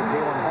think that's what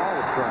Galen Hall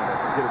is trying to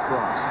get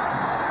across.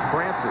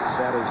 Francis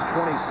at his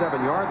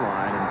 27-yard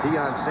line, and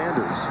Deion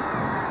Sanders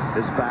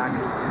is back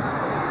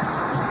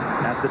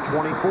at the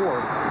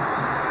 24.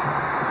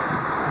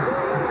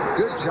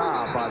 Good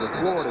job by the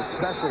Florida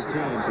special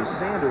teams as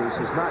Sanders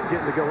is not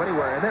getting to go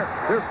anywhere. And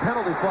there's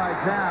penalty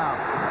flags now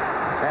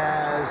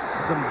as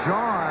some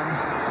John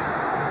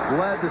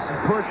led to some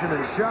pushing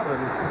and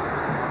shoving.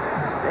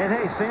 And,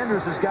 hey,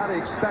 Sanders has got to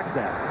expect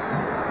that.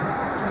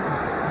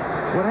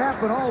 What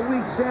happened all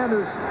week,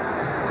 Sanders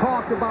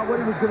talked about what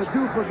he was going to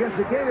do for against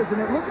the Gators, and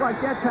it looked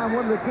like that time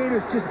one of the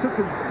Gators just took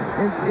him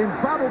and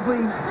probably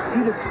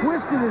either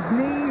twisted his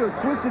knee or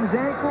twisted his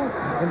ankle,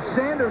 and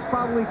Sanders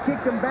probably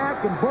kicked him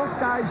back, and both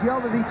guys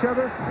yelled at each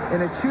other,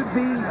 and it should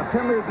be a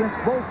penalty against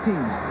both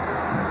teams.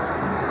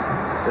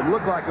 It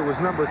looked like it was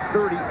number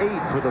 38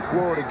 for the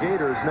Florida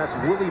Gators, and that's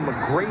Willie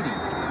McGrady.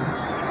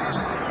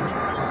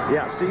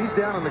 Yeah, see, he's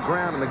down on the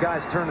ground, and the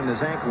guy's turning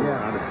his ankle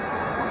around.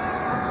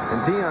 And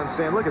Deion's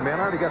saying, look,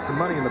 man, I already got some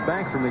money in the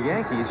bank from the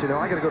Yankees. You know,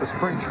 I got to go to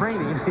spring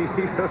training.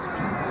 He goes,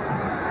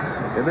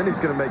 and then he's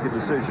going to make a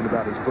decision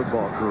about his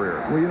football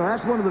career. Well, you know,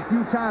 that's one of the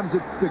few times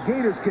that the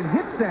Gators can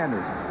hit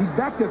Sanders. He's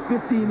back to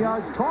 15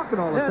 yards talking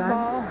all the Dead time.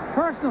 ball,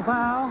 personal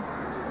foul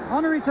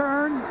on the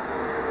return.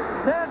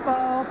 Dead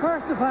ball,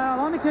 personal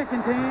foul on the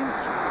kicking team.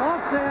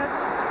 Offset,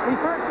 the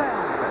first foul.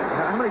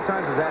 How many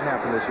times has that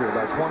happened this year?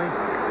 About 20?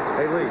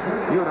 Hey, Lee,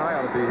 you and I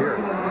ought to be here.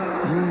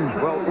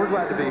 Well, we're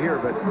glad to be here,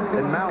 but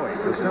in Maui,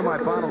 the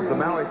semifinals, the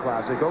Maui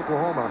Classic,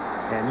 Oklahoma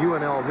and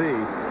UNLV,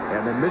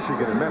 and then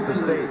Michigan and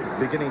Memphis State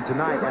beginning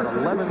tonight at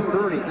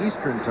 11:30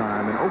 Eastern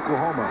Time in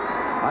Oklahoma.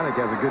 I think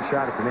has a good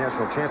shot at the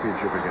national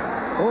championship again.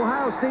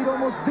 Ohio State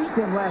almost beat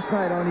them last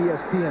night on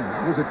ESPN.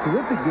 It was a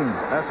terrific game.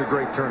 That's a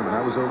great tournament.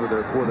 I was over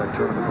there for that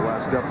tournament the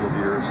last couple of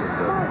years. And,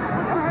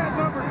 I had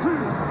number 2.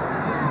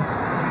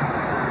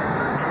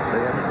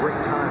 They had a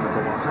great time at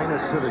the Lahaina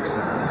Civic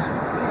Center.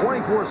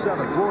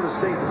 24-7, Florida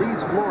State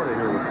leads Florida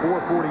here with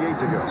 4:48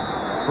 to go.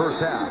 First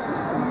half.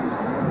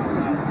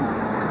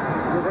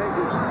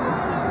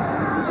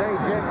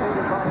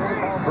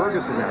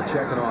 Ferguson now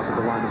checking off at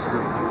the line of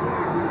scrimmage.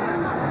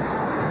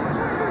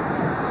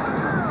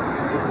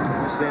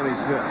 Sammy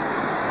Smith.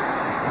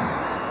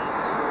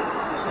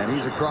 And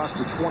he's across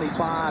the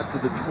 25 to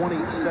the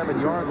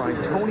 27-yard line.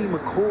 Tony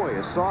McCoy,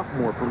 a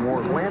sophomore from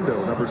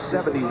Orlando, number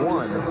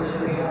 71,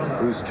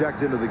 who's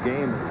checked into the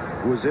game,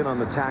 was in on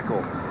the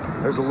tackle.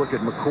 There's a look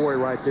at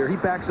McCoy right there. He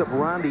backs up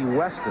Rondi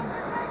Weston.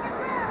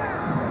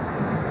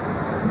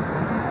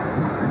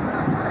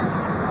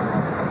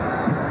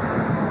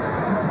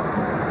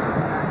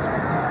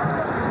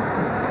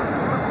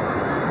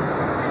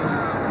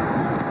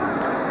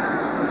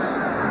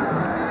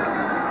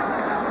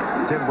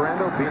 Tim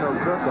Brando, Bino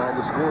Cook, all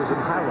the scores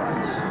and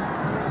highlights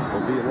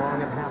will be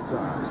along at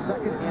halftime.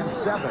 2nd and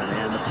 7,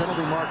 and the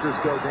penalty markers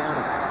go down.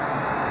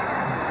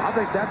 I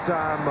think that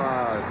time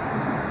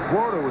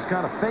Florida was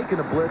kind of faking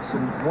a blitz,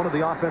 and one of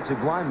the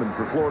offensive linemen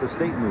for Florida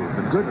State moved.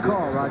 And good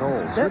call, right?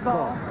 Good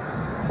ball.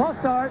 False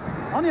start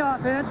on the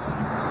offense.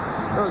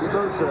 Those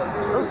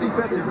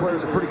defensive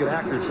players are pretty good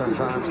actors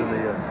sometimes, and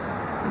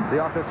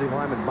the offensive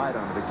linemen bite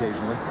on it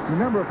occasionally.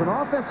 Remember, if an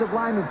offensive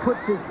lineman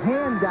puts his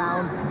hand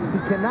down, he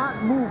cannot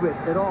move it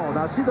at all.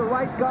 Now, see the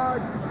right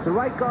guard? The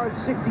right guard,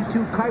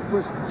 62,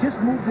 Kuipers,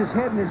 just moved his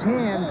head and his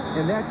hand,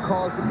 and that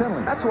caused the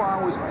penalty. That's why I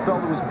always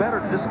felt it was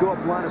better to just go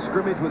up line of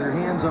scrimmage with your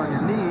hands on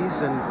your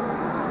knees and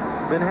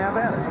then have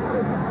at it.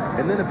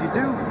 And then if you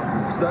do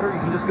stutter, you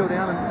can just go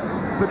down and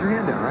put your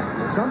hand down, right?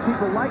 Some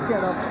people like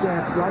that up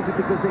stance, Roger,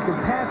 because they can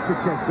pass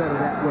protect better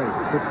that way.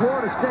 But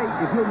Florida State,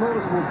 if you'll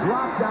notice, will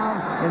drop down,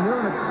 and they're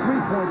in a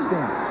 3-point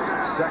stance.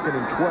 2nd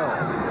and 12.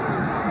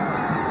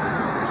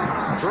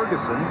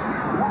 Ferguson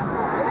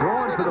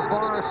throwing to the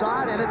far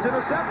side, and it's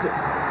intercepted.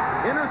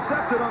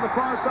 Intercepted on the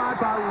far side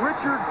by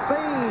Richard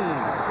Fain.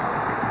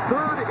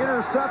 3rd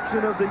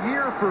interception of the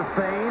year for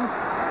Fain,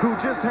 who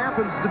just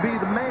happens to be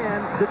the man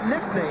that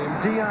nicknamed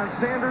Deion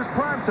Sanders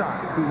primetime.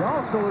 He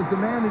also is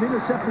the man that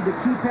intercepted the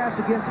key pass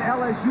against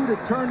LSU to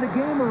turn the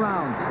game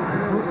around.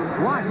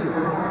 Watch it.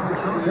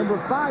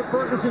 Number 5,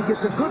 Ferguson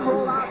gets a good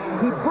rollout.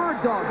 He bird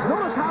dogs.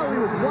 Notice how he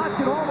was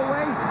watching all the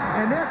way,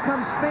 and there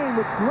comes Spain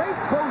with great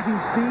closing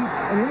speed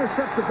and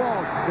intercepts the ball.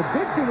 The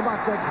big thing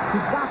about that,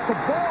 he got the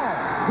ball.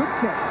 Good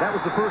catch. That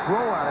was the first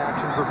rollout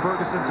action for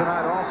Ferguson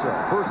tonight also.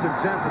 1st and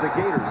 10 for the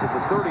Gators at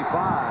the 35.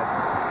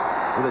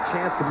 With a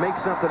chance to make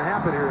something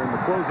happen here in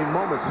the closing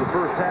moments of the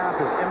first half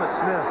as Emmitt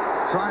Smith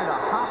trying to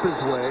hop his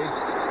way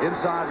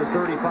inside the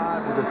 35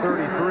 to the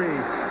 33.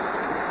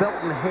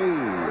 Felton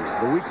Hayes,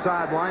 the weak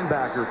side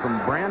linebacker from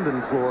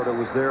Brandon, Florida,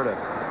 was there to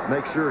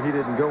make sure he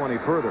didn't go any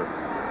further.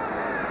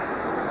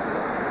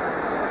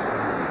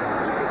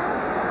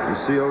 You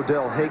see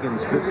Odell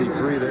Higgins,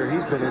 53 there.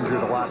 He's been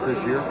injured a lot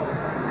this year.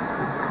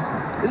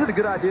 Is it a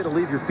good idea to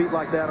leave your feet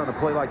like that on a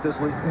play like this,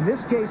 Lee? In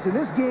this case, in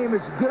this game,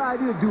 it's a good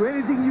idea to do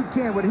anything you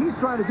can. What he's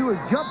trying to do is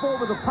jump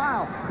over the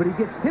pile, but he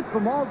gets hit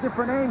from all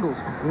different angles.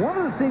 One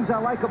of the things I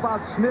like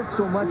about Smith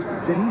so much,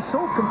 that he's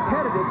so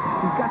competitive,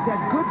 he's got that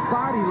good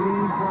body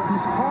lean.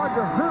 He's hard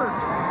to hurt,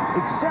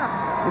 except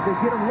if they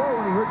get him low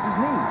and he hurts his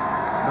knee.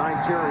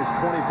 9 carries,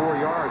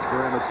 24 yards for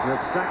Emmitt Smith.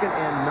 2nd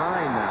and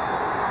 9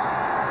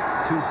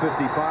 now.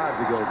 2:55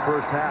 to go,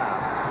 first half.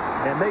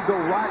 And they go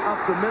right up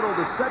the middle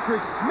to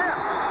Cedric Smith.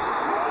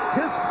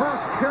 His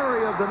first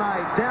carry of the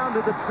night down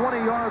to the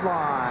 20-yard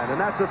line.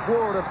 And that's a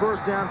Florida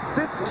first down,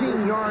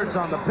 15 yards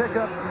on the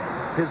pickup.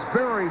 His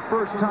very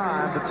first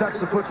time to touch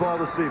the football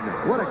this evening.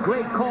 What a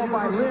great call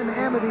by Lynn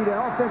Amity,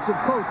 the offensive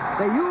coach.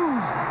 They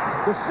used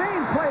the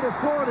same play that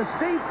Florida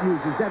State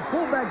uses, that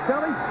fullback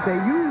belly.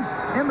 They used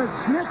Emmitt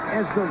Smith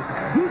as the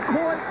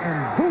decoy, and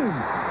boom,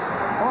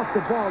 off the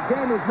ball.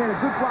 Daniels made a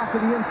good block to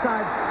the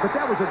inside, but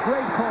that was a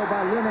great call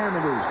by Lynn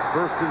Amity.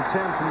 1st and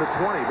 10 from the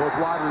 20. Both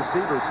wide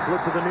receivers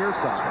split to the near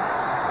side.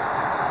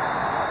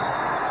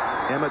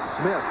 Emmitt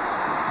Smith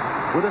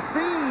with a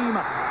seam.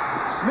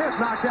 Smith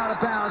knocked out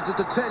of bounds at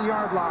the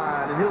 10-yard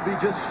line, and he'll be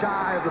just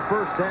shy of the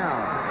first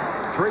down.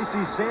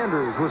 Tracy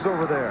Sanders was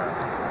over there.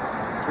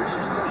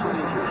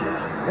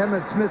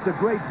 Emmitt Smith's a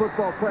great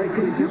football player.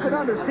 You can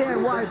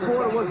understand why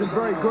Florida wasn't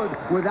very good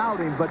without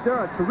him, but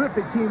they're a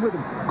terrific team with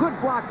him. Good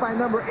block by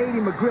number 80,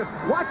 McGriff.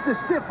 Watch the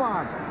stiff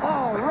arm.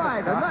 All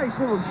right, a nice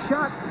little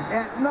shot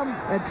at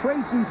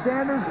Tracy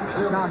Sanders.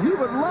 Now, he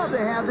would love to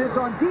have this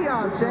on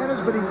Deion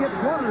Sanders, but he gets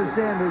one of the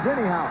Sanders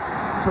anyhow.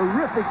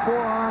 Terrific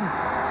forearm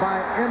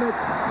by Emmitt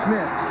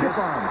Smith. Stiff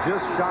arm.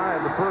 Just shy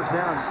of the first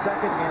down,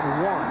 2nd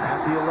and 1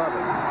 at the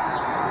 11.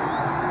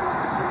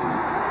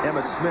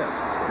 Emmitt Smith.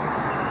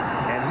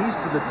 He's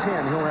to the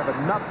 10. He'll have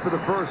enough for the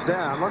first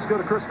down. Let's go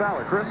to Chris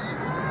Fowler. Chris?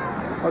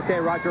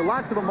 Okay, Roger,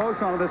 lots of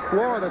emotion on this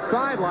Florida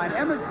sideline.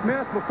 Emmitt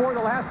Smith, before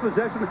the last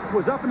possession,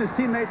 was up in his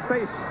teammate's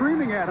face,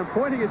 screaming at him,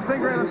 pointing his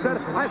finger at him, said,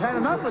 "I've had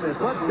enough of this.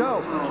 Let's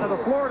go." Now, the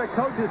Florida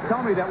coaches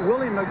tell me that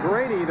Willie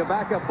McGrady, the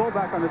backup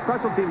fullback on the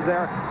special teams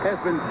there, has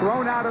been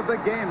thrown out of the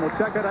game. We'll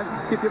check it out,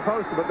 keep you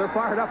posted, but they're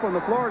fired up on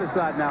the Florida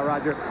side now,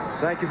 Roger.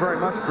 Thank you very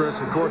much, Chris.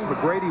 Of course,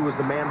 McGrady was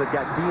the man that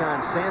got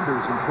Deion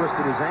Sanders and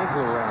twisted his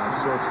ankle around.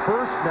 So it's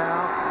first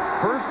now,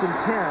 1st and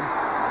 10.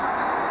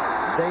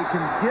 They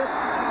can get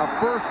a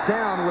first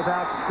down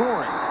without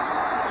scoring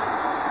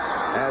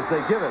as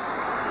they give it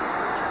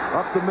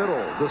up the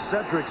middle to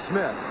Cedric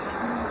Smith,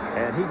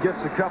 and he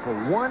gets a couple.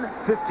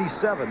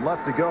 1:57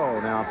 left to go.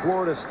 Now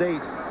Florida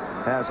State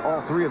has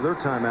all 3 of their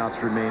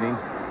timeouts remaining,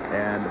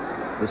 and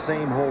the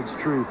same holds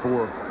true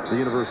for the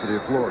University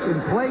of Florida.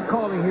 In play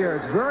calling here,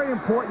 it's very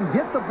important.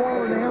 Get the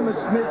ball in Emmett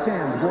Smith's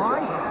hands.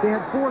 Why? They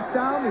had 4th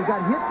down. They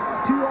got hit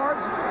 2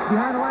 yards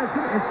behind the line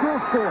and still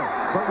score.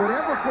 But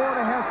whatever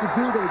Florida has to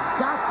do, they've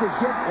got to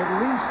get at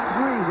least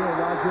 3 here,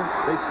 Roger.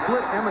 They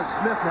split Emmitt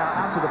Smith now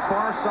out to the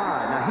far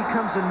side. Now he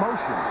comes in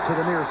motion to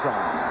the near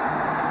side.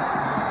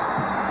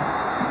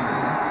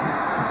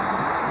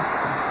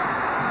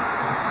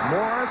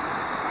 Morris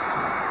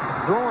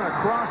throwing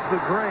across the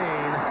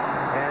grain,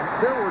 and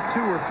there were 2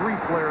 or 3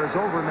 players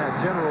over in that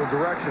general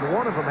direction.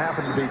 One of them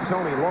happened to be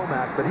Tony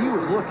Lomack, but he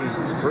was looking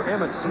for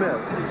Emmitt Smith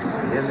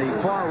in the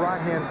far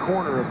right-hand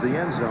corner of the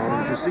end zone.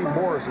 As you see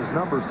Morris's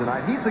numbers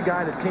tonight, he's the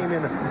guy that came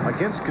in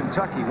against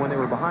Kentucky when they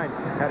were behind,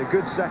 had a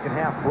good second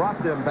half,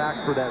 brought them back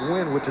for that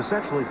win, which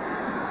essentially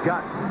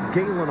got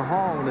Galen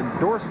Hall an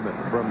endorsement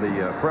from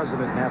the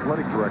president and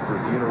athletic director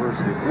at the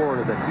University of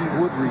Florida that he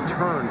would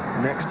return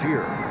next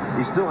year.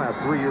 He still has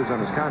 3 years on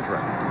his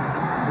contract.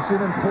 It's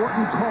an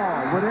important call.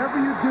 Whatever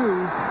you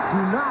do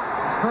not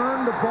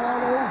turn the ball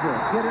over.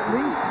 Get at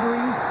least 3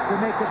 to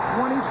make it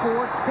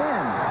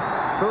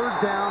 24-10. 3rd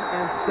down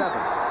and 7.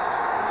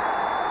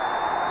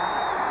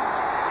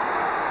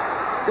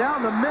 Down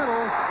the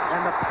middle,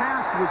 and the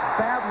pass was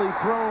badly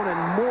thrown, and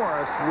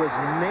Morris was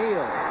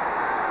nailed.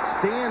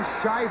 Stan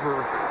Shiver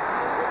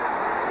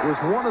was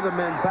one of the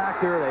men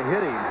back there that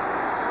hit him,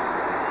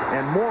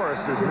 and Morris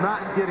is not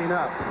getting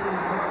up.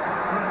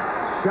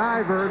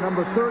 Shiver,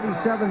 number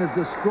 37, is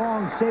the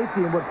strong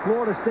safety, and what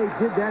Florida State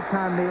did that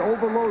time, they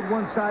overload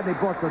one side, they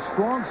brought the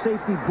strong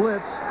safety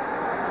blitz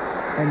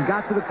and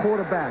got to the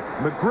quarterback.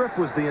 McGriff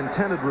was the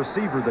intended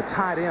receiver, the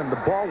tight end.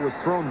 The ball was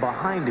thrown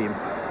behind him,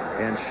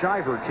 and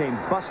Shiver came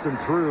busting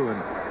through,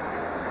 and,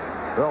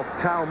 well,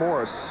 Kyle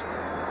Morris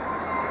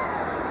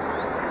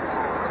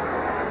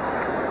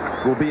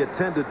will be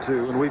attended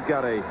to, and we've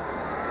got a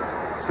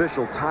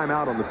official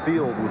timeout on the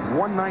field with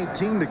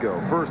 1:19 to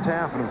go, first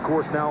half, and of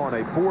course now on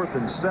a 4th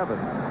and 7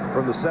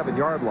 from the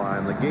 7-yard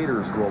line. The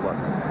Gators will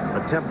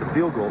attempt the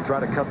field goal, try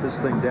to cut this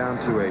thing down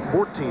to a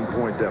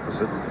 14-point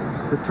deficit.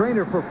 The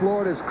trainer for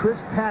Florida is Chris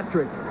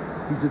Patrick.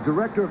 He's the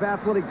director of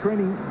athletic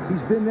training.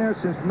 He's been there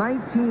since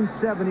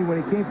 1970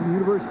 when he came from the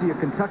University of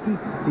Kentucky.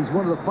 He's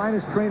one of the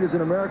finest trainers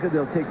in America.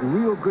 They'll take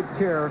real good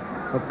care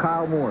of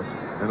Kyle Morris.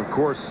 And of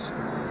course,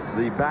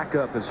 the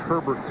backup is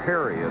Herbert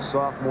Perry, a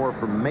sophomore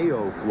from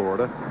Mayo,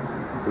 Florida,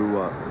 who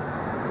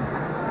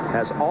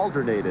has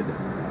alternated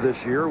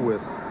this year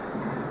with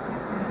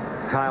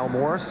Kyle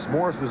Morris.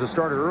 Morris was a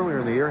starter earlier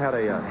in the year, had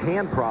a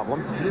hand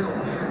problem.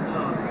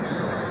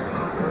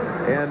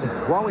 And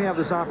while we have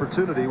this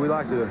opportunity, we'd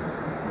like to,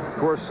 of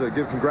course,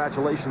 give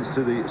congratulations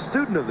to the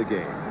student of the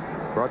game.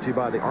 Brought to you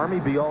by the Army,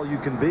 be all you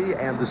can be,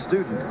 and the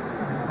student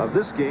of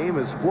this game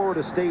is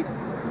Florida State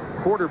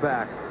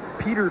quarterback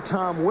Peter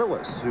Tom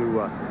Willis,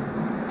 who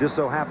just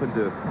so happened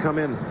to come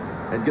in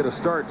and get a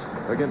start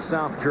against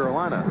South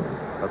Carolina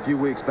a few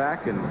weeks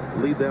back and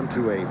lead them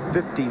to a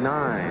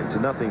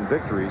 59-0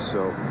 victory.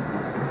 So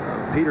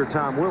Peter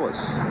Tom Willis,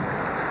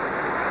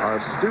 our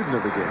student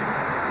of the game.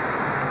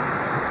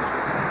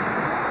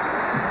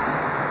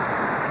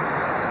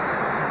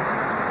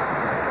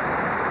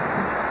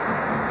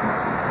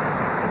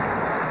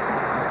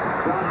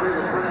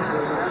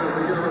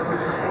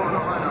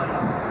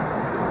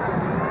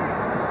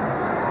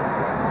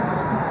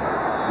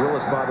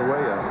 Willis, by the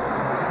way, a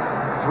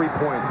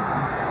 3-point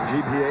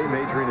GPA,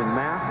 majoring in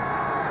math,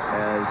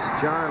 as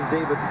John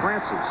David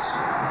Francis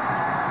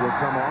will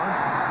come on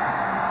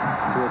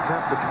to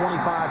attempt the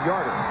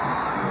 25-yarder.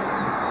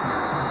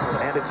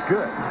 And it's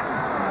good.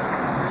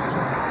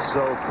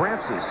 So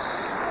Francis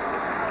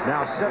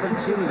now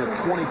 17 of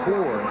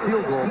 24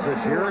 field goals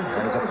this year, and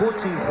has a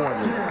 14-point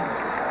lead.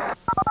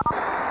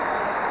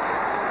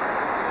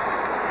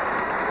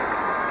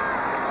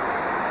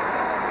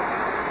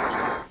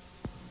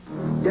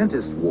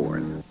 Dentist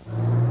Ward.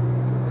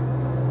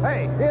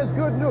 Hey, here's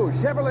good news.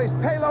 Chevrolet's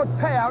payload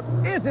payout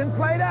isn't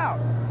played out.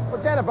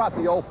 Forget about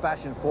the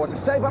old-fashioned Ford and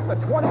save up to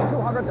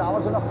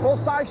 $2,200 on a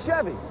full-size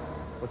Chevy.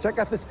 Well, check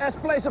out this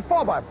S-Blazer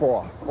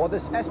 4x4 or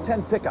this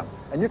S10 pickup,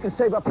 and you can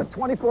save up to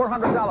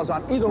 $2,400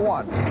 on either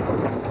one.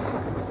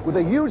 With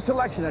a huge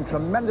selection and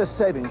tremendous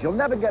savings, you'll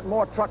never get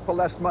more truck for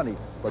less money.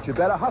 But you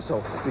better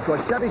hustle,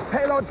 because Chevy's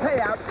payload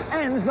payout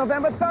ends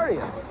November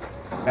 30th.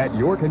 At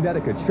your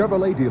Connecticut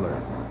Chevrolet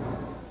dealer.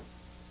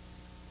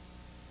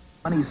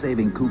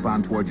 Money-saving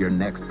coupon toward your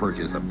next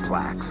purchase of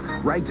plaques.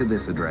 Write to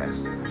this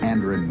address.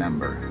 And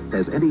remember,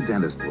 as any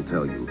dentist will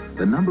tell you,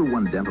 the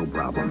 #1 dental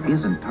problem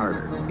isn't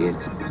tartar,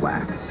 it's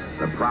plaque.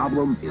 The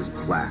problem is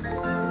plaque.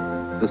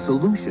 The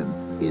solution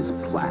is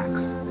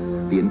Plaques.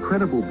 The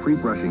incredible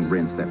pre-brushing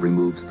rinse that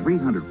removes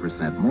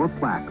 300% more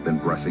plaque than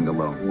brushing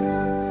alone.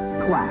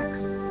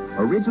 Plaques.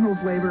 Original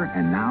flavor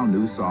and now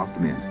new soft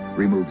mint.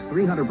 Removes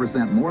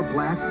 300% more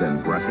plaque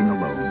than brushing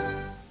alone.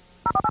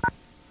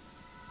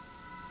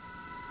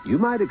 You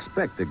might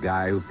expect a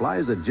guy who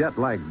flies a jet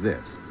like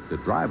this to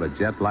drive a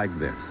jet like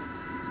this.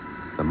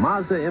 The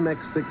Mazda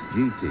MX-6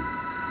 GT.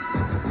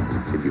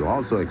 If you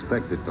also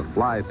expect it to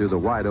fly through the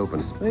wide open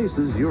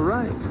spaces, you're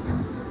right.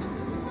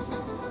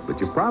 But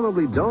you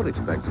probably don't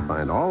expect to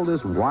find all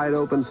this wide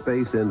open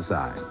space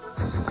inside.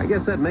 I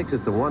guess that makes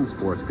it the one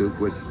sports coupe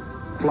which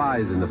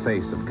flies in the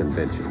face of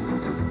convention.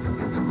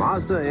 The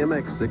Mazda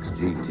MX-6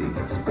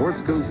 GT,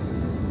 sports coupe,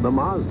 the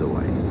Mazda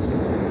way.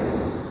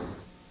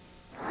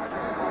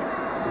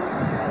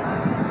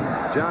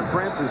 John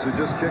Francis, who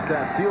just kicked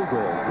that field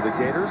goal for the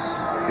Gators,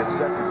 gets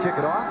set to kick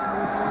it off.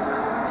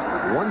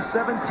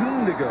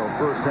 1:17 to go,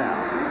 first half.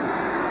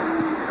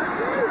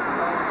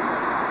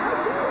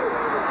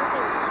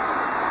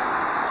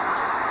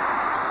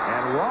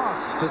 And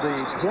Ross to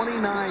the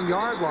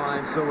 29-yard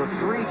line, so with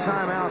 3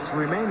 timeouts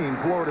remaining,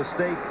 Florida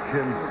State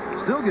can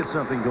still get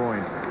something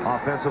going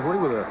offensively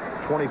with a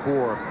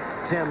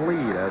 24-10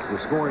 lead as the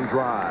scoring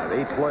drive.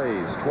 8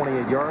 plays,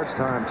 28 yards,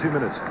 time 2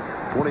 minutes,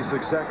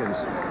 26 seconds,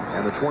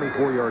 and the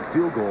 24-yard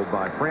field goal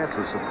by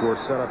Francis, of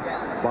course, set up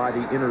by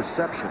the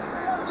interception.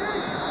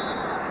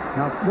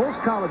 Now, most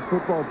college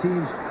football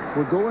teams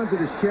will go into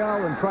the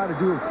shell and try to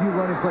do a few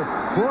running plays.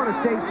 Florida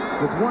State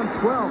with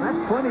 112, that's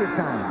plenty of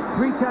time.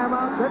 3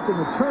 timeouts, that's an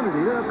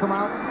eternity. They'll come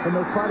out and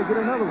they'll try to get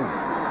another one.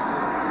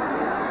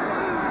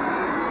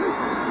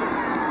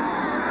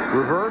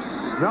 Reverse.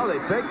 No, they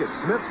fake it.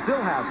 Smith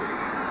still has it.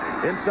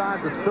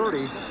 Inside the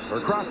 30, or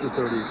across the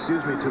 30,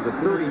 excuse me, to the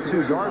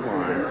 32-yard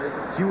line.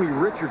 Huey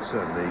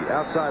Richardson, the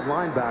outside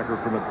linebacker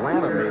from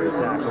Atlanta, made the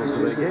tackle, so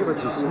they gave it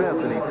to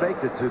Smith, and he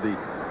faked it to the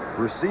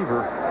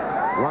receiver,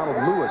 Ronald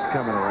Lewis,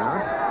 coming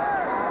around.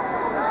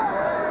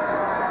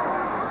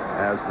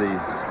 As the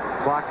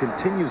clock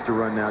continues to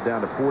run now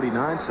down to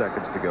 49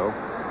 seconds to go.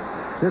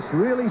 This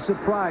really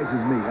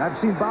surprises me. I've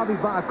seen Bobby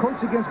Bowden,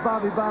 coach against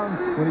Bobby Bowden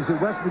when he's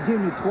at West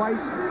Virginia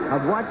twice.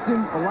 I've watched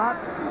him a lot.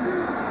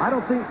 I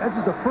don't think this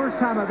is the first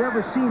time I've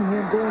ever seen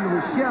him go into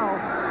a shell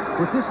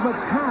with this much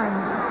time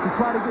to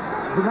try to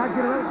not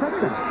get another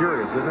touchdown. It's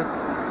curious, isn't it?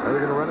 Are they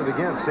going to run it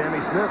again?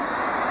 Sammy Smith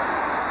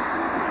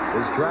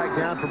is dragged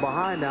down from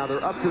behind now.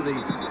 They're up to the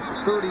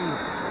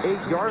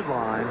 38-yard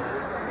line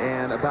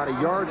and about a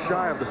yard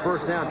shy of the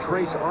first down.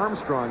 Trace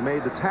Armstrong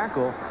made the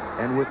tackle,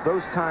 and with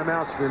those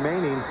timeouts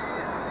remaining,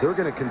 they're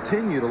going to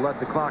continue to let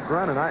the clock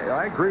run, and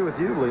I agree with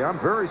you, Lee. I'm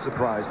very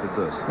surprised at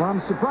this. Well,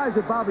 I'm surprised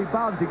at Bobby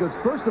Bowden because,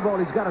 first of all,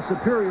 he's got a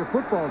superior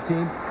football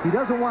team. He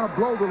doesn't want to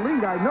blow the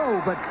lead, I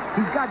know, but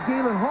he's got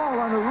Galen Hall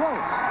on the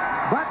ropes.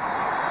 But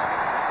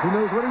he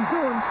knows what he's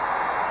doing.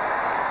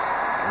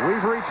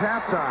 We've reached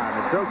halftime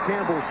at Doak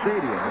Campbell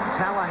Stadium in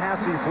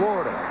Tallahassee,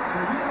 Florida.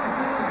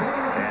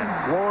 And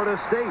Florida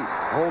State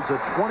holds a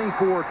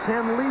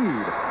 24-10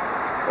 lead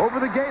over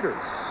the Gators.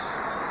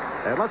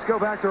 And let's go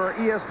back to our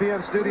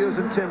ESPN studios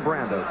and Tim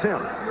Brando. Tim.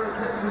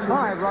 All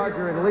right,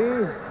 Roger and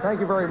Lee,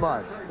 thank you very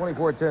much.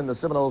 24-10, the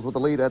Seminoles with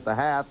the lead at the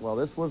half. Well,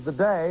 this was the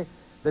day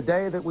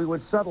that we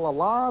would settle a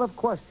lot of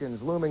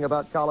questions looming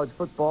about college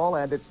football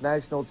and its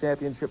national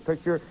championship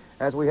picture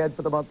as we head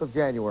for the month of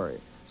January.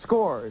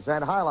 Scores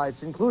and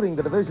highlights, including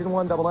the Division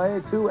I AA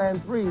 2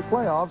 and 3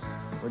 playoffs,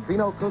 when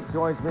Bino Cook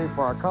joins me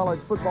for our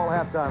college football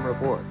halftime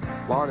report.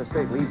 Florida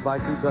State leads by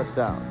 2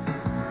 touchdowns.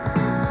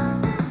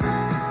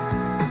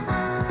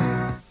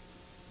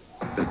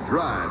 The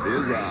drive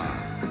is on.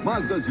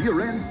 Mazda's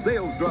year-end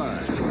sales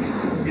drive.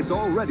 It's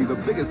already the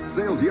biggest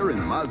sales year in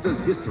Mazda's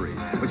history,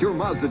 but your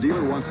Mazda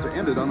dealer wants to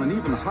end it on an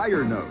even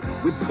higher note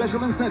with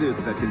special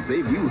incentives that can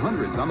save you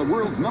hundreds on the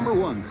world's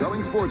 #1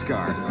 selling sports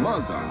car,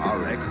 Mazda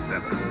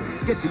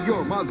RX-7. Get to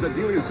your Mazda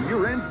dealer's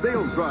year-end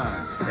sales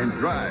drive and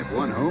drive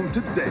one home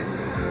today.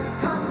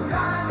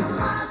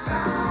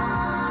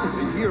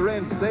 The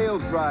year-end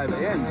sales drive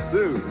ends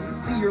soon.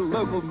 See your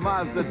local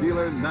Mazda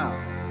dealer now.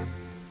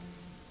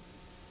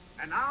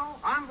 And now,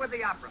 on with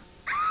the opera.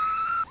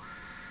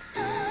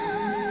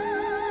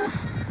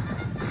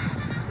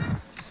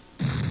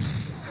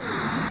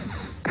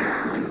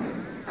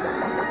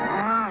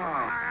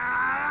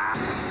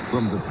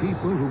 From the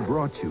people who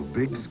brought you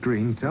big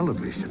screen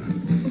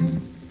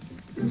television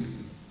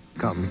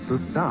comes the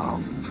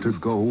sound to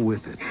go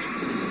with it.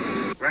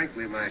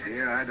 Frankly, my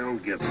dear, I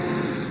don't give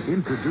a...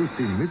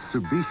 Introducing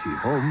Mitsubishi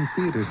Home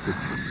Theater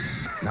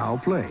Systems, now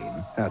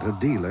playing at a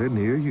dealer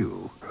near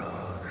you.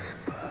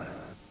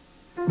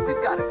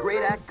 We've got a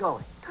great act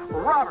going.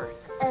 Robert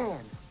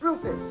and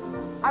Rufus.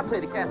 I play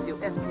the Casio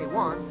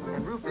SK1,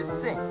 and Rufus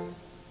sings.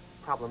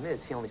 Problem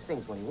is, he only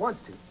sings when he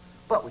wants to.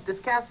 But with this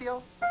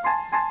Casio,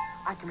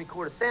 I can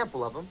record a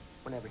sample of him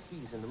whenever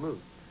he's in the mood.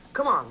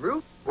 Come on,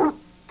 Ruf.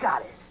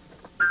 Got it.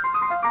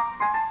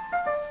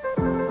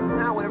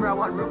 Now, whenever I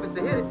want Rufus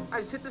to hit it,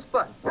 I just hit this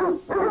button.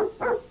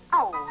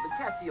 Oh, the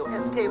Casio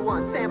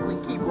SK1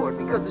 sampling keyboard,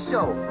 because the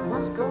show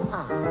must go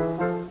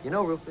on. You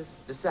know, Rufus,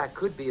 this act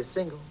could be a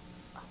single.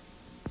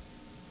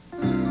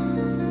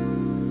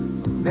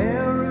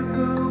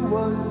 America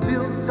was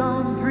built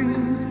on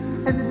dreams,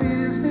 and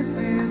business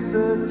is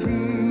the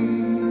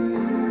key.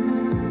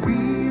 We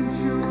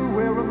ensure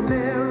where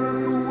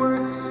America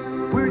works,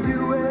 we're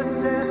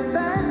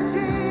USF&G.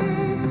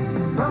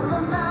 From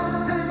the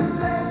mountains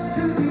ledge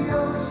to the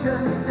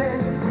ocean's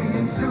edge, we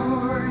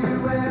insure you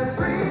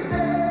every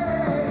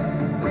day.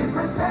 We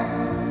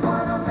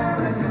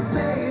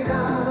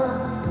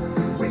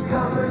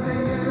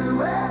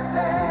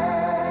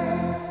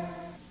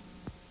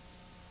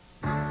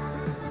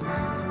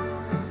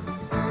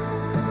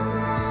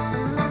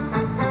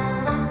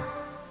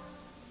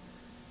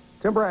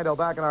Tim Brando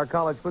back in our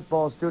college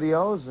football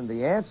studios, and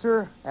the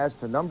answer as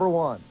to number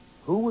one,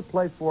 who would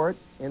play for it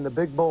in the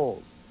big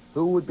bowls?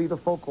 Who would be the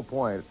focal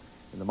point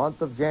in the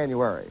month of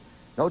January?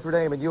 Notre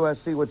Dame and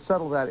USC would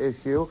settle that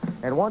issue,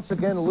 and once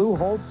again, Lou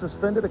Holtz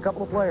suspended a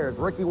couple of players.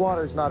 Ricky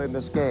Waters not in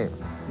this game,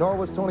 nor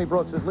was Tony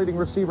Brooks, his leading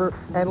receiver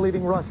and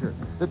leading rusher.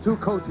 The two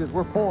coaches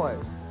were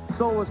poised.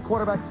 So was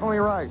quarterback Tony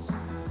Rice.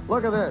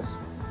 Look at this.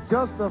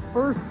 Just the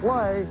first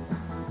play,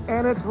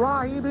 and it's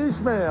Raheem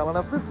Ismail in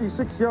a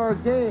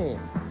 56-yard gain.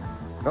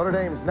 Notre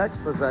Dame's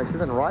next possession,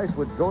 and Rice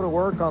would go to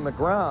work on the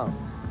ground.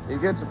 He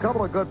gets a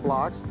couple of good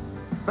blocks,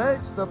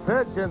 fakes the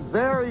pitch, and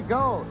there he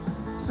goes.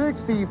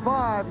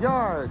 65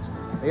 yards.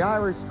 The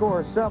Irish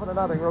score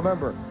 7-0.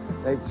 Remember,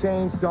 they've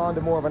changed on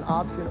to more of an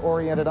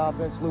option-oriented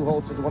offense. Lou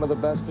Holtz is one of the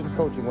best in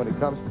coaching when it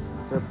comes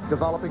to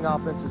developing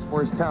offenses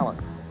for his talent.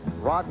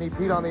 Rodney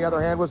Peete, on the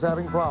other hand, was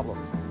having problems.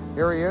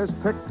 Here he is,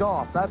 picked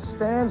off. That's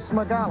Stan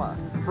Smagala,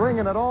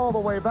 bringing it all the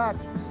way back,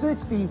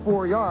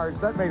 64 yards.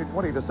 That made it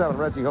 20-7.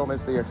 Reggie Ho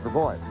missed the extra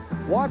point.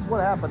 Watch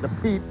what happened to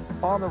Peete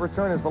on the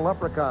return as the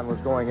Leprechaun was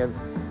going into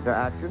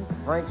action.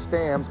 Frank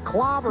Stamms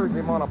clobbers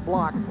him on a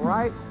block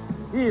right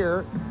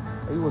here.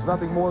 He was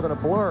nothing more than a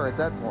blur at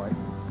that point.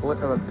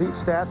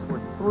 Pete's stats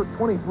were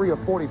 23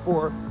 of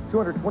 44,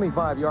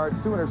 225 yards,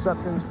 2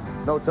 interceptions,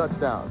 no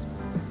touchdowns.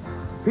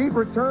 Peete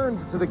returned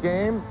to the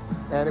game,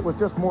 and it was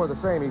just more of the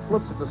same. He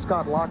flips it to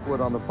Scott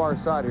Lockwood on the far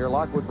side here.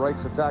 Lockwood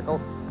breaks the tackle,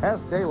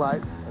 has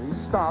daylight, and he's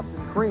stopped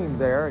and creamed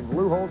there, and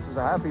Lou Holtz is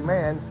a happy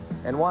man,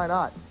 and why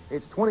not?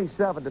 It's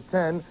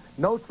 27-10,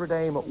 Notre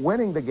Dame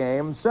winning the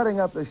game, setting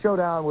up the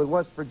showdown with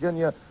West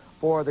Virginia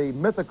for the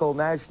mythical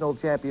national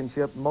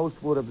championship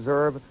most would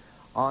observe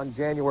on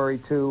January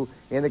 2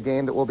 in the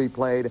game that will be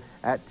played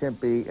at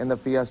Tempe in the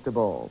Fiesta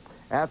Bowl.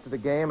 After the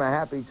game, a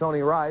happy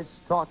Tony Rice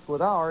talked with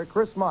our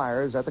Chris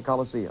Myers at the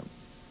Coliseum.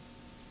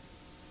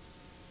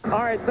 All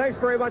right, thanks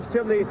very much,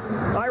 Tim. The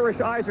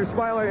Irish eyes are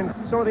smiling,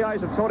 and so are the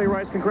eyes of Tony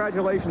Rice.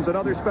 Congratulations.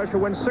 Another special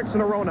win, 6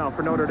 in a row now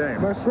for Notre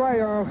Dame. That's right.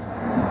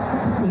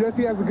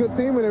 USC has a good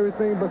team and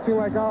everything, but it seemed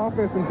like our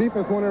offense and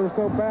defense, when they were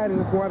so bad, and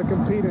just wanted to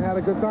compete and had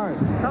a good time.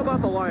 How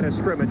about the line of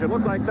scrimmage? It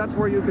looked like that's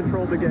where you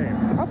controlled the game.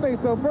 I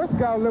think so. First,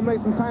 got to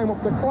eliminate some time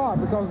off the clock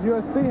because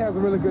USC has a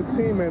really good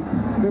team, and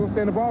they will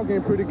stay in the ball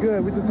game pretty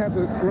good. We just have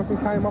to run some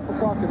time off the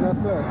clock, and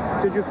that's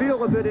it. Did you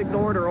feel a bit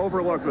ignored or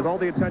overlooked with all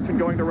the attention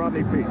going to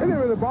Rodney Peete? It didn't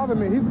really bother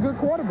me. He's a good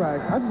quarterback.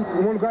 I just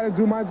want to go out and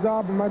do my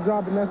job, and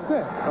that's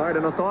it. All right,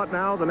 and a thought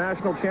now, the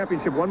national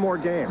championship, one more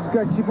game. Just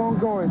got to keep on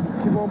going.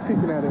 Just keep on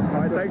peeking at it.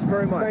 All right, thanks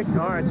very much. Thank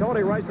you. All right,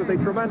 Tony Rice with a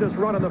tremendous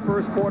run in the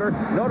first quarter.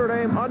 Notre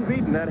Dame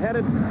unbeaten and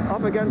headed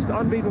up against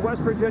unbeaten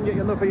West Virginia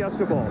in the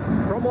Fiesta Bowl.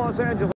 From Los Angeles.